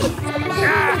away.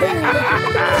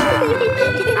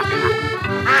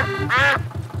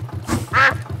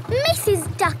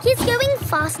 Mrs. Duck is going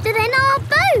faster than our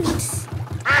boat.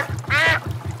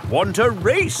 Want a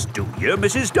race, do you,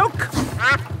 Mrs. Duck?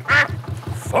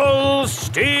 Full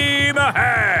steam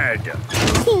ahead!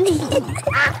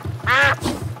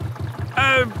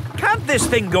 Can't this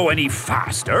thing go any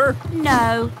faster?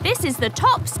 No, this is the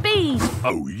top speed.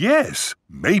 Oh, yes.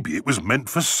 Maybe it was meant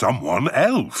for someone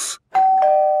else.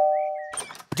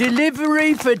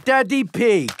 Delivery for Daddy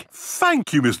Pig.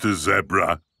 Thank you, Mr.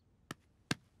 Zebra.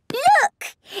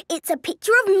 Look! It's a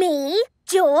picture of me,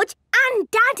 George and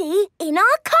Daddy in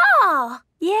our car.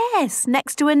 Yes,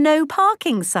 next to a no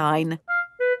parking sign.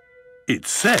 It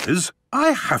says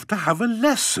I have to have a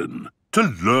lesson to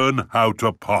learn how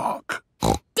to park.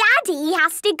 Daddy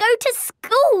has to go to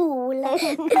school.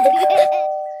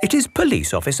 It is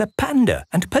Police Officer Panda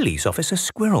and Police Officer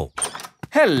Squirrel.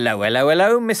 Hello,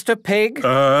 Mr. Pig.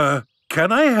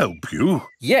 Can I help you?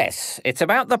 Yes, it's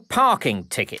about the parking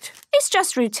ticket. It's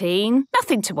just routine.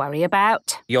 Nothing to worry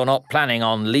about. You're not planning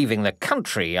on leaving the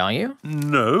country, are you?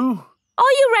 No.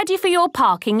 Are you ready for your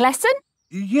parking lesson?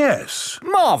 Yes.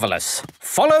 Marvellous.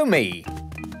 Follow me.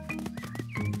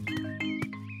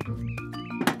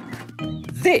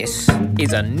 This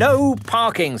is a no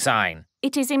parking sign.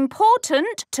 It is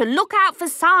important to look out for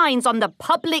signs on the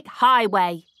public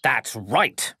highway. That's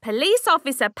right. Police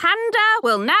Officer Panda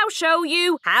will now show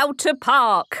you how to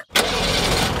park.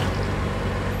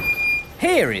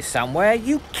 Here is somewhere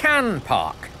you can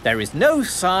park. There is no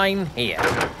sign here.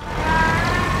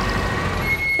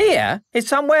 Here is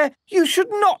somewhere you should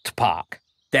not park.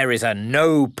 There is a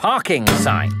no parking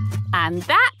sign. And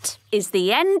that is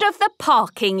the end of the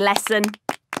parking lesson.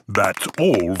 That's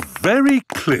all very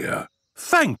clear.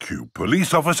 Thank you,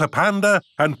 Police Officer Panda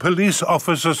and Police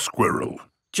Officer Squirrel.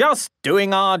 Just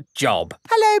doing our job.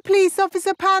 Hello, Police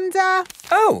Officer Panda.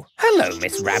 Oh, hello,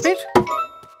 Miss Rabbit.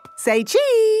 Say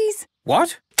cheese.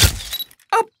 What?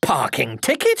 A parking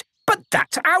ticket? But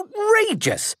that's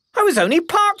outrageous. I was only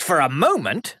parked for a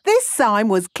moment. This sign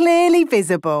was clearly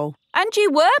visible. And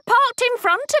you were parked in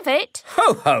front of it.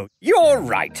 Ho, ho, you're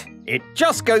right. It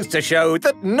just goes to show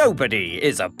that nobody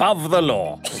is above the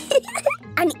law.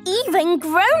 And even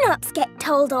grown-ups get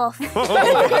told off. Madam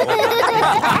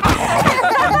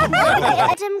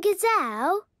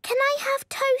Gazelle, can I have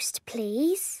toast,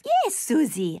 please? Yes,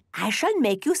 Susie. I shall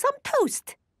make you some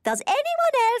toast. Does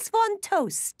anyone else want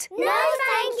toast? No,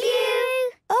 thank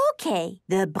you. OK,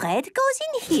 the bread goes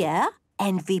in here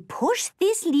and we push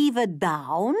this lever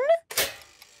down.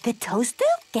 The toaster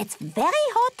gets very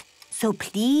hot, so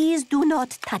please do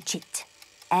not touch it.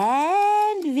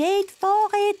 And wait for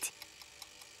it.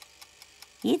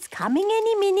 It's coming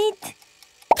any minute.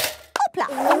 Hoopla!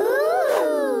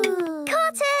 Ooh.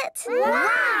 Caught it!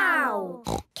 Wow!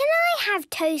 Can I have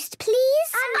toast,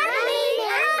 please? And me.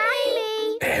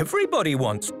 Everybody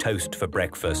wants toast for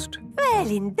breakfast. Well,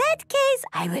 in that case,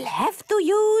 I will have to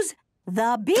use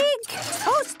the big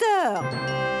toaster.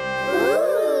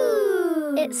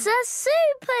 Ooh! It's a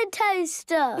super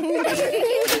toaster.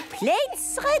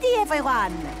 Plates ready,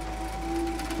 everyone.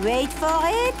 Wait for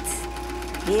it.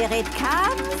 Here it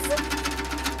comes.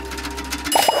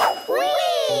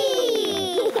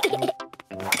 Whee!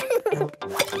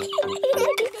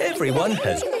 Everyone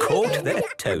has caught their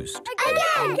toast.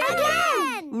 Again!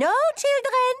 No,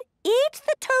 children. Eat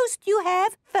the toast you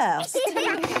have first. Can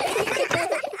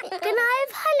I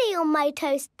have honey on my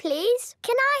toast, please?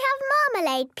 Can I have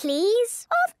marmalade, please?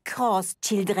 Of course,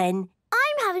 children.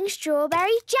 I'm having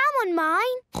strawberry jam on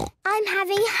mine. I'm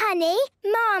having honey,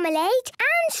 marmalade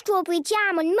and strawberry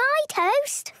jam on my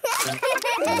toast.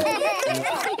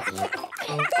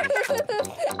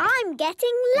 I'm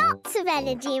getting lots of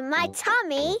energy in my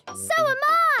tummy. So am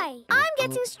I. I'm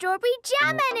getting strawberry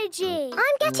jam energy.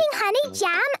 I'm getting honey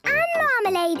jam and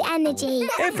marmalade energy.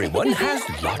 Everyone has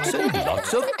lots and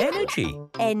lots of energy.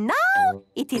 And now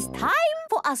it is time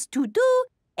for us to do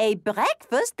a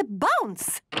breakfast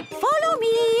bounce. Follow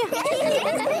me.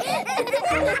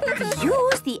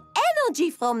 Use the energy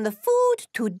from the food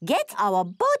to get our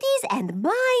bodies and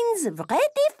minds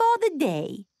ready for the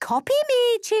day. Copy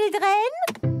me, children.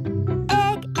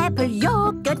 Egg, apple,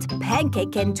 yogurt,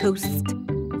 pancake and toast.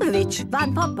 Which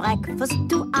one for breakfast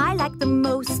do I like the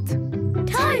most?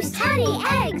 Toast, honey,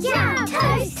 egg, jam.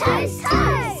 Toast, toast,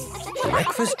 toast.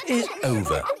 Breakfast is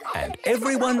over and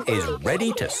everyone is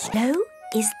ready to... Hello?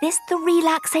 Is this the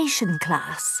relaxation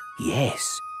class?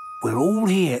 Yes, we're all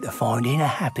here to find inner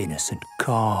happiness and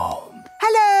calm.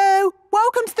 Hello!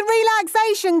 Welcome to the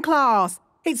relaxation class.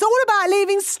 It's all about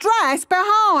leaving stress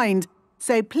behind.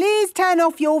 So please turn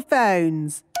off your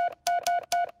phones.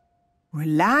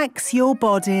 Relax your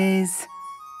bodies.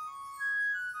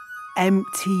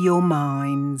 Empty your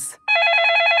minds.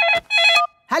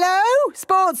 Hello,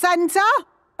 Sports Centre?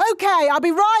 OK, I'll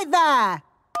be right there.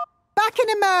 Back in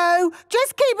a mo.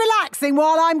 Just keep relaxing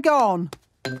while I'm gone.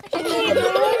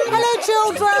 Hello,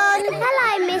 children.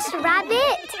 Hello, Miss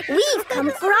Rabbit. We've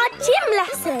come for our gym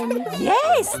lesson.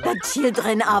 Yes, the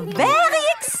children are very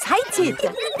excited.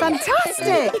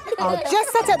 Fantastic. I'll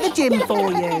just set up the gym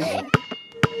for you.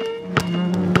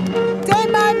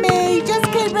 Don't mind me.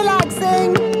 Just keep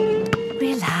relaxing.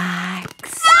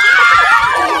 Relax.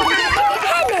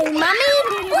 Hello,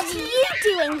 Mummy. What are you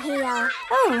doing here?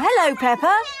 Oh, hello,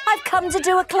 Peppa. I've come to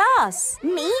do a class.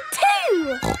 Me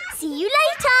too. See you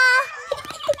later.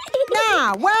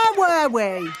 Now, where were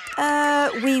we?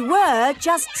 We were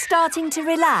just starting to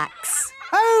relax.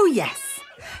 Oh, yes.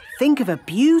 Think of a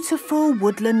beautiful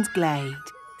woodland glade.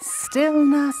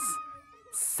 Stillness,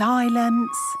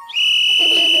 silence.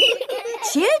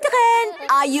 Children,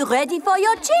 are you ready for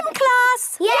your gym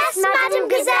class? Yes, Madam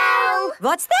Gazelle.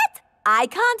 What's that? I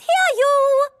can't hear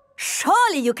you.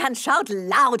 Surely you can shout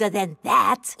louder than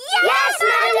that. Yes,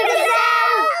 Madam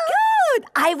Gazelle. Good.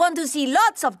 I want to see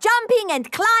lots of jumping and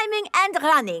climbing and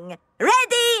running.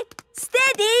 Ready,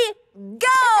 steady,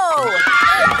 go!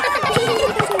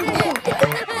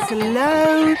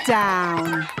 Slow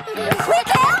down.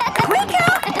 Quicker,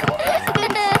 quicker.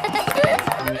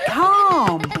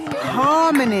 Calm,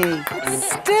 harmony,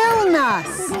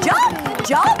 stillness. Jump,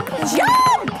 jump,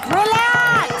 jump.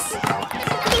 Relax.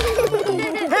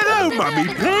 Hello,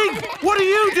 Mummy Pig. What are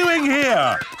you doing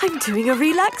here? I'm doing a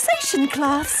relaxation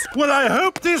class. Well, I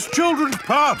hope this children's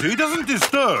party doesn't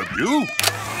disturb you.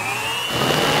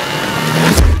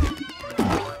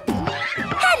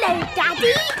 Hello,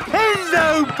 Daddy.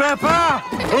 Hello, Peppa.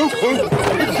 Oh,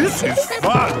 this is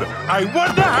fun. I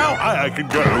wonder how high I can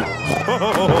go.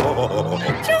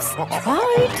 Just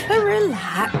try to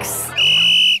relax.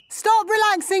 Stop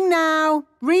relaxing now.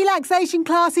 Relaxation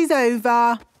class is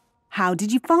over. How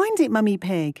did you find it, Mummy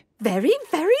Pig? Very,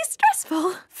 very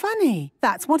stressful. Funny.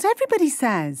 That's what everybody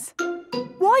says.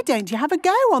 Why don't you have a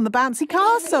go on the bouncy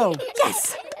castle?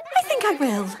 Yes, I think I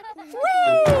will.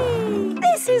 Whee!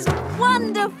 This is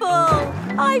wonderful.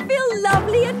 I feel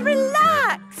lovely and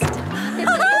relaxed.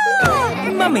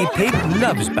 Mummy Pig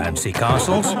loves bouncy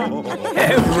castles.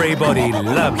 Everybody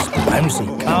loves bouncy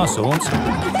castles.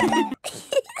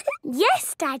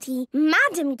 Yes, Daddy.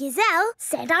 Madam Gazelle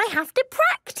said I have to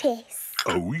practice.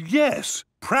 Oh, yes.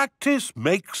 Practice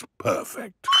makes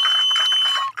perfect.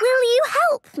 Will you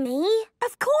help me?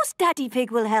 Of course Daddy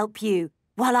Pig will help you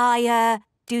while I,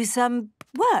 do some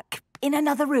work in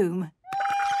another room.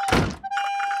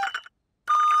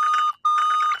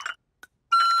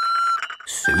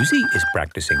 Susie is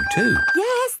practicing too.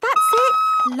 Yes, that's it.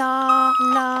 La,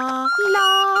 la,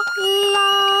 la,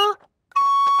 la.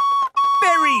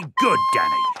 Very good,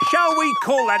 Danny. Shall we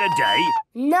call that a day?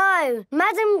 No.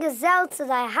 Madam Gazelle said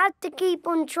I had to keep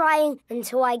on trying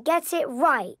until I get it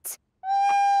right.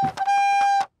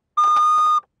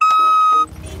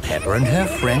 Peppa and her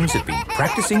friends have been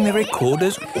practicing their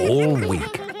recorders all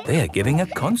week. They are giving a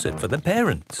concert for the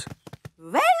parents.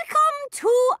 Welcome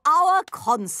to our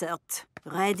concert.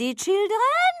 Ready, children?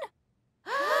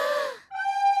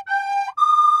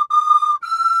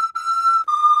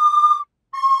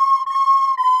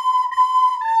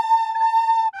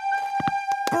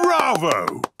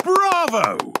 Bravo!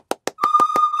 Bravo!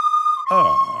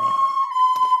 Ah.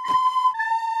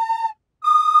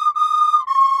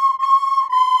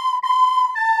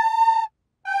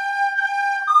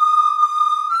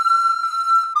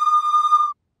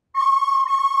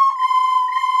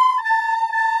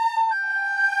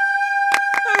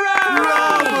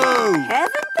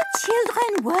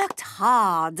 Worked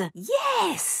hard.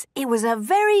 Yes, it was a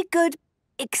very good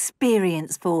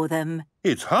experience for them.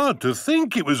 It's hard to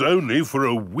think it was only for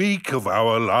a week of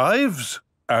our lives.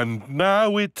 And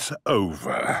now it's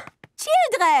over.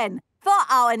 Children, for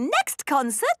our next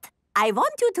concert, I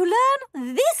want you to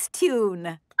learn this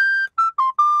tune.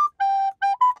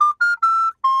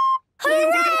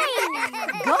 Hooray!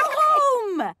 Go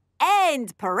home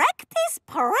and practice,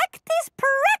 practice,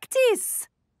 practice.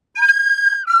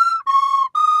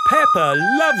 Peppa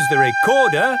loves the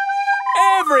recorder.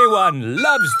 Everyone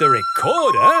loves the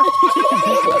recorder.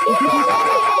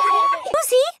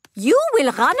 Susie, you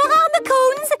will run around the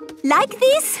cones like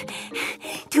this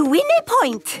to win a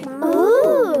point.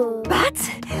 Ooh. But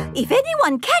if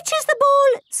anyone catches the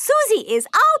ball, Susie is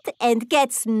out and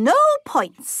gets no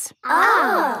points.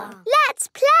 Let's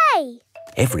play.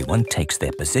 Everyone takes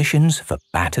their positions for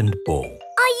bat and ball.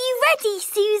 Are you ready,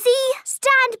 Susie?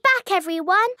 Stand back,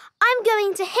 everyone. I'm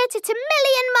going to hit it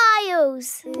 1,000,000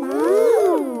 miles.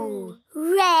 Ooh.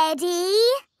 Ready?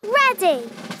 Ready.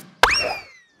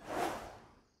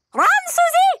 Run,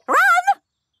 Susie, run!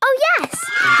 Oh, yes.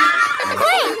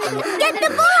 Quick, get the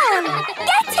ball.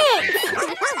 Get it.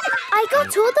 I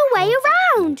got all the way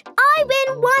around. I win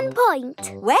 1 point.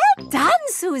 Well done,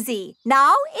 Susie.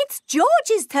 Now it's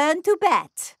George's turn to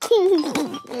bat.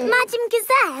 Madam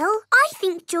Gazelle, I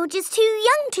think George is too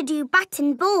young to do bat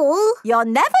and ball. You're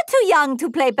never too young to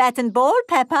play bat and ball,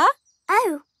 Peppa.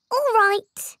 Oh, all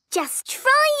right. Just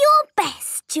try your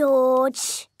best,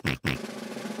 George.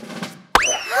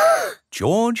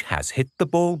 George has hit the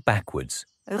ball backwards.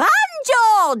 Run,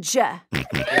 George! Get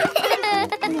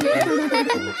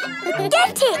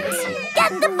it!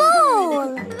 Get the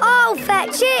ball! I'll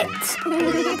fetch it!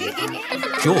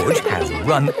 George has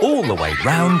run all the way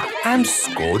round and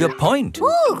scored a point.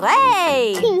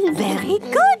 Hooray! Very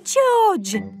good,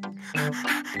 George.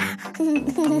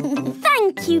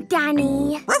 Thank you,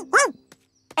 Danny.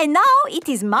 And now it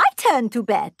is my turn to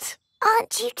bet.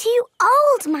 Aren't you too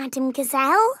old, Madam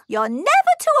Gazelle? You're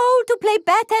never too old to play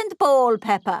bat and ball,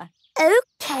 Peppa.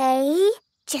 OK.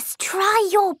 Just try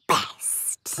your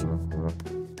best.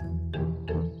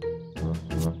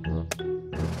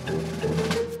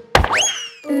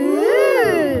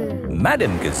 Ooh.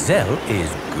 Madam Gazelle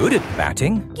is good at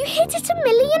batting. You hit it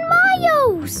 1,000,000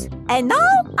 miles. And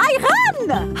now I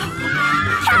run.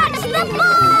 Catch the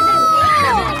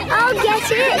ball! I'll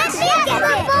get it. Let me get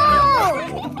the ball!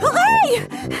 Hooray!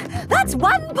 That's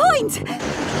 1 point.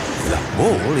 The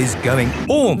ball is going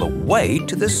all the way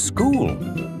to the school.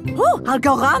 Oh, I'll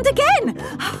go round again.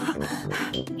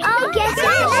 I'll get it.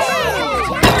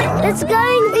 It's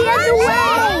going the other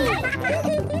way.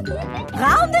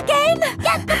 Round again.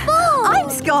 Get the ball. I'm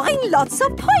scoring lots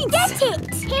of points. Get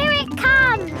it. Here it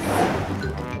comes.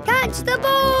 Catch the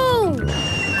ball.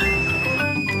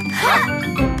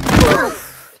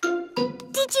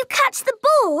 Did you catch the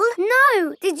ball?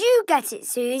 No. Did you get it,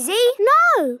 Susie?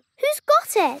 No. Who's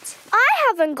got it? I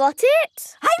haven't got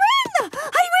it. I win!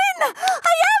 I win!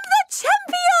 I am the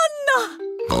champion!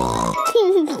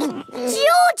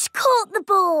 George caught the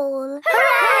ball.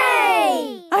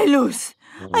 Hooray! I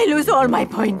lose all my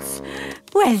points.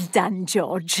 Well done,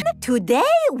 George.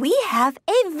 Today we have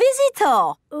a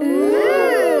visitor.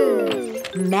 Ooh.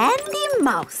 Mandy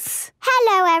Mouse.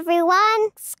 Hello,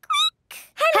 everyone.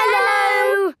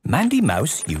 Hello! Mandy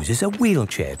Mouse uses a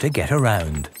wheelchair to get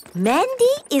around.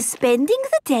 Mandy is spending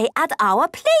the day at our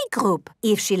playgroup.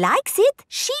 If she likes it,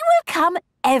 she will come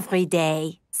every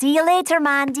day. See you later,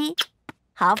 Mandy.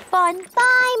 Have fun.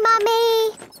 Bye,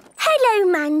 Mummy. Hello,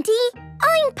 Mandy.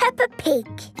 I'm Peppa Pig.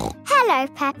 Hello,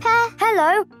 Peppa.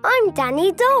 Hello, I'm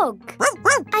Danny Dog.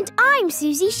 And I'm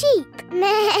Susie Sheep.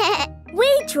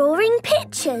 We're drawing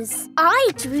pictures.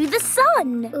 I drew the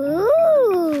sun.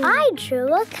 Ooh. I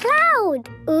drew a cloud.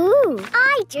 Ooh.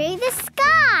 I drew the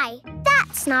sky.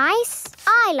 That's nice.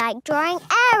 I like drawing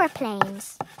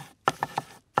aeroplanes.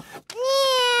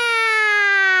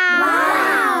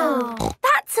 Wow.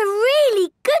 That's a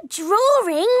really good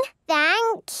drawing.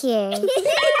 Thank you.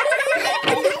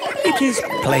 It is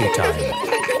playtime.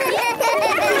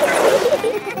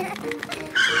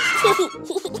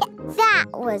 That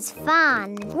was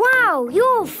fun. Wow,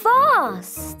 you're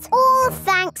fast. All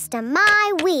thanks to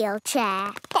my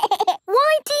wheelchair.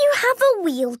 Why do you have a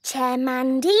wheelchair,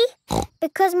 Mandy?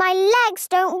 Because my legs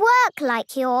don't work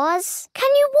like yours.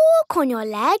 Can you walk on your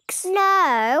legs?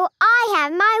 No, I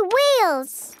have my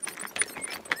wheels.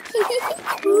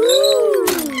 Ooh.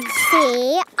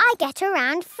 See, I get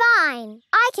around fine.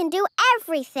 I can do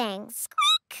everything.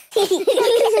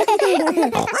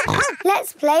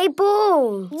 Let's play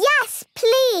ball. Yes,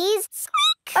 please.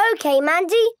 OK,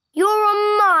 Mandy, you're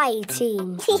on my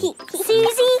team.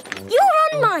 Susie, you're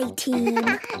on my team.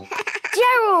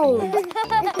 Gerald,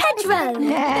 Pedro,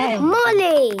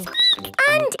 Molly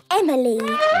and Emily.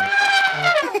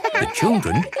 The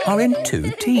children are in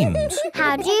 2 teams.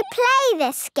 How do you play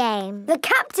this game? The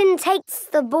captain takes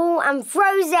the ball and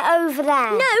throws it over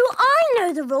there. No, I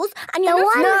know the rules, and you're the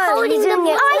one holding the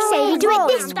ball. I say we do it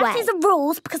this way. That is the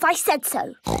rules because I said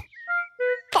so.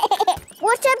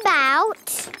 What about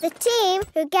the team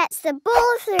who gets the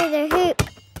ball through the hoop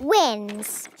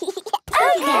wins?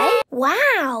 OK.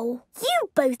 Wow, you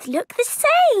both look the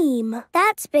same.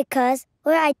 That's because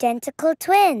we're identical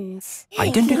twins.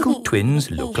 Identical twins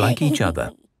look like each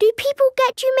other. Do people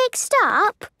get you mixed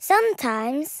up?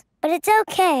 Sometimes, but it's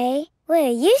OK.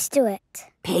 We're used to it.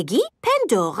 Peggy,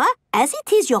 Pandora, as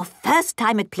it is your first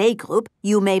time at playgroup,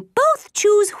 you may both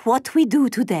choose what we do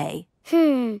today.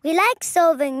 We like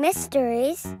solving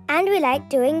mysteries and we like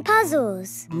doing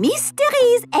puzzles.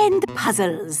 Mysteries and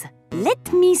puzzles.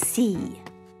 Let me see.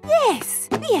 Yes,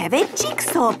 we have a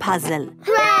jigsaw puzzle.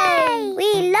 Hooray!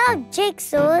 We love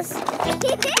jigsaws.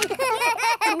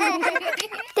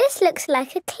 This looks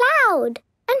like a cloud.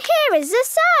 And here is the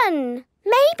sun.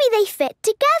 Maybe they fit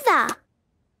together.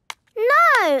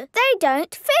 No, they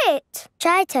don't fit.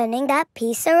 Try turning that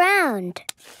piece around.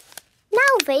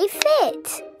 Now they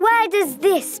fit. Where does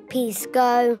this piece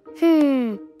go?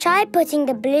 Try putting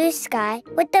the blue sky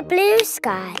with the blue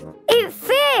sky. It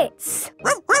fits.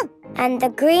 And the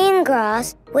green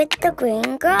grass with the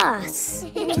green grass.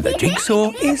 The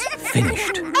jigsaw is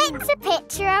finished. It's a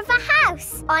picture of a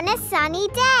house on a sunny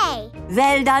day.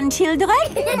 Well done, children.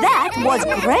 That was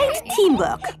great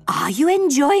teamwork. Are you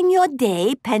enjoying your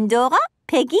day, Pandora,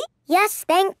 Peggy? Yes,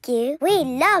 thank you. We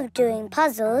love doing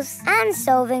puzzles and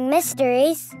solving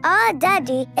mysteries. Our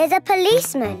daddy is a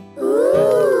policeman.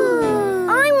 Ooh!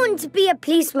 I want to be a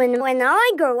policeman when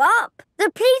I grow up. The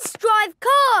police drive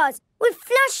cars with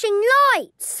flashing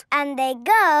lights. And they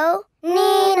go...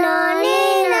 Nina,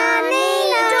 Nina,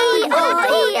 Nina,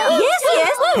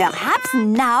 Yes. Perhaps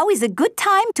now is a good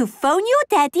time to phone your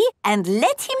daddy and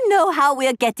let him know how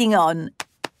we're getting on.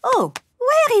 Oh,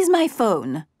 where is my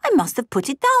phone? I must have put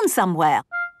it down somewhere.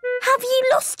 Have you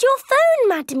lost your phone,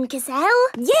 Madame Gazelle?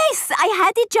 Yes, I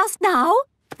had it just now.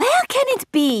 Where can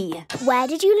it be? Where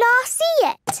did you last see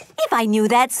it? If I knew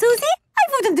that, Susie, I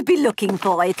wouldn't be looking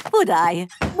for it, would I?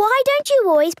 Why don't you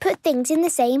always put things in the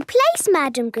same place,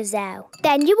 Madame Gazelle?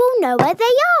 Then you will know where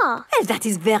they are. Well, that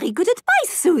is very good advice,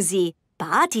 Susie.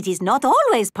 But it is not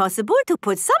always possible to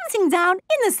put something down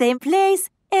in the same place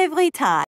every time.